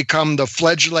would have become the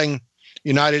fledgling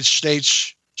United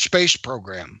States space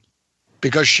program,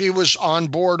 because she was on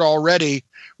board already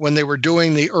when they were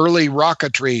doing the early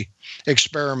rocketry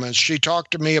experiments. She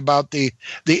talked to me about the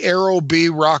Aero B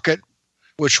rocket,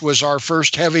 which was our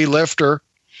first heavy lifter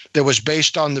that was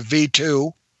based on the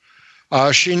V2.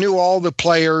 She knew all the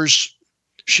players.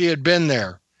 She had been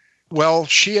there. Well,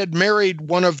 she had married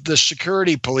one of the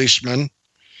security policemen,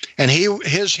 and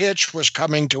his hitch was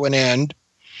coming to an end,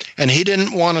 and he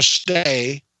didn't want to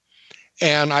stay.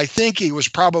 And I think he was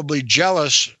probably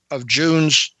jealous of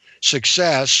June's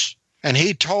success, and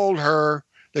he told her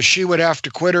that she would have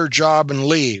to quit her job and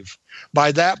leave.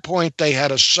 By that point, they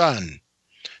had a son.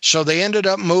 So they ended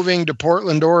up moving to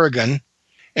Portland, Oregon,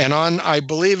 and on, I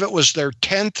believe it was their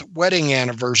 10th wedding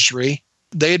anniversary,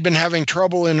 they had been having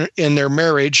trouble in their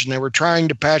marriage, and they were trying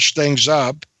to patch things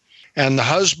up, and the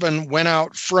husband went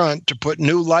out front to put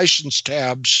new license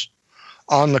tabs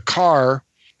on the car,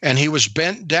 and he was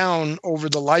bent down over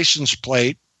the license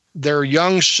plate. Their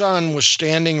young son was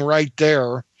standing right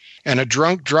there, and a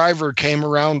drunk driver came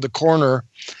around the corner,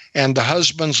 and the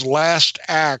husband's last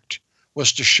act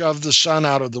was to shove the son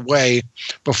out of the way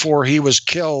before he was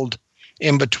killed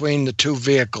in between the two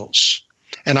vehicles.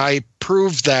 And I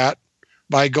proved that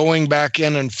by going back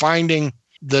in and finding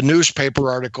the newspaper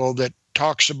article that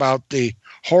talks about the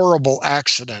horrible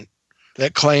accident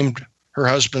that claimed her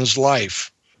husband's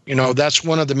life. You know, that's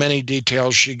one of the many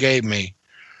details she gave me.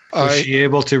 Was she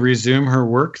able to resume her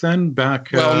work then back?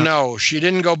 Well, no, she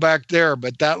didn't go back there,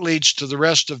 but that leads to the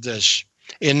rest of this.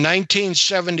 In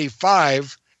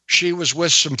 1975, she was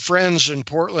with some friends in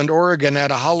Portland, Oregon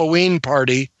at a Halloween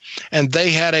party, and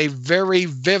they had a very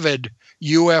vivid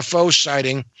UFO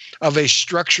sighting of a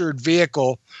structured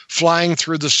vehicle flying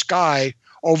through the sky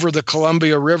over the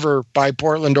Columbia River by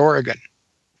Portland, Oregon.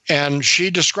 And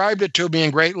she described it to me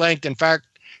in great length. In fact,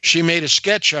 she made a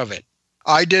sketch of it.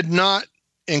 I did not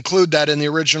include that in the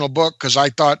original book because I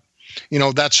thought, you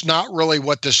know, that's not really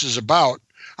what this is about.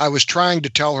 I was trying to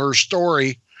tell her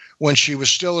story when she was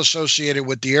still associated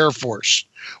with the Air Force.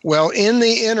 Well, in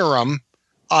the interim,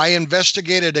 I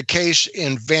investigated a case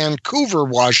in Vancouver,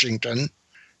 Washington,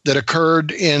 that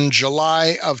occurred in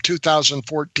July of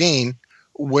 2014,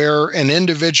 where an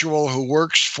individual who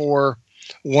works for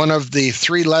one of the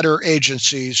three-letter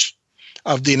agencies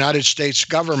of the United States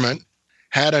government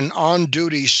had an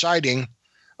on-duty sighting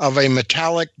of a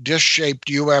metallic disc-shaped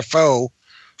UFO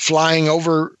flying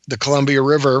over the Columbia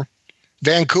River.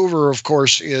 Vancouver, of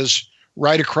course, is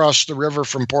right across the river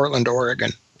from Portland,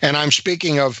 Oregon. And I'm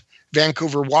speaking of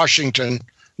Vancouver, Washington,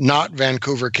 not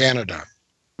Vancouver, Canada.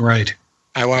 Right.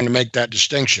 I want to make that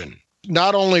distinction.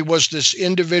 Not only was this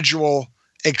individual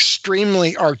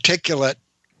extremely articulate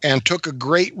and took a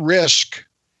great risk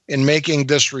in making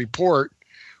this report,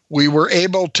 we were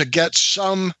able to get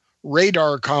some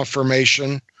radar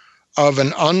confirmation of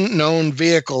an unknown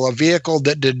vehicle, a vehicle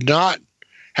that did not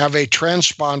have a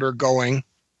transponder going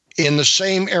in the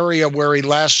same area where he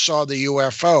last saw the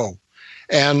UFO.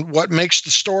 And what makes the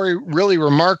story really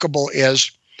remarkable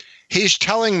is he's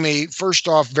telling me, first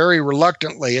off, very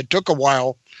reluctantly, it took a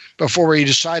while before he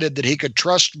decided that he could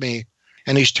trust me.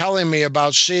 And he's telling me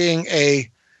about seeing a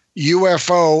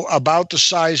UFO about the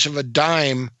size of a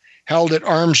dime held at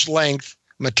arm's length,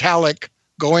 metallic,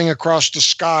 going across the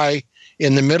sky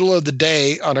in the middle of the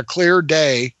day on a clear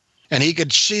day. And he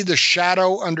could see the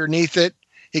shadow underneath it.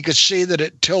 He could see that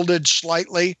it tilted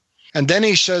slightly. And then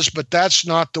he says, but that's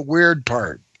not the weird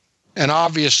part. And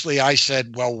obviously I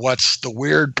said, well, what's the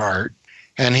weird part?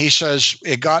 And he says,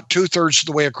 it got 2/3 of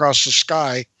the way across the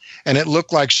sky, and it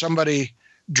looked like somebody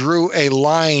drew a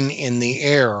line in the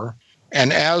air.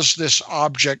 And as this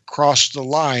object crossed the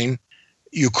line,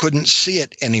 you couldn't see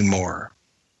it anymore.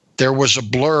 There was a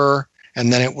blur,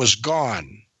 and then it was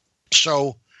gone.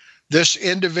 So this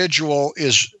individual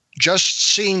is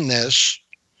just seen this.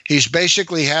 He's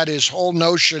basically had his whole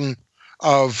notion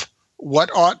of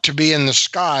what ought to be in the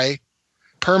sky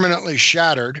permanently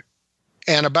shattered.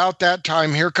 And about that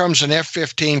time, here comes an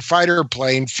F-15 fighter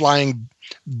plane flying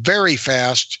very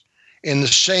fast in the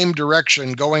same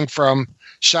direction, going from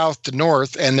south to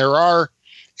north. And there are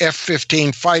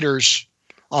F-15 fighters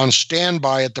on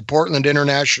standby at the Portland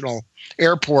International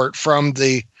Airport from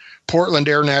the Portland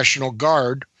Air National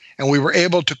Guard. And we were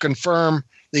able to confirm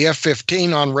the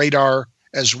F-15 on radar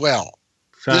as well.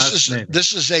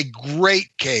 This is a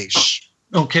great case.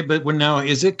 Okay, but now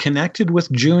is it connected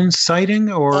with June's sighting,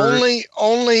 or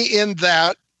only in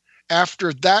that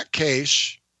after that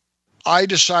case, I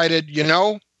decided,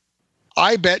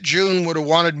 I bet June would have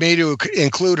wanted me to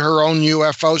include her own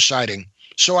UFO sighting.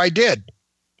 So I did.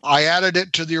 I added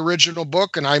it to the original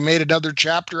book, and I made another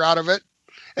chapter out of it,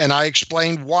 and I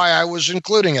explained why I was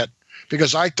including it.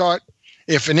 Because I thought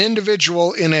if an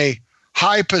individual in a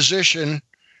high position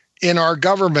in our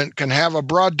government can have a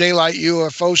broad daylight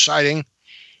UFO sighting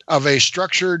of a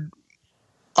structured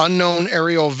unknown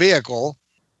aerial vehicle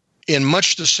in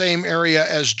much the same area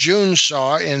as June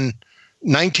saw in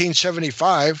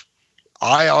 1975,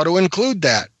 I ought to include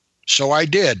that. So I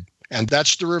did, and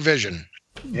that's the revision.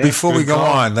 Yeah, before we go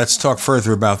on, let's talk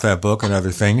further about that book and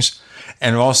other things,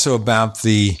 and also about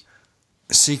the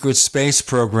secret space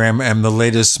program and the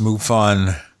latest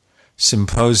MUFON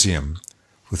symposium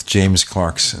with James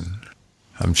Clarkson.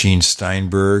 I'm Gene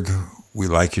Steinberg. We'd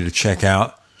like you to check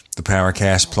out the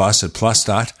Paracast Plus at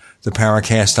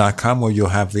plus.theparacast.com, where you'll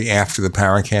have the After the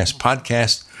Paracast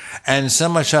podcast and so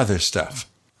much other stuff.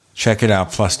 Check it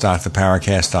out,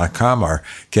 plus.theparacast.com. Our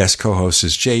guest co-host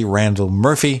is J. Randall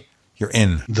Murphy. You're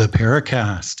in the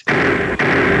Paracast.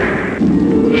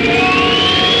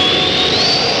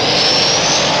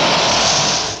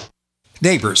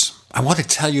 Neighbors, I want to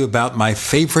tell you about my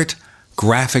favorite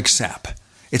graphics app.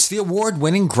 It's the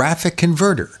award-winning Graphic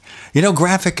Converter.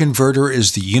 Graphic Converter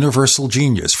is the universal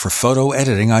genius for photo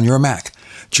editing on your Mac.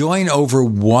 Join over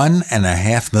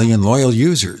 1.5 million loyal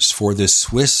users for this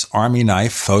Swiss Army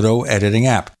knife photo editing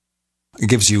app. It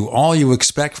gives you all you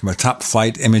expect from a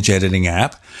top-flight image editing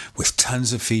app with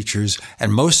tons of features,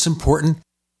 and most important,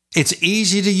 it's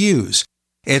easy to use.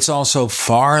 It's also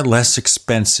far less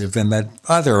expensive than that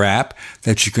other app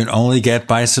that you can only get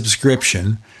by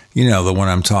subscription. You know the one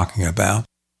I'm talking about.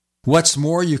 What's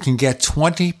more, you can get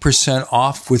 20%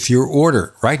 off with your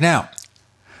order right now.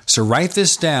 So write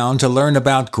this down to learn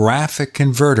about Graphic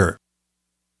Converter.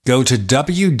 Go to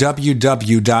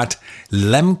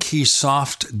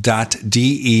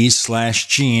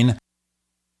www.lemkesoft.de/Gene.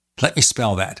 Let me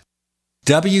spell that.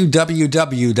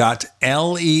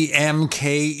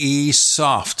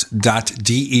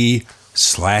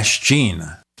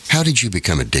 www.lemkesoft.de/Gene. How did you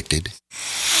become addicted?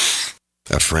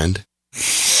 A friend?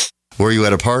 Were you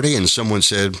at a party and someone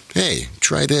said, "Hey,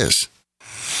 try this"?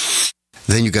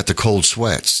 Then you got the cold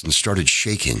sweats and started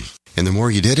shaking. And the more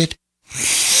you did it,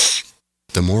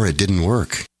 the more it didn't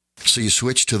work. So you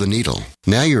switched to the needle.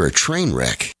 Now you're a train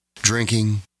wreck.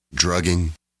 Drinking,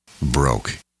 drugging,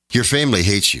 broke. Your family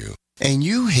hates you. And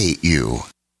you hate you.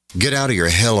 Get out of your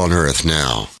hell on earth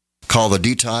now. Call the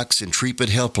Detox and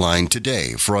Treatment Helpline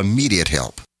today for immediate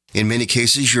help. In many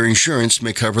cases, your insurance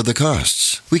may cover the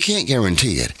costs. We can't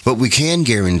guarantee it, but we can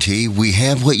guarantee we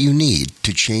have what you need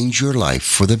to change your life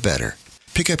for the better.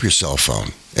 Pick up your cell phone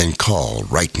and call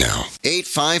right now.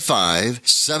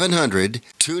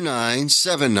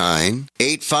 855-700-2979.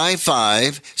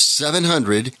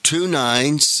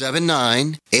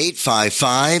 855-700-2979.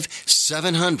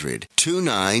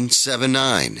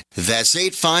 855-700-2979. That's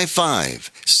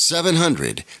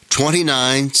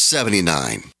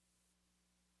 855-700-2979.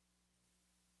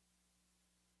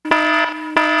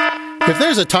 If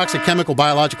there's a toxic chemical,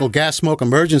 biological, gas, smoke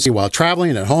emergency while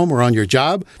traveling at home or on your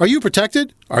job, are you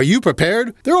protected? Are you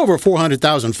prepared? There are over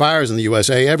 400,000 fires in the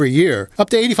USA every year. Up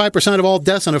to 85% of all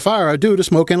deaths in a fire are due to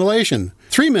smoke inhalation.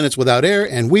 3 minutes without air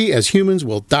and we as humans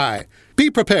will die. Be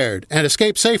prepared and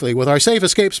escape safely with our Safe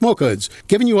Escape Smoke Hoods,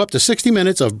 giving you up to 60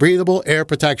 minutes of breathable air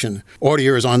protection. Order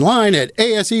yours online at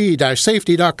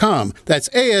ase-safety.com. That's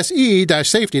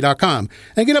ase-safety.com.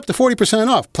 And get up to 40%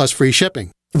 off plus free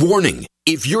shipping. Warning.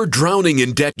 If you're drowning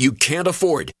in debt you can't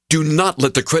afford, do not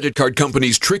let the credit card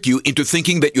companies trick you into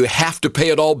thinking that you have to pay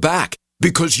it all back,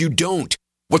 because you don't.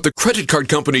 What the credit card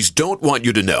companies don't want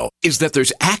you to know is that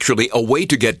there's actually a way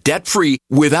to get debt-free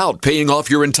without paying off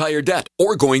your entire debt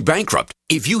or going bankrupt.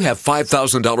 If you have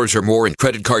 $5,000 or more in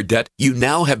credit card debt, you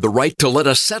now have the right to let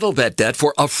us settle that debt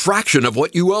for a fraction of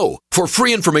what you owe. For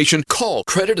free information, call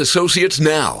Credit Associates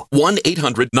now.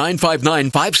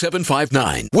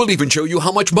 1-800-959-5759. We'll even show you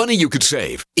how much money you could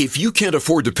save. If you can't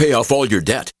afford to pay off all your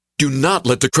debt, do not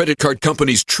let the credit card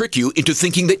companies trick you into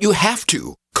thinking that you have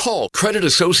to. Call Credit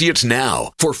Associates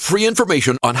now for free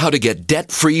information on how to get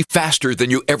debt-free faster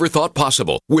than you ever thought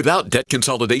possible without debt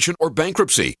consolidation or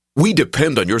bankruptcy. We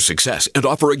depend on your success and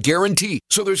offer a guarantee,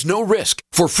 so there's no risk.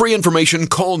 For free information,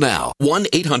 call now.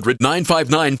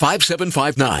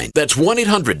 1-800-959-5759. That's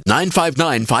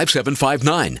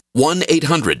 1-800-959-5759.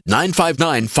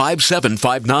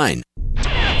 1-800-959-5759.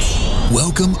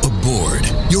 Welcome aboard.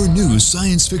 Your new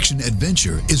science fiction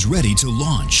adventure is ready to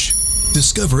launch.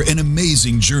 Discover an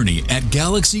amazing journey at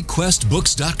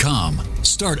GalaxyQuestBooks.com.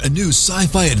 Start a new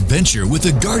sci-fi adventure with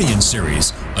the Guardian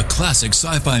series, a classic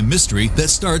sci-fi mystery that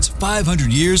starts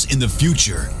 500 years in the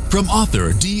future. From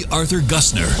author D. Arthur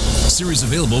Gussner. Series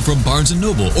available from Barnes &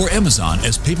 Noble or Amazon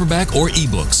as paperback or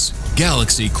ebooks.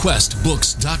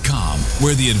 GalaxyQuestBooks.com,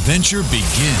 where the adventure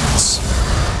begins.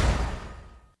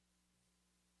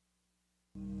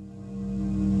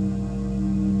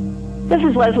 This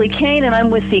is Leslie Kane, and I'm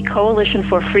with the Coalition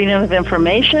for Freedom of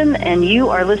Information, and you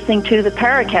are listening to the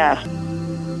Paracast.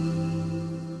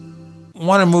 I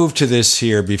want to move to this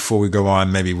here before we go on.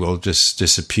 Maybe we'll just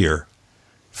disappear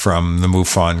from the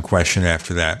MUFON question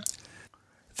after that.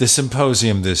 The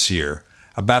symposium this year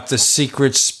about the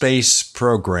secret space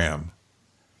program.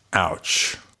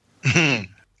 Ouch.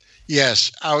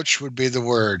 Yes, ouch would be the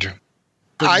word.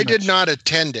 I did not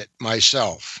attend it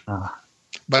myself.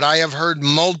 But I have heard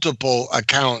multiple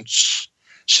accounts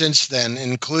since then,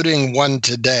 including one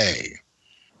today,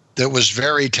 that was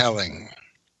very telling.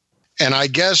 And I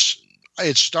guess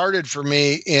it started for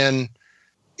me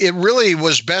it really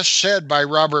was best said by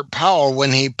Robert Powell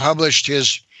when he published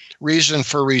his reason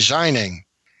for resigning.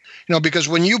 You know, because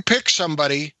when you pick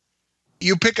somebody,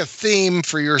 you pick a theme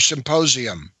for your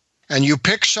symposium, and you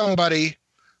pick somebody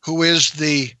who is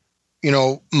the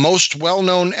most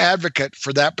well-known advocate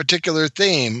for that particular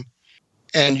theme,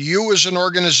 and you as an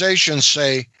organization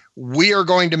say, we are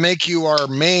going to make you our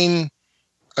main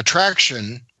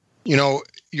attraction,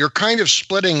 you're kind of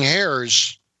splitting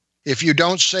hairs if you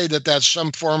don't say that that's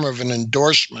some form of an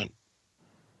endorsement,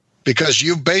 because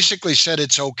you've basically said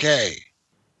it's okay.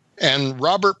 And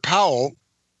Robert Powell,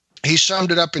 he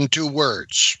summed it up in 2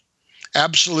 words: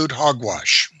 absolute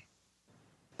hogwash.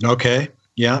 Okay.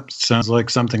 Yeah, sounds like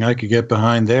something I could get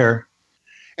behind there.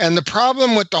 And the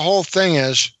problem with the whole thing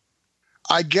is,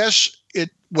 I guess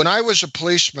when I was a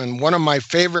policeman, one of my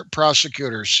favorite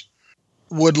prosecutors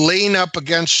would lean up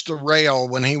against the rail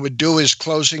when he would do his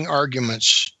closing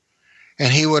arguments.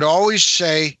 And he would always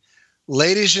say,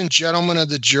 ladies and gentlemen of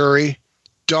the jury,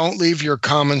 don't leave your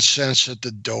common sense at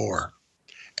the door.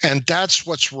 And that's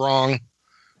what's wrong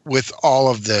with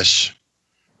all of this.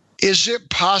 Is it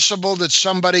possible that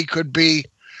somebody could be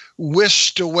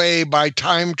whisked away by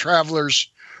time travelers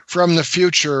from the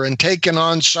future and taken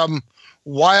on some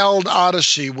wild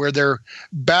odyssey where they're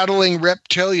battling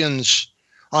reptilians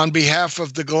on behalf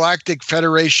of the Galactic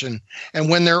Federation? And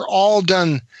when they're all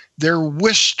done, they're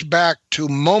whisked back to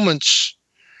moments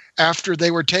after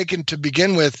they were taken to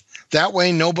begin with. That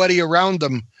way, nobody around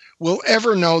them will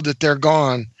ever know that they're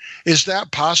gone. Is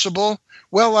that possible?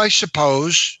 Well, I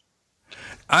suppose.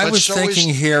 I was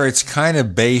thinking here it's kind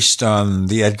of based on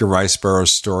the Edgar Rice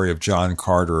Burroughs story of John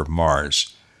Carter of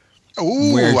Mars.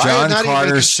 Ooh, where John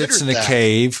Carter sits in a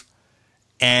cave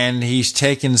and he's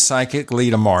taken psychically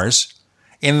to Mars.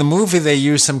 In the movie, they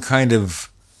use some kind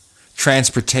of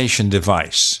transportation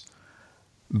device.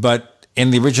 But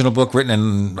in the original book, written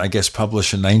and I guess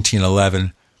published in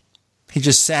 1911, he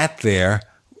just sat there,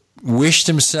 wished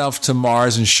himself to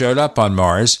Mars and showed up on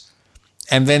Mars.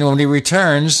 And then when he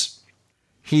returns,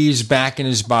 he's back in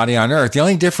his body on Earth. The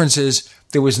only difference is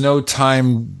there was no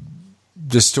time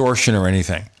distortion or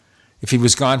anything. If he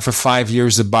was gone for 5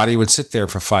 years, the body would sit there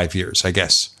for 5 years, I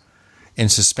guess, in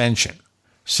suspension.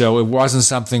 So it wasn't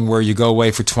something where you go away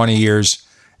for 20 years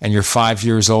and you're 5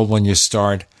 years old when you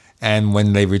start, and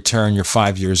when they return, you're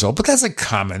 5 years old. But that's a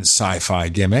common sci-fi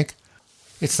gimmick.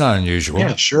 It's not unusual.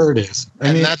 Yeah, sure it is.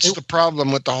 I mean, that's the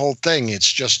problem with the whole thing.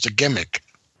 It's just a gimmick.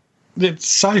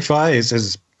 Sci-fi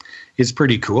is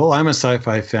pretty cool. I'm a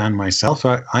sci-fi fan myself.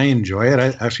 I enjoy it.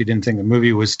 I actually didn't think the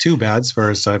movie was too bad as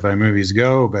far as sci-fi movies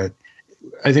go, but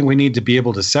I think we need to be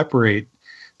able to separate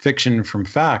fiction from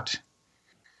fact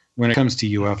when it comes to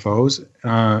UFOs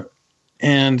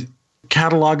and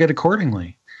catalog it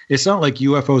accordingly. It's not like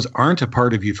UFOs aren't a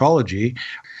part of ufology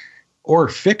or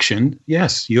fiction.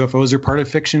 Yes, UFOs are part of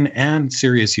fiction and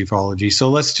serious ufology. So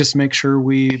let's just make sure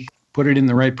we put it in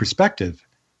the right perspective.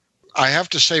 I have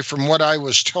to say, from what I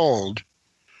was told,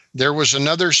 there was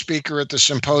another speaker at the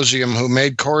symposium who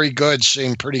made Corey Goode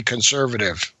seem pretty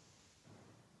conservative.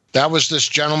 That was this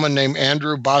gentleman named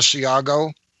Andrew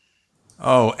Basiago.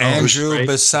 Oh, Andrew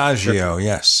Basiago,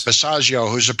 yes. Basiago,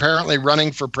 who's apparently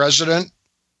running for president.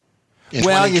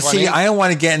 Well, you see, I don't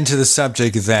want to get into the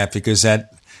subject of that because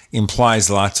that implies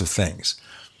lots of things.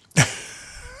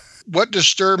 What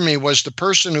disturbed me was the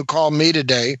person who called me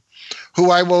today,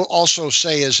 who I will also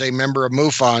say is a member of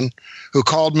MUFON, who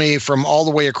called me from all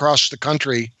the way across the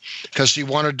country because he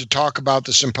wanted to talk about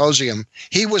the symposium.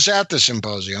 He was at the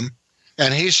symposium,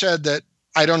 and he said that,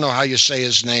 I don't know how you say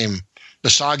his name,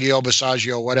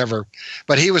 Basiago, whatever,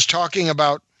 but he was talking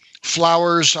about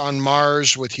flowers on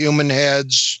Mars with human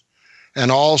heads and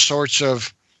all sorts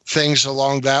of things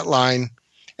along that line.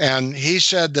 And he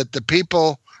said that the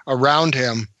people around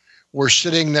him were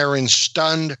sitting there in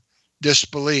stunned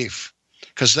disbelief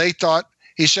because they thought,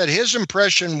 he said his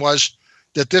impression was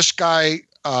that this guy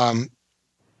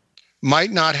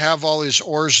might not have all his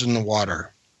oars in the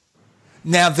water.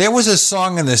 Now, there was a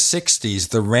song in the 60s,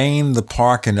 The Rain, the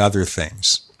Park, and Other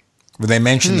Things, where they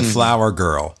mentioned the flower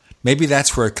girl. Maybe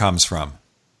that's where it comes from.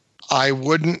 I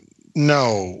wouldn't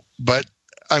know, but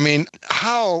I mean,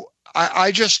 how?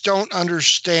 I just don't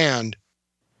understand.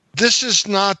 This is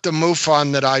not the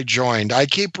MUFON that I joined. I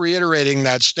keep reiterating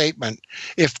that statement.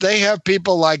 If they have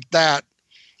people like that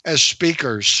as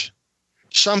speakers,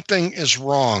 something is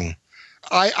wrong.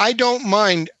 I don't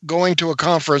mind going to a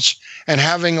conference and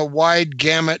having a wide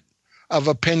gamut of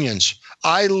opinions.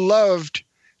 I loved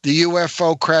the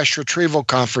UFO crash retrieval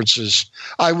conferences.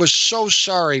 I was so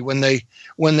sorry when they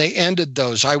ended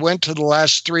those. I went to the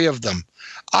last 3 of them.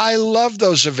 I love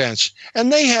those events,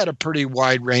 and they had a pretty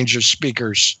wide range of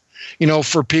speakers,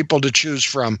 for people to choose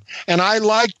from. And I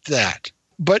liked that.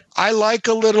 But I like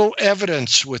a little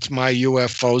evidence with my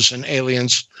UFOs and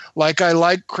aliens, like I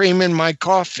like cream in my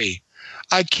coffee.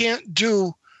 I can't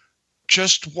do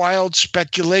just wild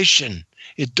speculation.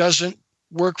 It doesn't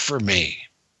work for me.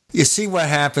 You see what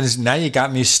happens? Now you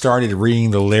got me started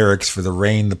reading the lyrics for The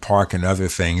Rain, the Park, and Other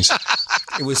Things.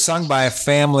 It was sung by a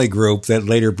family group that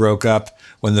later broke up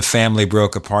when the family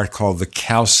broke apart, called the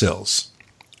Cowsills.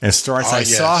 And it starts, I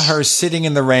saw her sitting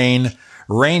in the rain,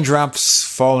 raindrops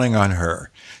falling on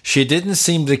her. She didn't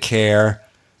seem to care.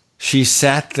 She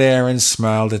sat there and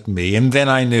smiled at me. And then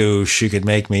I knew she could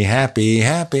make me happy.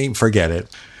 Forget it.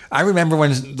 I remember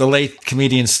when the late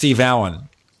comedian Steve Allen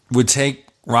would take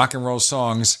rock and roll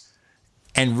songs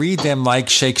and read them like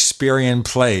Shakespearean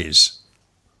plays.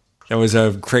 That was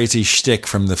a crazy shtick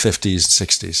from the 50s,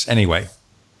 60s. Anyway,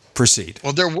 proceed.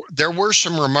 Well, there were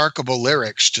some remarkable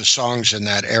lyrics to songs in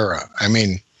that era. I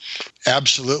mean,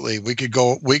 absolutely. We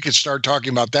could start talking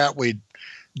about that. We'd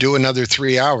do another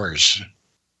 3 hours.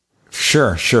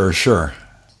 Sure.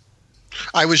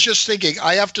 I was just thinking,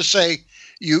 I have to say,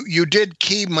 you did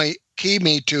key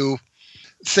me to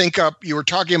think up, you were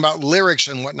talking about lyrics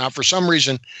and whatnot. For some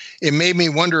reason, it made me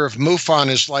wonder if MUFON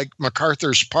is like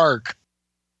MacArthur's Park,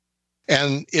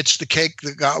 and it's the cake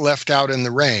that got left out in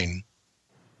the rain.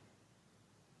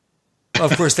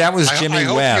 Well, of course, that was Jimmy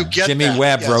Webb. Jimmy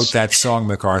Webb wrote that song,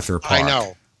 MacArthur Park. I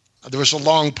know. There was a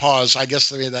long pause. I guess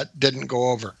that didn't go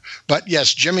over. But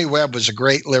yes, Jimmy Webb was a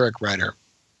great lyric writer.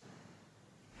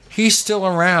 He's still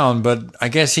around, but I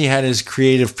guess he had his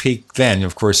creative peak then.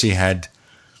 Of course, he had,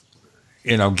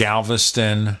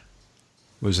 Galveston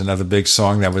was another big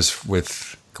song that was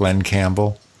with Glenn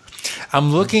Campbell.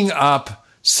 I'm looking up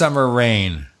Summer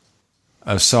Rain,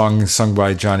 a song sung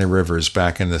by Johnny Rivers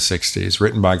back in the 60s,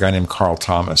 written by a guy named Carl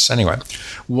Thomas. Anyway,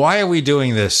 why are we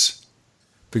doing this?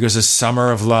 Because it's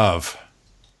Summer of Love.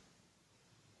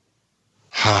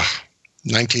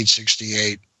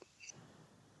 1968.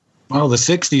 Well, the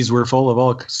 60s were full of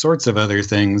all sorts of other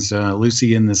things.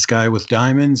 Lucy in the Sky with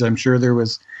Diamonds. I'm sure there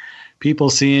was people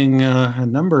seeing a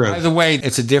number of... By the way,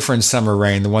 it's a different Summer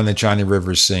Rain. The one that Johnny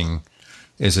Rivers sing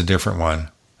is a different one.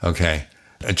 Okay.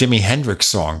 A Jimi Hendrix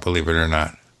song, believe it or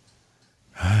not.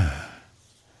 I'm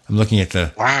looking at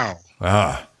the... Wow.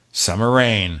 Summer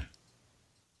Rain.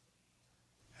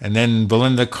 And then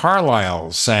Belinda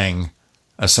Carlisle sang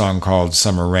a song called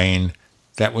Summer Rain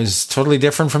that was totally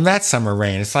different from that Summer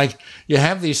Rain. It's like you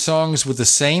have these songs with the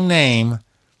same name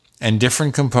and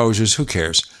different composers. Who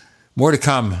cares? More to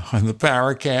come on the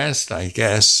Paracast, I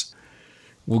guess.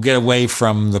 We'll get away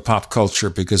from the pop culture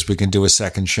because we can do a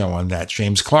second show on that.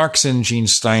 James Clarkson, Gene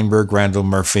Steinberg, Randall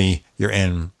Murphy, you're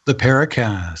in the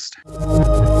Paracast.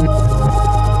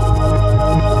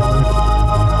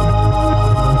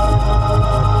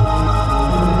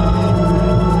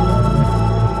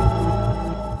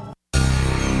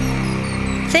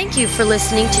 Thank you for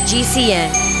listening to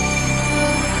GCN.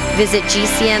 Visit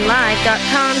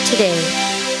GCNlive.com today.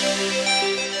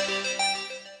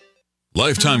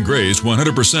 Lifetime Graze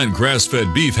 100%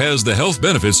 grass-fed beef has the health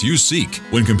benefits you seek.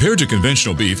 When compared to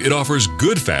conventional beef, it offers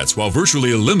good fats while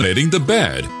virtually eliminating the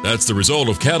bad. That's the result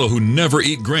of cattle who never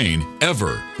eat grain,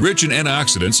 ever. Rich in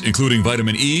antioxidants, including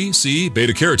vitamin E, C,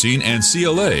 beta-carotene, and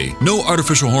CLA. No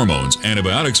artificial hormones,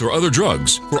 antibiotics, or other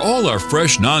drugs. For all our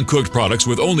fresh, non-cooked products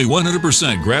with only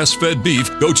 100% grass-fed beef,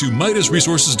 go to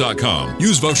MidasResources.com.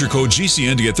 Use voucher code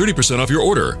GCN to get 30% off your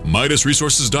order.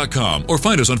 MidasResources.com or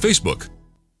find us on Facebook.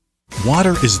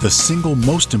 Water is the single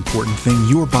most important thing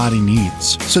your body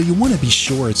needs, so you want to be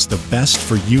sure it's the best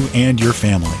for you and your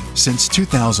family. Since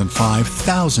 2005,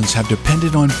 thousands have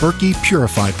depended on Berkey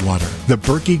purified water. The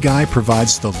Berkey Guy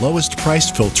provides the lowest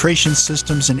priced filtration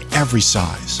systems in every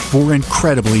size. For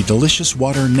incredibly delicious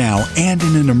water now and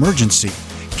in an emergency,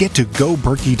 get to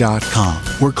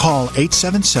GoBerkey.com or call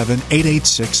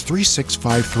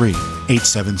 877-886-3653.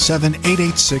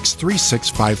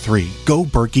 877-886-3653.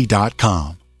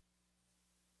 GoBerkey.com.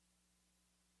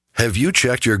 Have you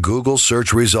checked your Google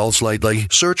search results lately?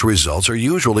 Search results are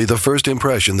usually the first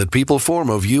impression that people form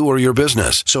of you or your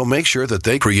business, so make sure that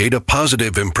they create a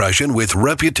positive impression with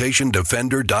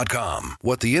ReputationDefender.com.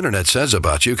 What the internet says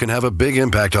about you can have a big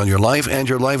impact on your life and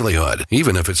your livelihood,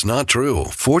 even if it's not true.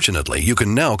 Fortunately, you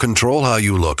can now control how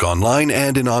you look online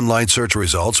and in online search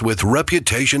results with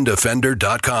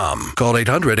ReputationDefender.com. Call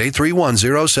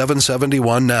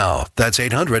 800-831-0771 now. That's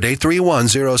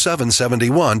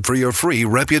 800-831-0771 for your free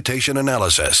reputation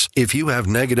analysis. If you have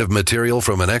negative material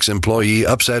from an ex-employee,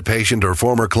 upset patient, or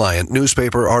former client,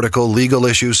 newspaper article, legal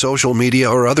issue, social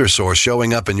media, or other source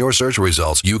showing up in your search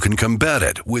results, you can combat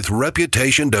it with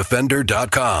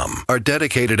ReputationDefender.com. Our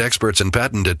dedicated experts in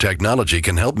patented technology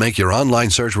can help make your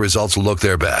online search results look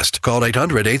their best. Call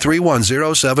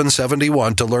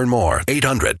 800-831-0771 to learn more.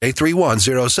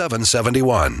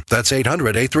 800-831-0771. That's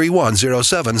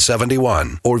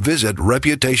 800-831-0771. Or visit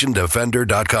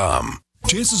ReputationDefender.com.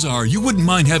 Chances are you wouldn't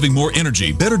mind having more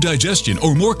energy, better digestion,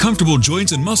 or more comfortable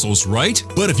joints and muscles, right?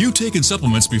 But if you've taken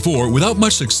supplements before without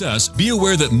much success, be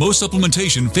aware that most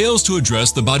supplementation fails to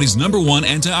address the body's #1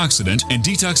 antioxidant and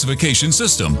detoxification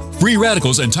system. Free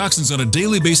radicals and toxins on a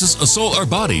daily basis assault our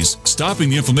bodies.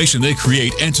 Stopping the inflammation they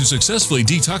create and to successfully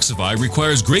detoxify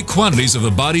requires great quantities of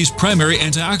the body's primary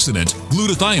antioxidant,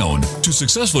 glutathione. To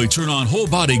successfully turn on whole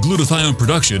body glutathione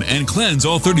production and cleanse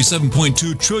all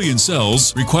 37.2 trillion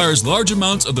cells requires large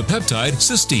amounts of the peptide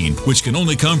cysteine, which can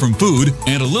only come from food,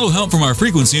 and a little help from our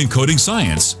frequency encoding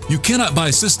science. You cannot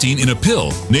buy cysteine in a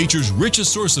pill. Nature's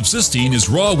richest source of cysteine is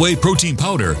raw whey protein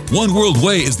powder. One World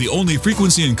Whey is the only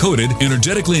frequency encoded,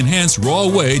 energetically enhanced raw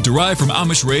whey derived from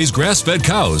Amish-raised grass-fed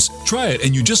cows. Try it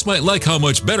and you just might like how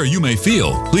much better you may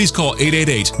feel. Please call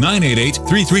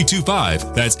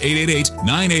 888-988-3325. That's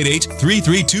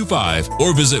 888-988-3325.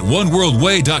 Or visit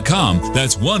oneworldwhey.com.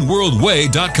 That's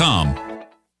oneworldwhey.com.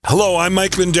 Hello, I'm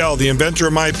Mike Lindell, the inventor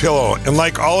of MyPillow, and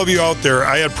like all of you out there,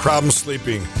 I had problems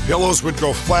sleeping. Pillows would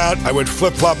go flat, I would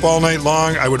flip-flop all night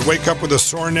long, I would wake up with a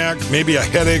sore neck, maybe a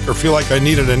headache, or feel like I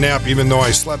needed a nap even though I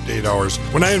slept 8 hours.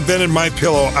 When I invented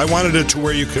MyPillow, I wanted it to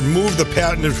where you can move the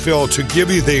patented fill to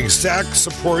give you the exact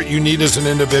support you need as an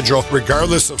individual,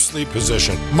 regardless of sleep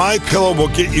position. MyPillow will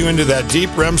get you into that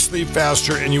deep REM sleep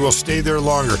faster, and you will stay there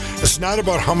longer. It's not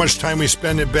about how much time we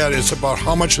spend in bed, it's about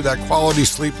how much of that quality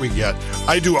sleep we get.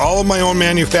 I do all of my own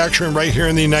manufacturing right here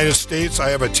in the United States. I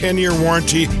have a 10-year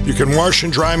warranty. You can wash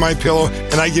and dry my pillow,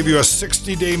 and I give you a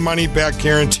 60-day money-back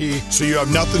guarantee, so you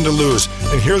have nothing to lose.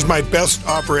 And here's my best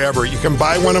offer ever. You can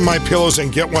buy one of my pillows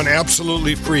and get one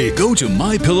absolutely free. Go to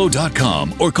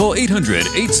mypillow.com or call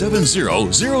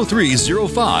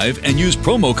 800-870-0305 and use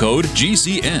promo code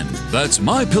GCN. That's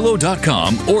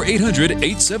mypillow.com or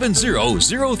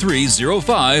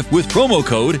 800-870-0305 with promo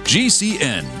code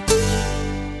GCN.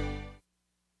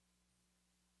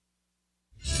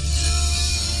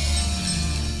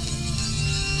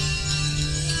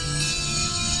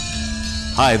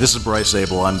 Hi, this is Bryce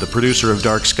Abel. I'm the producer of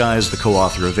Dark Skies, the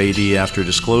co-author of AD After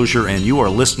Disclosure, and you are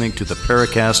listening to the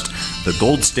Paracast, the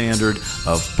gold standard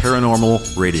of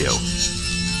paranormal radio.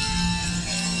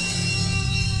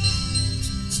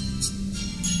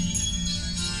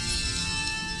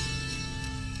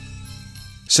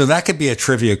 So that could be a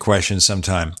trivia question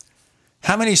sometime.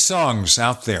 How many songs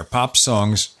out there, pop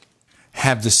songs,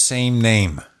 have the same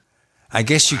name? I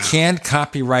guess you can't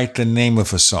copyright the name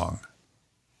of a song.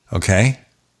 Okay?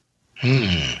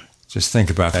 Just think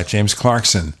about that. James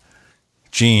Clarkson,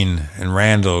 Gene and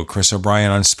Randall, Chris O'Brien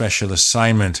on special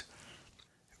assignment.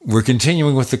 We're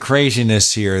continuing with the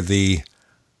craziness here. The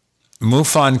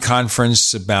MUFON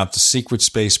conference about the secret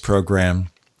space program,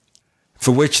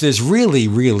 for which there's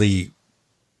really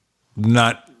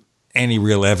not any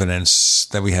real evidence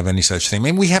that we have any such thing. I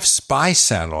mean, we have spy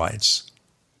satellites.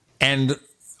 And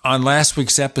on last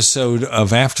week's episode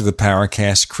of After the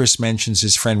Paracast, Chris mentions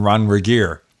his friend Ron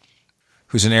Regier,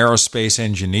 who's an aerospace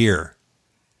engineer.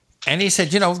 And he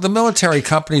said, the military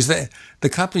companies, the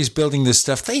companies building this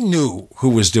stuff, they knew who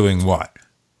was doing what.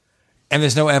 And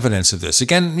there's no evidence of this.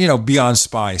 Again, beyond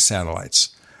spy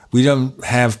satellites. We don't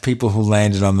have people who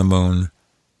landed on the moon.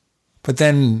 But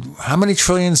then, how many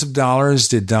trillions of dollars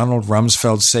did Donald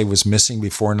Rumsfeld say was missing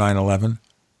before 9/11?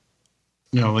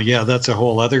 Yeah, that's a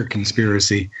whole other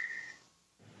conspiracy.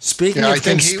 Speaking of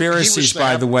conspiracies,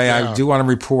 by the way, I do want to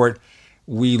report,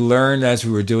 we learned as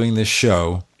we were doing this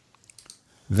show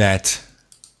that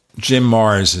Jim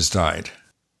Mars has died.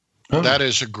 That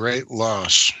is a great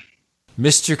loss.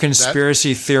 Mr.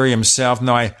 Conspiracy Theory himself.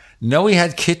 Now, I know he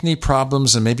had kidney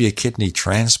problems and maybe a kidney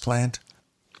transplant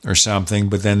or something,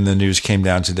 but then the news came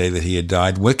down today that he had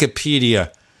died.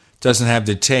 Wikipedia doesn't have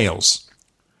details,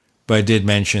 but I did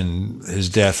mention his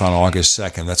death on August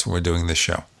 2nd. That's when we're doing this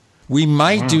show. We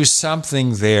might do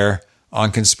something there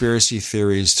on conspiracy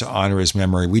theories to honor his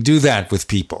memory. We do that with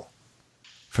people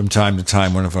from time to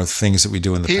time, one of the things that we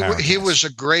do in the Paracast. He was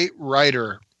a great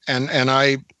writer, and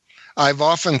I've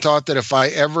often thought that if I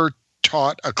ever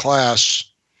taught a class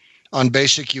on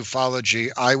basic ufology,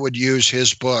 I would use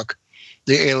his book,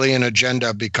 The Alien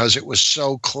Agenda, because it was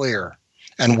so clear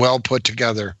and well put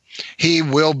together. He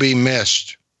will be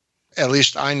missed. At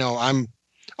least I know. I'm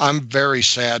very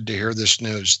sad to hear this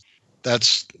news.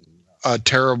 That's a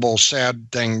terrible,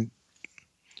 sad thing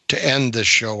to end this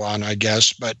show on, I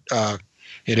guess, but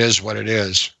it is what it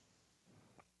is.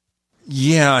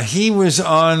 Yeah, he was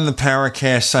on the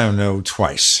Paracast, I don't know,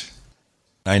 twice.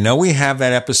 I know we have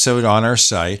that episode on our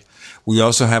site. We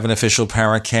also have an official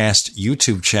Paracast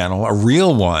YouTube channel, a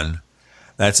real one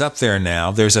that's up there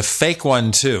now. There's a fake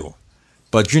one too,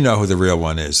 but you know who the real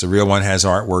one is. The real one has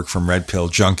artwork from Red Pill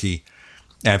Junkie.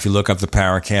 And if you look up the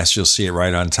Paracast, you'll see it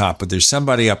right on top. But there's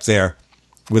somebody up there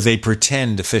with a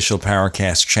pretend official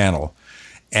Paracast channel,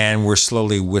 and we're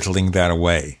slowly whittling that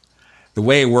away. The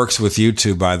way it works with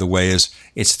YouTube, by the way, is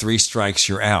it's 3 strikes,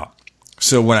 you're out.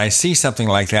 So when I see something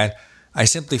like that, I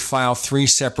simply file 3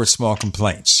 separate small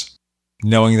complaints,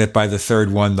 knowing that by the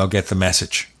 3rd one, they'll get the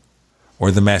message,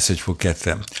 or the message will get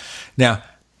them. Now,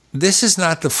 this is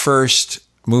not the first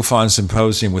MUFON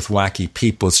symposium with wacky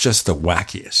people. It's just the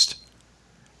wackiest.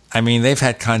 I mean, they've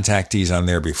had contactees on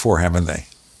there before, haven't they?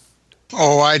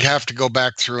 Oh, I'd have to go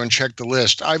back through and check the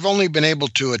list. I've only been able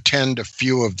to attend a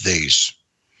few of these.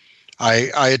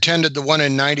 I attended the one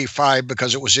in 95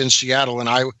 because it was in Seattle, and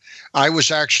I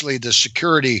was actually the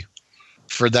security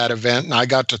for that event, and I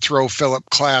got to throw Philip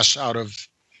Klass out of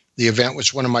the event,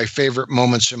 which was one of my favorite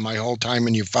moments in my whole time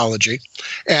in ufology.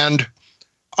 And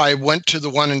I went to the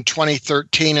one in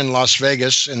 2013 in Las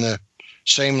Vegas in the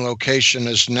same location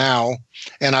as now.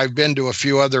 And I've been to a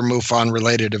few other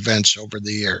MUFON-related events over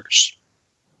the years.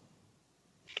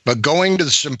 But going to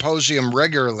the symposium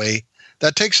regularly,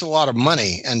 that takes a lot of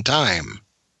money and time,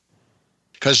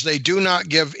 because they do not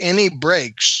give any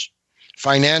breaks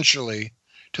financially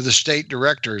to the state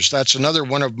directors. That's another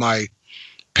one of my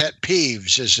pet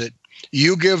peeves, is that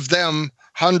you give them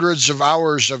hundreds of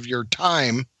hours of your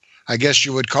time, I guess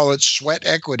you would call it sweat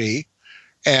equity,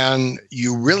 and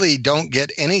you really don't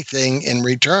get anything in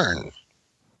return.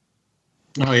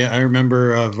 Oh yeah, I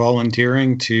remember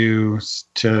volunteering to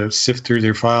sift through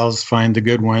their files, find the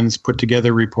good ones, put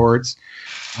together reports.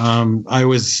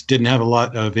 I didn't have a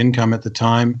lot of income at the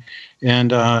time,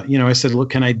 and I said, "Look,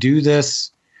 can I do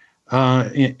this?"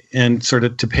 And sort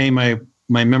of to pay my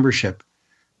membership,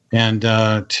 and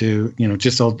I'll do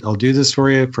this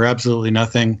for you for absolutely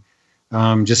nothing.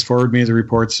 Just forward me the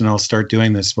reports, and I'll start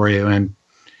doing this for you. And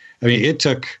I mean, it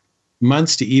took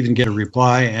months to even get a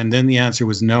reply, and then the answer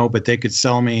was no, but they could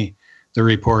sell me the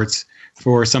reports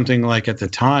for something like, at the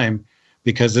time,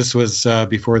 because this was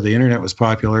before the internet was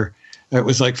popular, it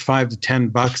was like $5 to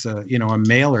 $10 a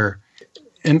mailer.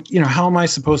 And how am I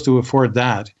supposed to afford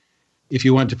that if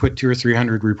you want to put 200 or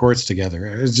 300 reports together?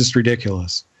 It's just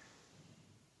ridiculous.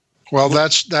 Well,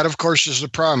 that of course is the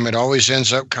problem. It always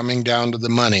ends up coming down to the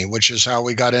money, which is how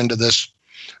we got into this.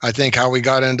 I think how we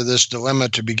got into this dilemma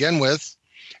to begin with.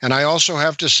 And I also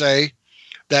have to say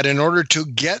that in order to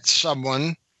get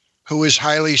someone who is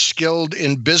highly skilled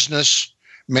in business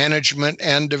management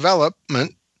and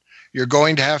development, you're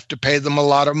going to have to pay them a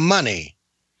lot of money,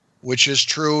 which is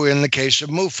true in the case of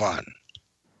MUFON.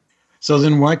 So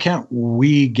then why can't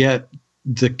we get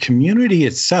the community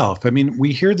itself? I mean,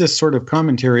 we hear this sort of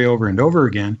commentary over and over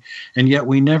again, and yet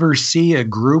we never see a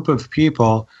group of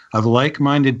people, of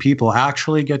like-minded people,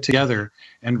 actually get together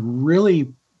and really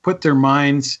put their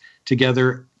minds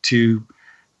together to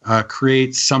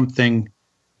create something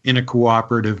in a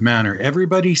cooperative manner.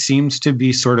 Everybody seems to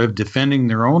be sort of defending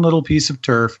their own little piece of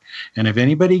turf, and if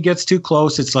anybody gets too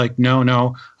close, it's like,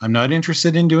 no, I'm not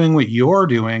interested in doing what you're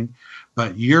doing,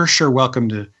 but you're sure welcome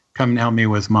to come and help me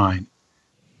with mine.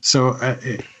 So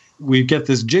we get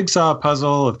this jigsaw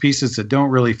puzzle of pieces that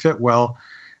don't really fit well,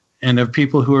 and of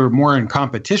people who are more in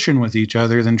competition with each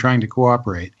other than trying to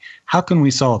cooperate. How can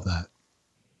we solve that?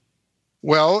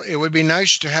 Well, it would be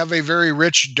nice to have a very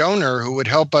rich donor who would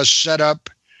help us set up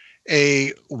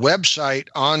a website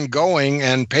ongoing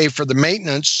and pay for the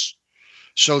maintenance,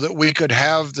 so that we could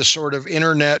have the sort of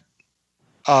internet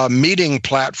meeting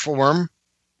platform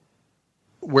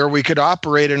where we could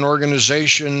operate an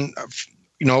organization,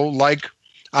 like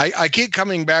I keep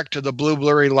coming back to the blue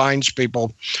blurry lines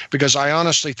people, because I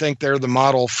honestly think they're the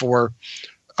model for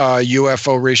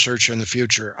UFO research in the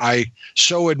future. I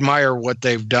so admire what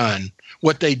they've done,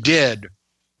 what they did.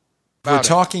 We're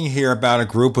talking here about a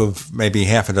group of maybe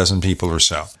half a dozen people or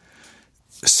so.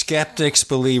 Skeptics,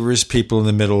 believers, people in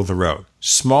the middle of the road.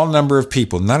 Small number of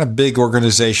people, not a big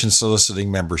organization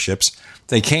soliciting memberships.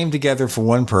 They came together for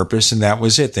one purpose, and that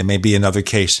was it. There may be another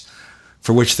case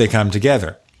for which they come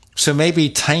together. So maybe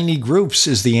tiny groups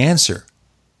is the answer.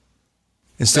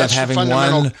 Instead of having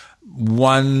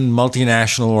one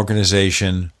multinational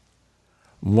organization,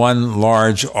 one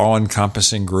large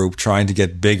all-encompassing group trying to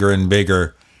get bigger and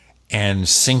bigger and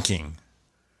sinking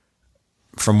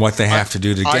from what they have to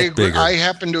do to get bigger. I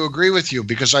happen to agree with you,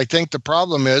 because I think the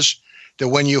problem is that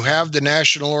when you have the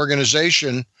national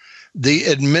organization, the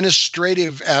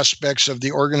administrative aspects of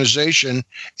the organization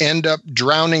end up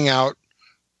drowning out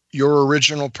your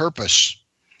original purpose.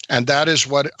 And that is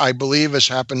what I believe has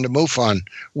happened to MUFON.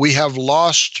 We have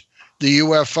lost the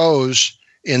UFOs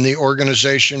in the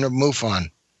organization of MUFON.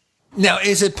 Now,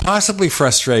 is it possibly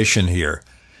frustration here?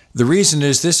 The reason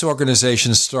is this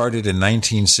organization started in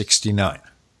 1969.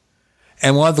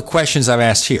 And one of the questions I've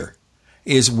asked here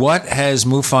is, what has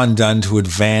MUFON done to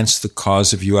advance the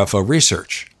cause of UFO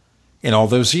research in all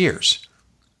those years?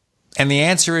 And the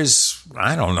answer is,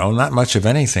 I don't know, not much of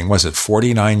anything. Was it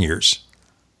 49 years?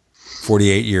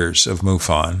 48 years of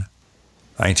MUFON,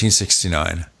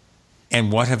 1969.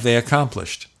 And what have they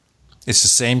accomplished? It's the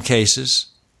same cases,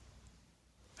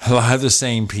 a lot of the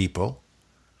same people,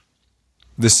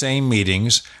 the same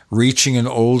meetings, reaching an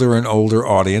older and older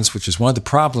audience, which is one of the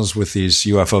problems with these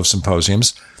UFO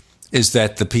symposiums, is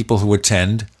that the people who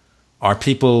attend are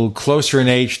people closer in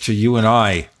age to you and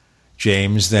I,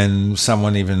 James, than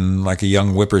someone even like a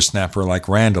young whippersnapper like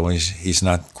Randall. He's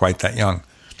not quite that young.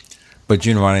 But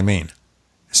you know what I mean.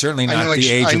 Certainly not the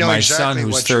age of my son,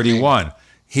 who's 31.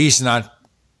 He's not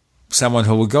someone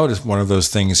who would go to one of those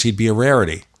things. He'd be a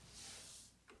rarity.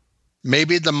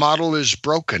 Maybe the model is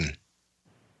broken.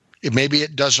 maybe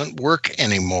it doesn't work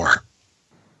anymore.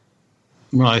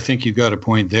 Well, I think you've got a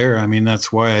point there. I mean,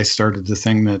 that's why I started the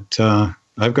thing that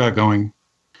I've got going.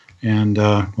 And,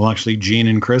 well, actually, Gene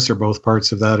and Chris are both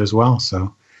parts of that as well.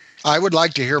 So I would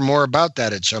like to hear more about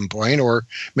that at some point, or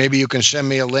maybe you can send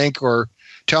me a link or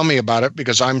tell me about it,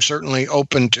 because I'm certainly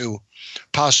open to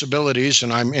possibilities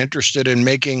and I'm interested in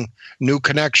making new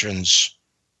connections.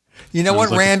 You know what,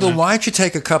 Randall? Why don't you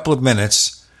take a couple of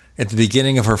minutes at the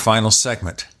beginning of her final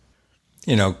segment?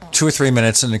 2 or 3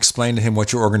 minutes, and explain to him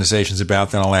what your organization's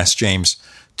about. Then I'll ask James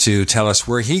to tell us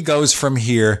where he goes from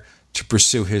here to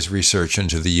pursue his research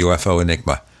into the UFO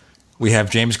enigma. We have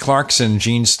James Clarkson,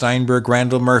 Gene Steinberg,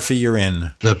 Randall Murphy. You're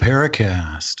in the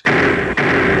Paracast.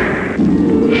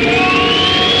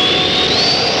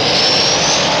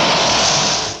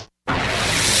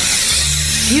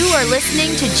 You are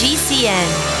listening to GCN.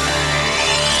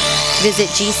 Visit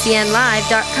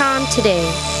GCNlive.com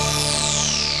today.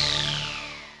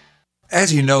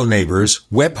 As you know, neighbors,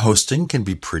 web hosting can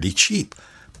be pretty cheap,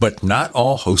 but not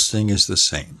all hosting is the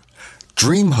same.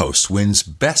 DreamHost wins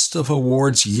Best of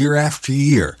Awards year after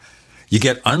year. You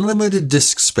get unlimited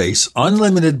disk space,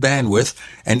 unlimited bandwidth,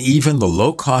 and even the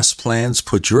low-cost plans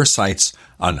put your sites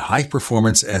on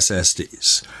high-performance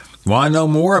SSDs. Want to know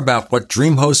more about what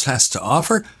DreamHost has to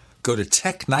offer? Go to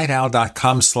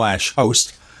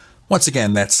technightowl.com/host. Once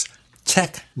again, that's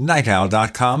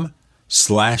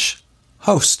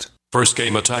technightowl.com/host. First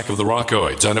came Attack of the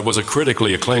Rockoids, and it was a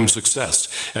critically acclaimed success.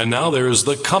 And now there is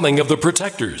The Coming of the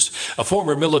Protectors. A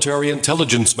former military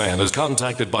intelligence man is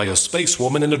contacted by a space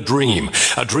woman in a dream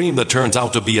that turns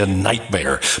out to be a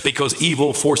nightmare because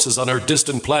evil forces on her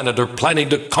distant planet are planning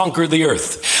to conquer the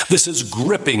Earth. This is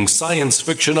gripping science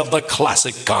fiction of the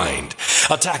classic kind.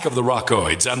 Attack of the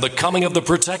Rockoids and The Coming of the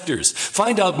Protectors.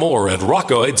 Find out more at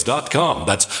rockoids.com.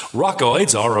 That's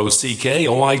Rockoids,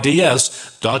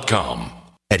 ROCKOIDS.com.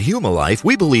 At Humalife,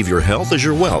 we believe your health is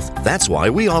your wealth. That's why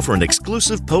we offer an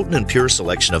exclusive, potent, and pure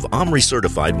selection of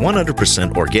OMRI-certified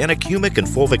 100% organic humic and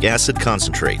fulvic acid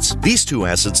concentrates. These two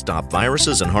acids stop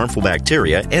viruses and harmful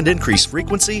bacteria and increase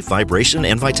frequency, vibration,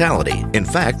 and vitality. In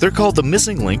fact, they're called the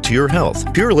missing link to your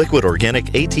health. Pure liquid organic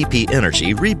ATP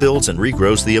energy rebuilds and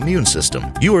regrows the immune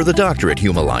system. You are the doctor at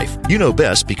Humalife. You know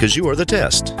best because you are the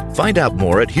test. Find out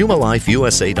more at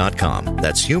humalifeusa.com.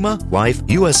 That's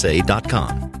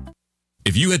humalifeusa.com.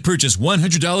 If you had purchased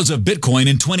 $100 of Bitcoin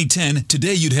in 2010,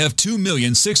 today you'd have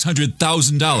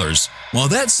 $2,600,000. While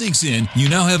that sinks in, you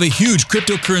now have a huge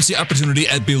cryptocurrency opportunity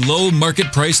at below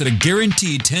market price at a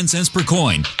guaranteed 10 cents per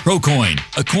coin. ProCoin,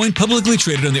 a coin publicly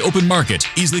traded on the open market,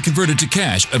 easily converted to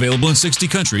cash, available in 60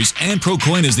 countries, and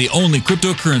ProCoin is the only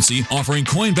cryptocurrency offering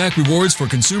coin-back rewards for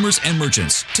consumers and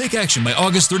merchants. Take action by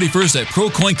August 31st at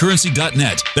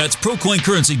procoincurrency.net. That's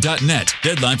procoincurrency.net.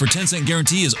 Deadline for 10-cent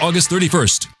guarantee is August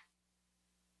 31st.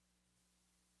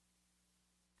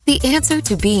 The answer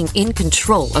to being in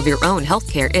control of your own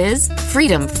healthcare is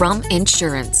freedom from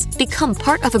insurance. Become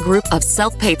part of a group of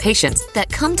self-pay patients that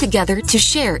come together to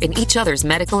share in each other's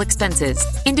medical expenses.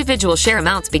 Individual share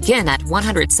amounts begin at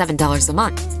 $107 a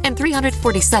month and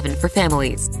 $347 for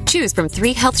families. Choose from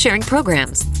 3 health-sharing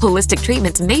programs. Holistic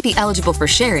treatments may be eligible for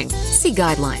sharing. See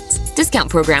guidelines. Discount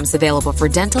programs available for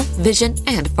dental, vision,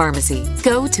 and pharmacy.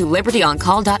 Go to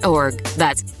libertyoncall.org.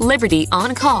 That's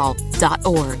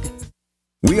libertyoncall.org.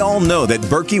 We all know that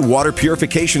Berkey Water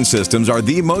Purification Systems are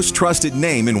the most trusted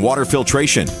name in water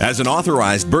filtration. As an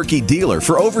authorized Berkey dealer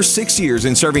for over 6 years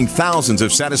and serving thousands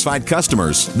of satisfied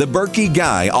customers, the Berkey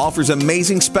Guy offers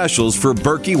amazing specials for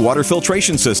Berkey Water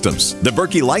Filtration Systems. The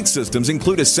Berkey Light Systems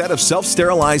include a set of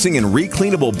self-sterilizing and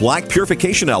recleanable black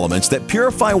purification elements that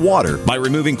purify water by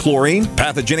removing chlorine,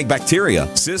 pathogenic bacteria,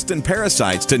 cysts, and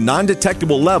parasites to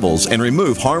non-detectable levels and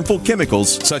remove harmful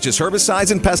chemicals such as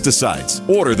herbicides and pesticides.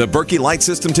 Order the Berkey Light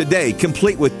System today,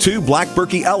 complete with 2 black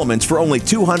Berkey elements for only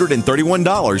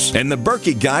 $231, and the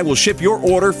Berkey Guy will ship your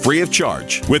order free of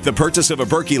charge. With the purchase of a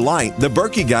Berkey Light, the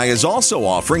Berkey Guy is also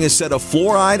offering a set of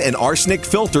fluoride and arsenic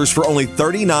filters for only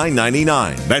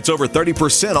 $39.99. That's over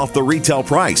 30% off the retail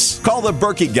price. Call the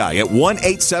Berkey Guy at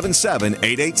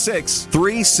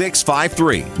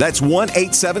 1-877-886-3653. That's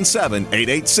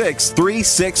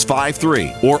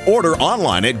 1-877-886-3653. Or order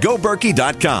online at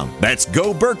goberkey.com. That's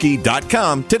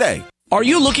goberkey.com today. Are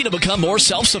you looking to become more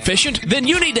self-sufficient? Then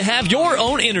you need to have your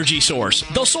own energy source.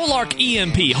 The SolarC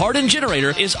EMP hardened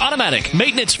generator is automatic,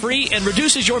 maintenance-free, and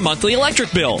reduces your monthly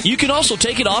electric bill. You can also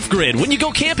take it off-grid when you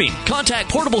go camping. Contact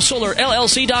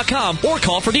PortableSolarLLC.com or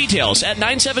call for details at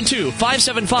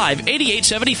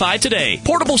 972-575-8875 today.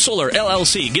 Portable Solar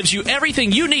LLC gives you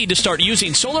everything you need to start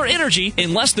using solar energy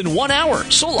in less than 1 hour.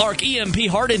 SolarC EMP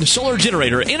hardened solar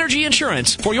generator energy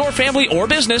insurance for your family or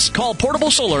business. Call Portable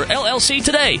Solar LLC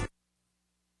today.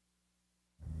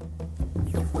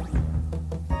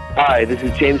 Hi, this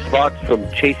is James Fox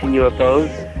from Chasing UFOs.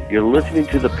 You're listening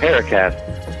to the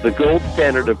Paracast, the gold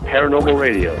standard of paranormal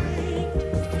radio.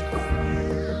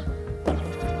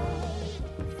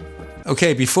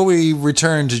 Okay, before we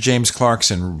return to James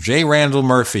Clarkson, J. Randall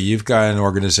Murphy, you've got an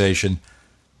organization,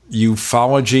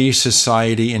 Ufology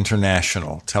Society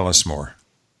International. Tell us more.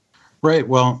 Right.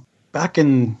 Well, back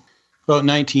in about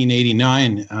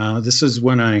 1989, this is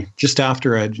when just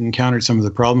after I'd encountered some of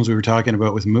the problems we were talking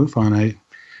about with MUFON, I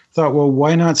thought, well,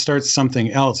 why not start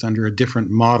something else under a different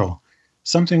model?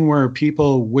 Something where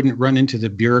people wouldn't run into the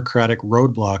bureaucratic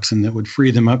roadblocks and that would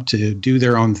free them up to do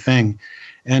their own thing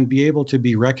and be able to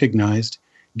be recognized,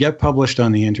 get published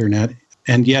on the internet,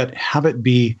 and yet have it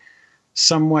be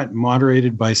somewhat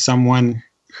moderated by someone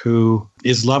who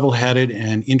is level-headed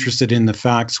and interested in the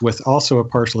facts with also a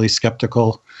partially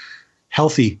skeptical,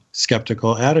 healthy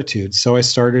skeptical attitude. So I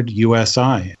started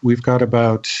USI. We've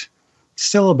got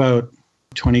still about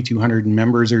 2,200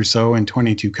 members or so in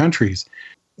 22 countries.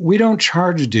 We don't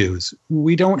charge dues.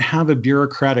 We don't have a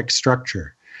bureaucratic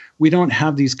structure. We don't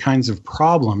have these kinds of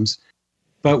problems,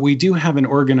 but we do have an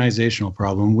organizational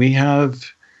problem. We have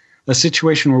a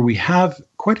situation where we have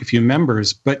quite a few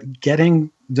members, but getting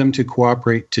them to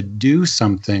cooperate to do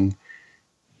something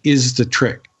is the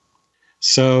trick.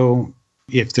 So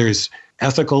if there's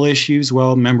ethical issues,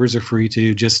 well, members are free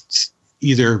to just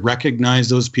either recognize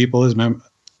those people as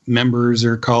members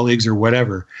or colleagues or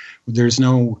whatever. There's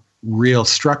no real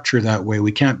structure that way.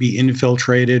 We can't be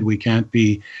infiltrated. We can't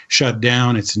be shut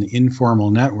down. It's an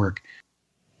informal network.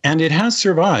 And it has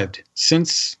survived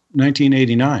since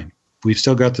 1989. We've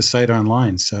still got the site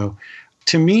online. So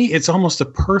to me, it's almost a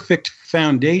perfect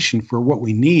foundation for what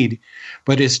we need,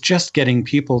 but it's just getting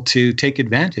people to take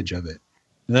advantage of it.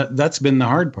 That's been the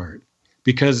hard part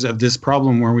because of this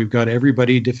problem where we've got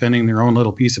everybody defending their own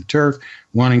little piece of turf,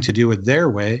 wanting to do it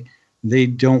their way. They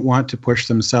don't want to push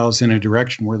themselves in a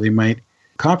direction where they might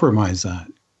compromise that.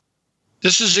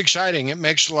 This is exciting. It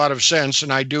makes a lot of sense.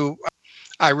 And I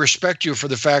respect you for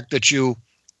the fact that you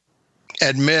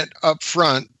admit up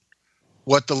front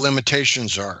what the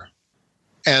limitations are.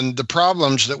 And the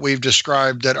problems that we've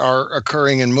described that are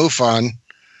occurring in MUFON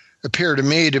appear to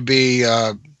me to be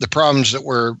the problems that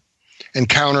we're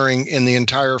encountering in the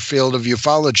entire field of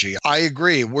ufology. I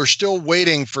agree. We're still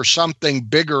waiting for something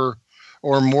bigger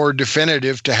or more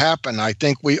definitive to happen. I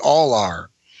think we all are.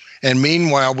 And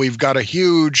meanwhile, we've got a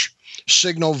huge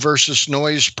signal versus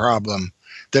noise problem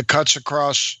that cuts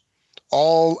across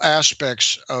all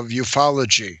aspects of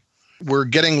ufology. We're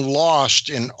getting lost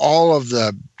in all of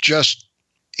the just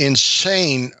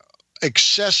insane,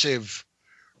 excessive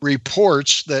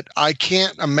reports that I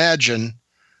can't imagine,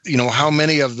 how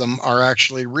many of them are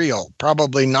actually real.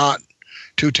 Probably not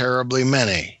too terribly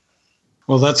many.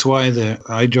 Well, that's why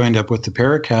I joined up with the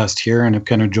Paracast here and have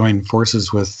kind of joined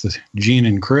forces with Gene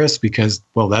and Chris because,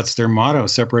 well, that's their motto,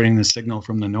 separating the signal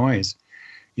from the noise.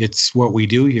 It's what we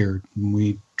do here.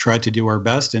 We try to do our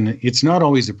best, and it's not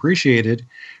always appreciated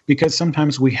because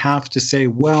sometimes we have to say,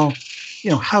 well,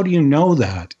 how do you know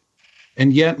that?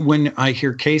 And yet when I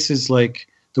hear cases like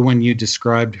the one you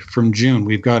described from June,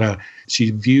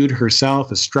 she viewed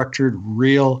herself as structured,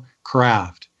 real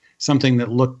craft, something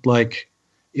that looked like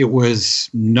it was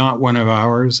not one of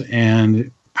ours.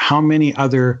 And how many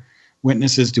other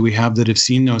witnesses do we have that have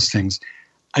seen those things?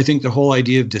 I think the whole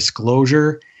idea of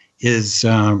disclosure is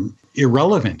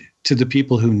irrelevant to the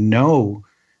people who know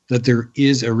that there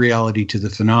is a reality to the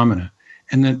phenomena,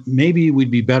 and that maybe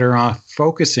we'd be better off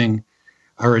focusing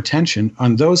our attention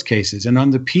on those cases and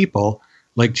on the people,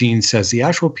 like Gene says, the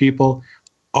actual people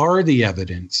are the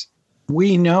evidence.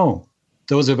 We know,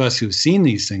 those of us who've seen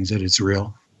these things, that it's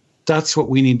real. That's what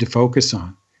we need to focus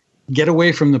on. Get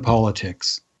away from the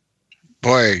politics.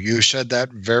 Boy, you said that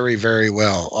very, very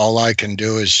well. All I can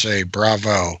do is say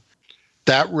bravo.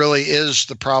 That really is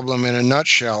the problem in a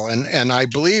nutshell. And I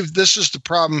believe this is the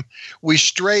problem we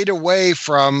strayed away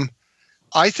from.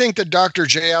 I think that Dr.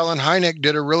 J. Allen Hynek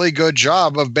did a really good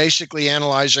job of basically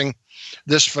analyzing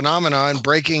this phenomena and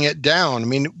breaking it down. I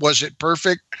mean, was it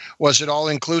perfect? Was it all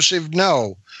inclusive?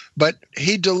 No. But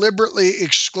he deliberately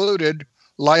excluded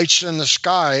lights in the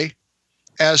sky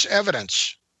as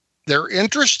evidence. They're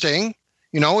interesting,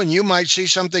 and you might see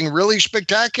something really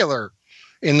spectacular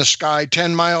in the sky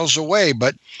 10 miles away,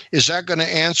 but is that going to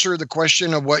answer the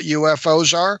question of what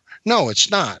UFOs are? No,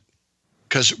 it's not,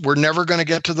 because we're never going to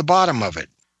get to the bottom of it.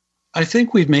 I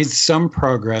think we've made some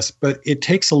progress, but it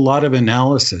takes a lot of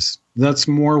analysis. That's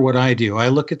more what I do. I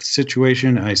look at the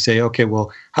situation, I say, okay,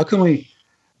 well, how can we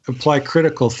apply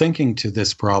critical thinking to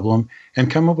this problem and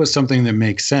come up with something that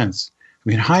makes sense? I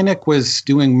mean, Hynek was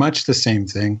doing much the same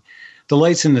thing. The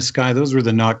lights in the sky, those were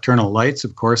the nocturnal lights,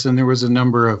 of course, and there was a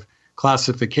number of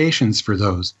classifications for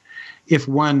those. If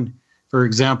one, for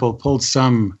example, pulled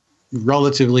some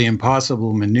relatively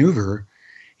impossible maneuver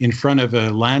in front of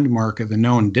a landmark of a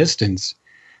known distance,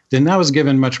 then that was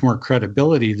given much more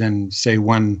credibility than, say,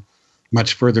 one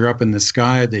much further up in the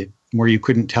sky where you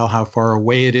couldn't tell how far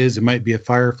away it is. It might be a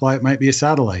firefly, it might be a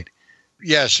satellite.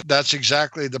 Yes, that's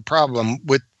exactly the problem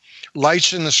with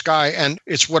lights in the sky, and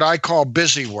it's what I call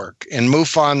busy work. In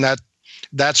MUFON,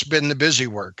 that's been the busy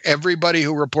work. Everybody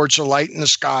who reports a light in the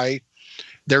sky,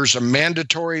 there's a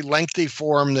mandatory lengthy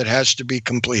form that has to be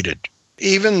completed.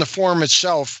 Even the form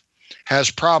itself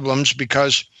has problems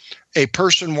because a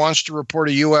person wants to report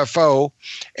a UFO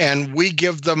and we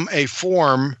give them a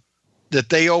form that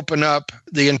they open up.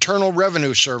 The Internal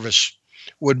Revenue Service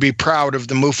would be proud of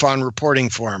the MUFON reporting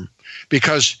form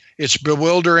because it's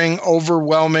bewildering,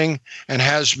 overwhelming, and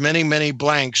has many, many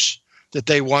blanks that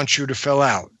they want you to fill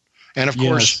out. And of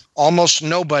course, almost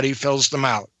nobody fills them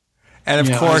out. And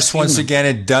of course, once again,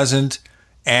 it doesn't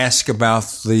ask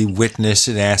about the witness,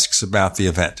 it asks about the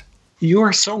event. You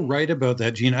are so right about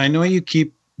that, Gene. I know you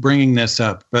keep bringing this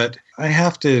up, but I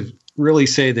have to really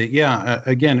say that,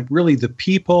 again, really the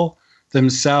people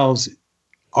themselves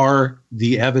are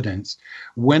the evidence.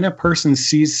 When a person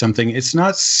sees something, it's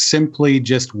not simply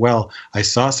just, well, I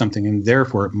saw something and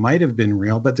therefore it might have been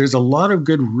real, but there's a lot of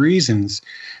good reasons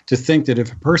to think that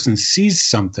if a person sees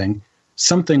something,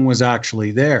 something was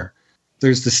actually there.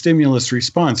 There's the stimulus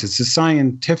response. It's a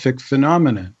scientific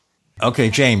phenomenon. Okay,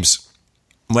 James,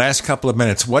 last couple of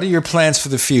minutes. What are your plans for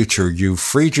the future? You've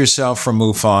freed yourself from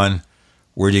MUFON.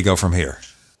 Where do you go from here?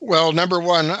 Well, number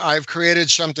one, I've created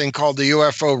something called the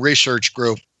UFO Research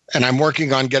Group, and I'm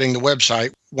working on getting the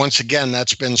website. Once again,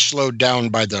 that's been slowed down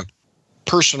by the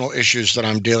personal issues that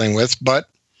I'm dealing with, but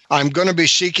I'm going to be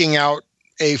seeking out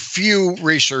a few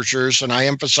researchers, and I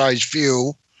emphasize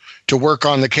few, to work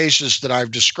on the cases that I've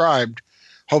described,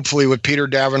 hopefully with Peter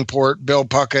Davenport, Bill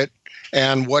Puckett,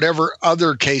 and whatever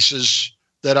other cases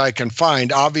that I can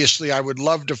find. Obviously, I would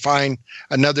love to find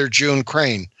another June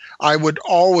Crain. I would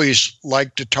always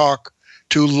like to talk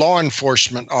to law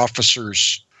enforcement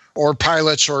officers or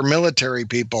pilots or military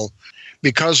people.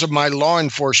 Because of my law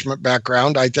enforcement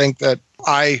background, I think that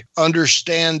I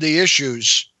understand the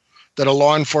issues that a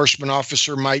law enforcement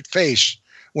officer might face.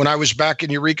 When I was back in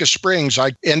Eureka Springs,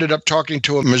 I ended up talking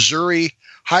to a Missouri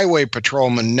highway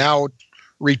patrolman, now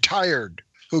retired,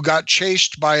 who got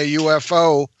chased by a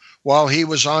UFO while he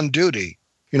was on duty.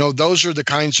 Those are the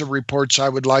kinds of reports I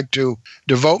would like to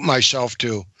devote myself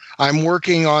to. I'm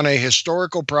working on a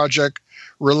historical project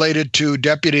related to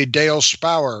Deputy Dale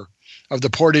Spower of the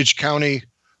Portage County,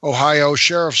 Ohio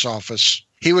Sheriff's Office.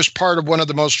 He was part of one of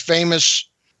the most famous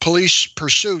police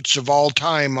pursuits of all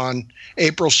time on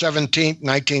April 17,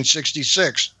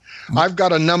 1966. I've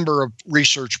got a number of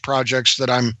research projects that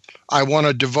I want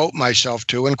to devote myself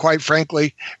to, and quite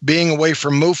frankly, being away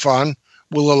from MUFON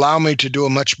will allow me to do a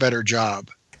much better job.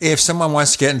 If someone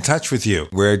wants to get in touch with you,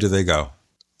 where do they go?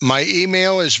 My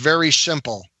email is very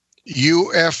simple.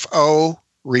 UFO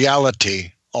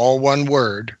Reality, all one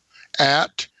word,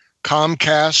 at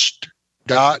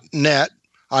Comcast.net.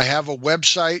 I have a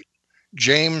website,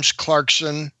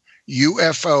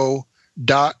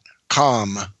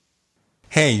 JamesClarksonUFO.com.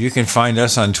 Hey, you can find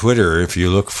us on Twitter if you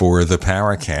look for The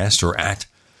Paracast, or at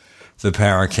The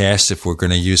Paracast if we're going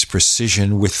to use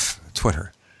precision with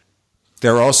Twitter.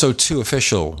 There are also 2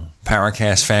 official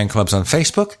Paracast fan clubs on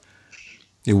Facebook.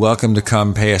 You're welcome to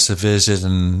come pay us a visit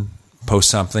and post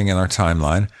something in our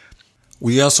timeline.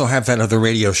 We also have that other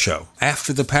radio show,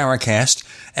 After the Paracast,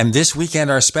 and this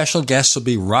weekend our special guest will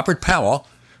be Robert Powell,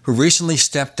 who recently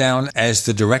stepped down as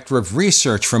the Director of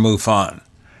Research for MUFON,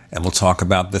 and we'll talk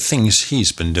about the things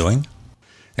he's been doing.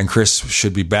 And Chris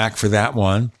should be back for that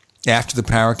one. After the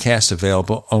Paracast,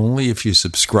 available only if you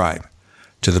subscribe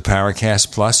to the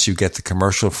Paracast Plus. You get the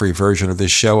commercial-free version of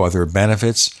this show, other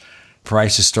benefits.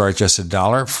 Prices start just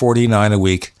 $1.49 a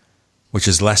week, which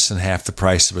is less than half the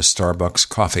price of a Starbucks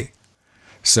coffee.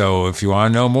 So if you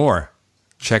want to know more,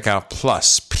 check out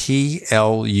Plus,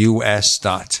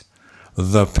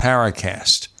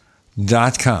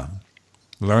 PLUS.theparacast.com.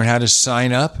 Learn how to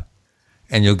sign up,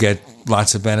 and you'll get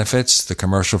lots of benefits. The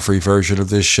commercial-free version of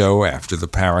this show after the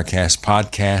Paracast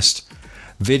podcast,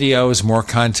 videos, more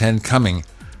content coming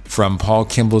from Paul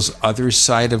Kimball's Other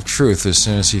Side of Truth as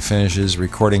soon as he finishes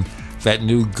recording that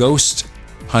new ghost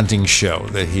hunting show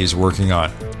that he's working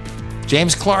on.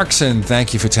 James Clarkson,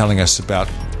 thank you for telling us about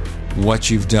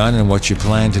what you've done and what you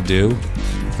plan to do.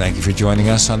 Thank you for joining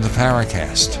us on the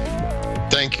Paracast.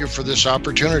 Thank you for this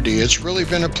opportunity. It's really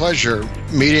been a pleasure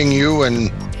meeting you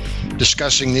and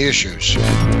discussing the issues.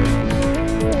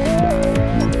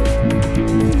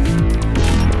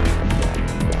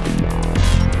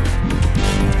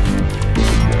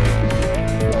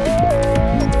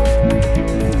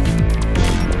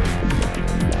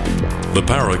 The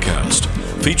Paracast,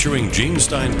 featuring Gene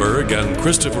Steinberg and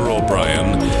Christopher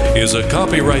O'Brien, is a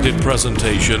copyrighted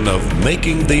presentation of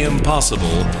Making the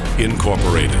Impossible,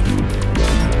 Incorporated.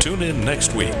 Tune in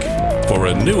next week for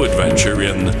a new adventure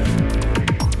in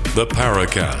The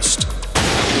Paracast.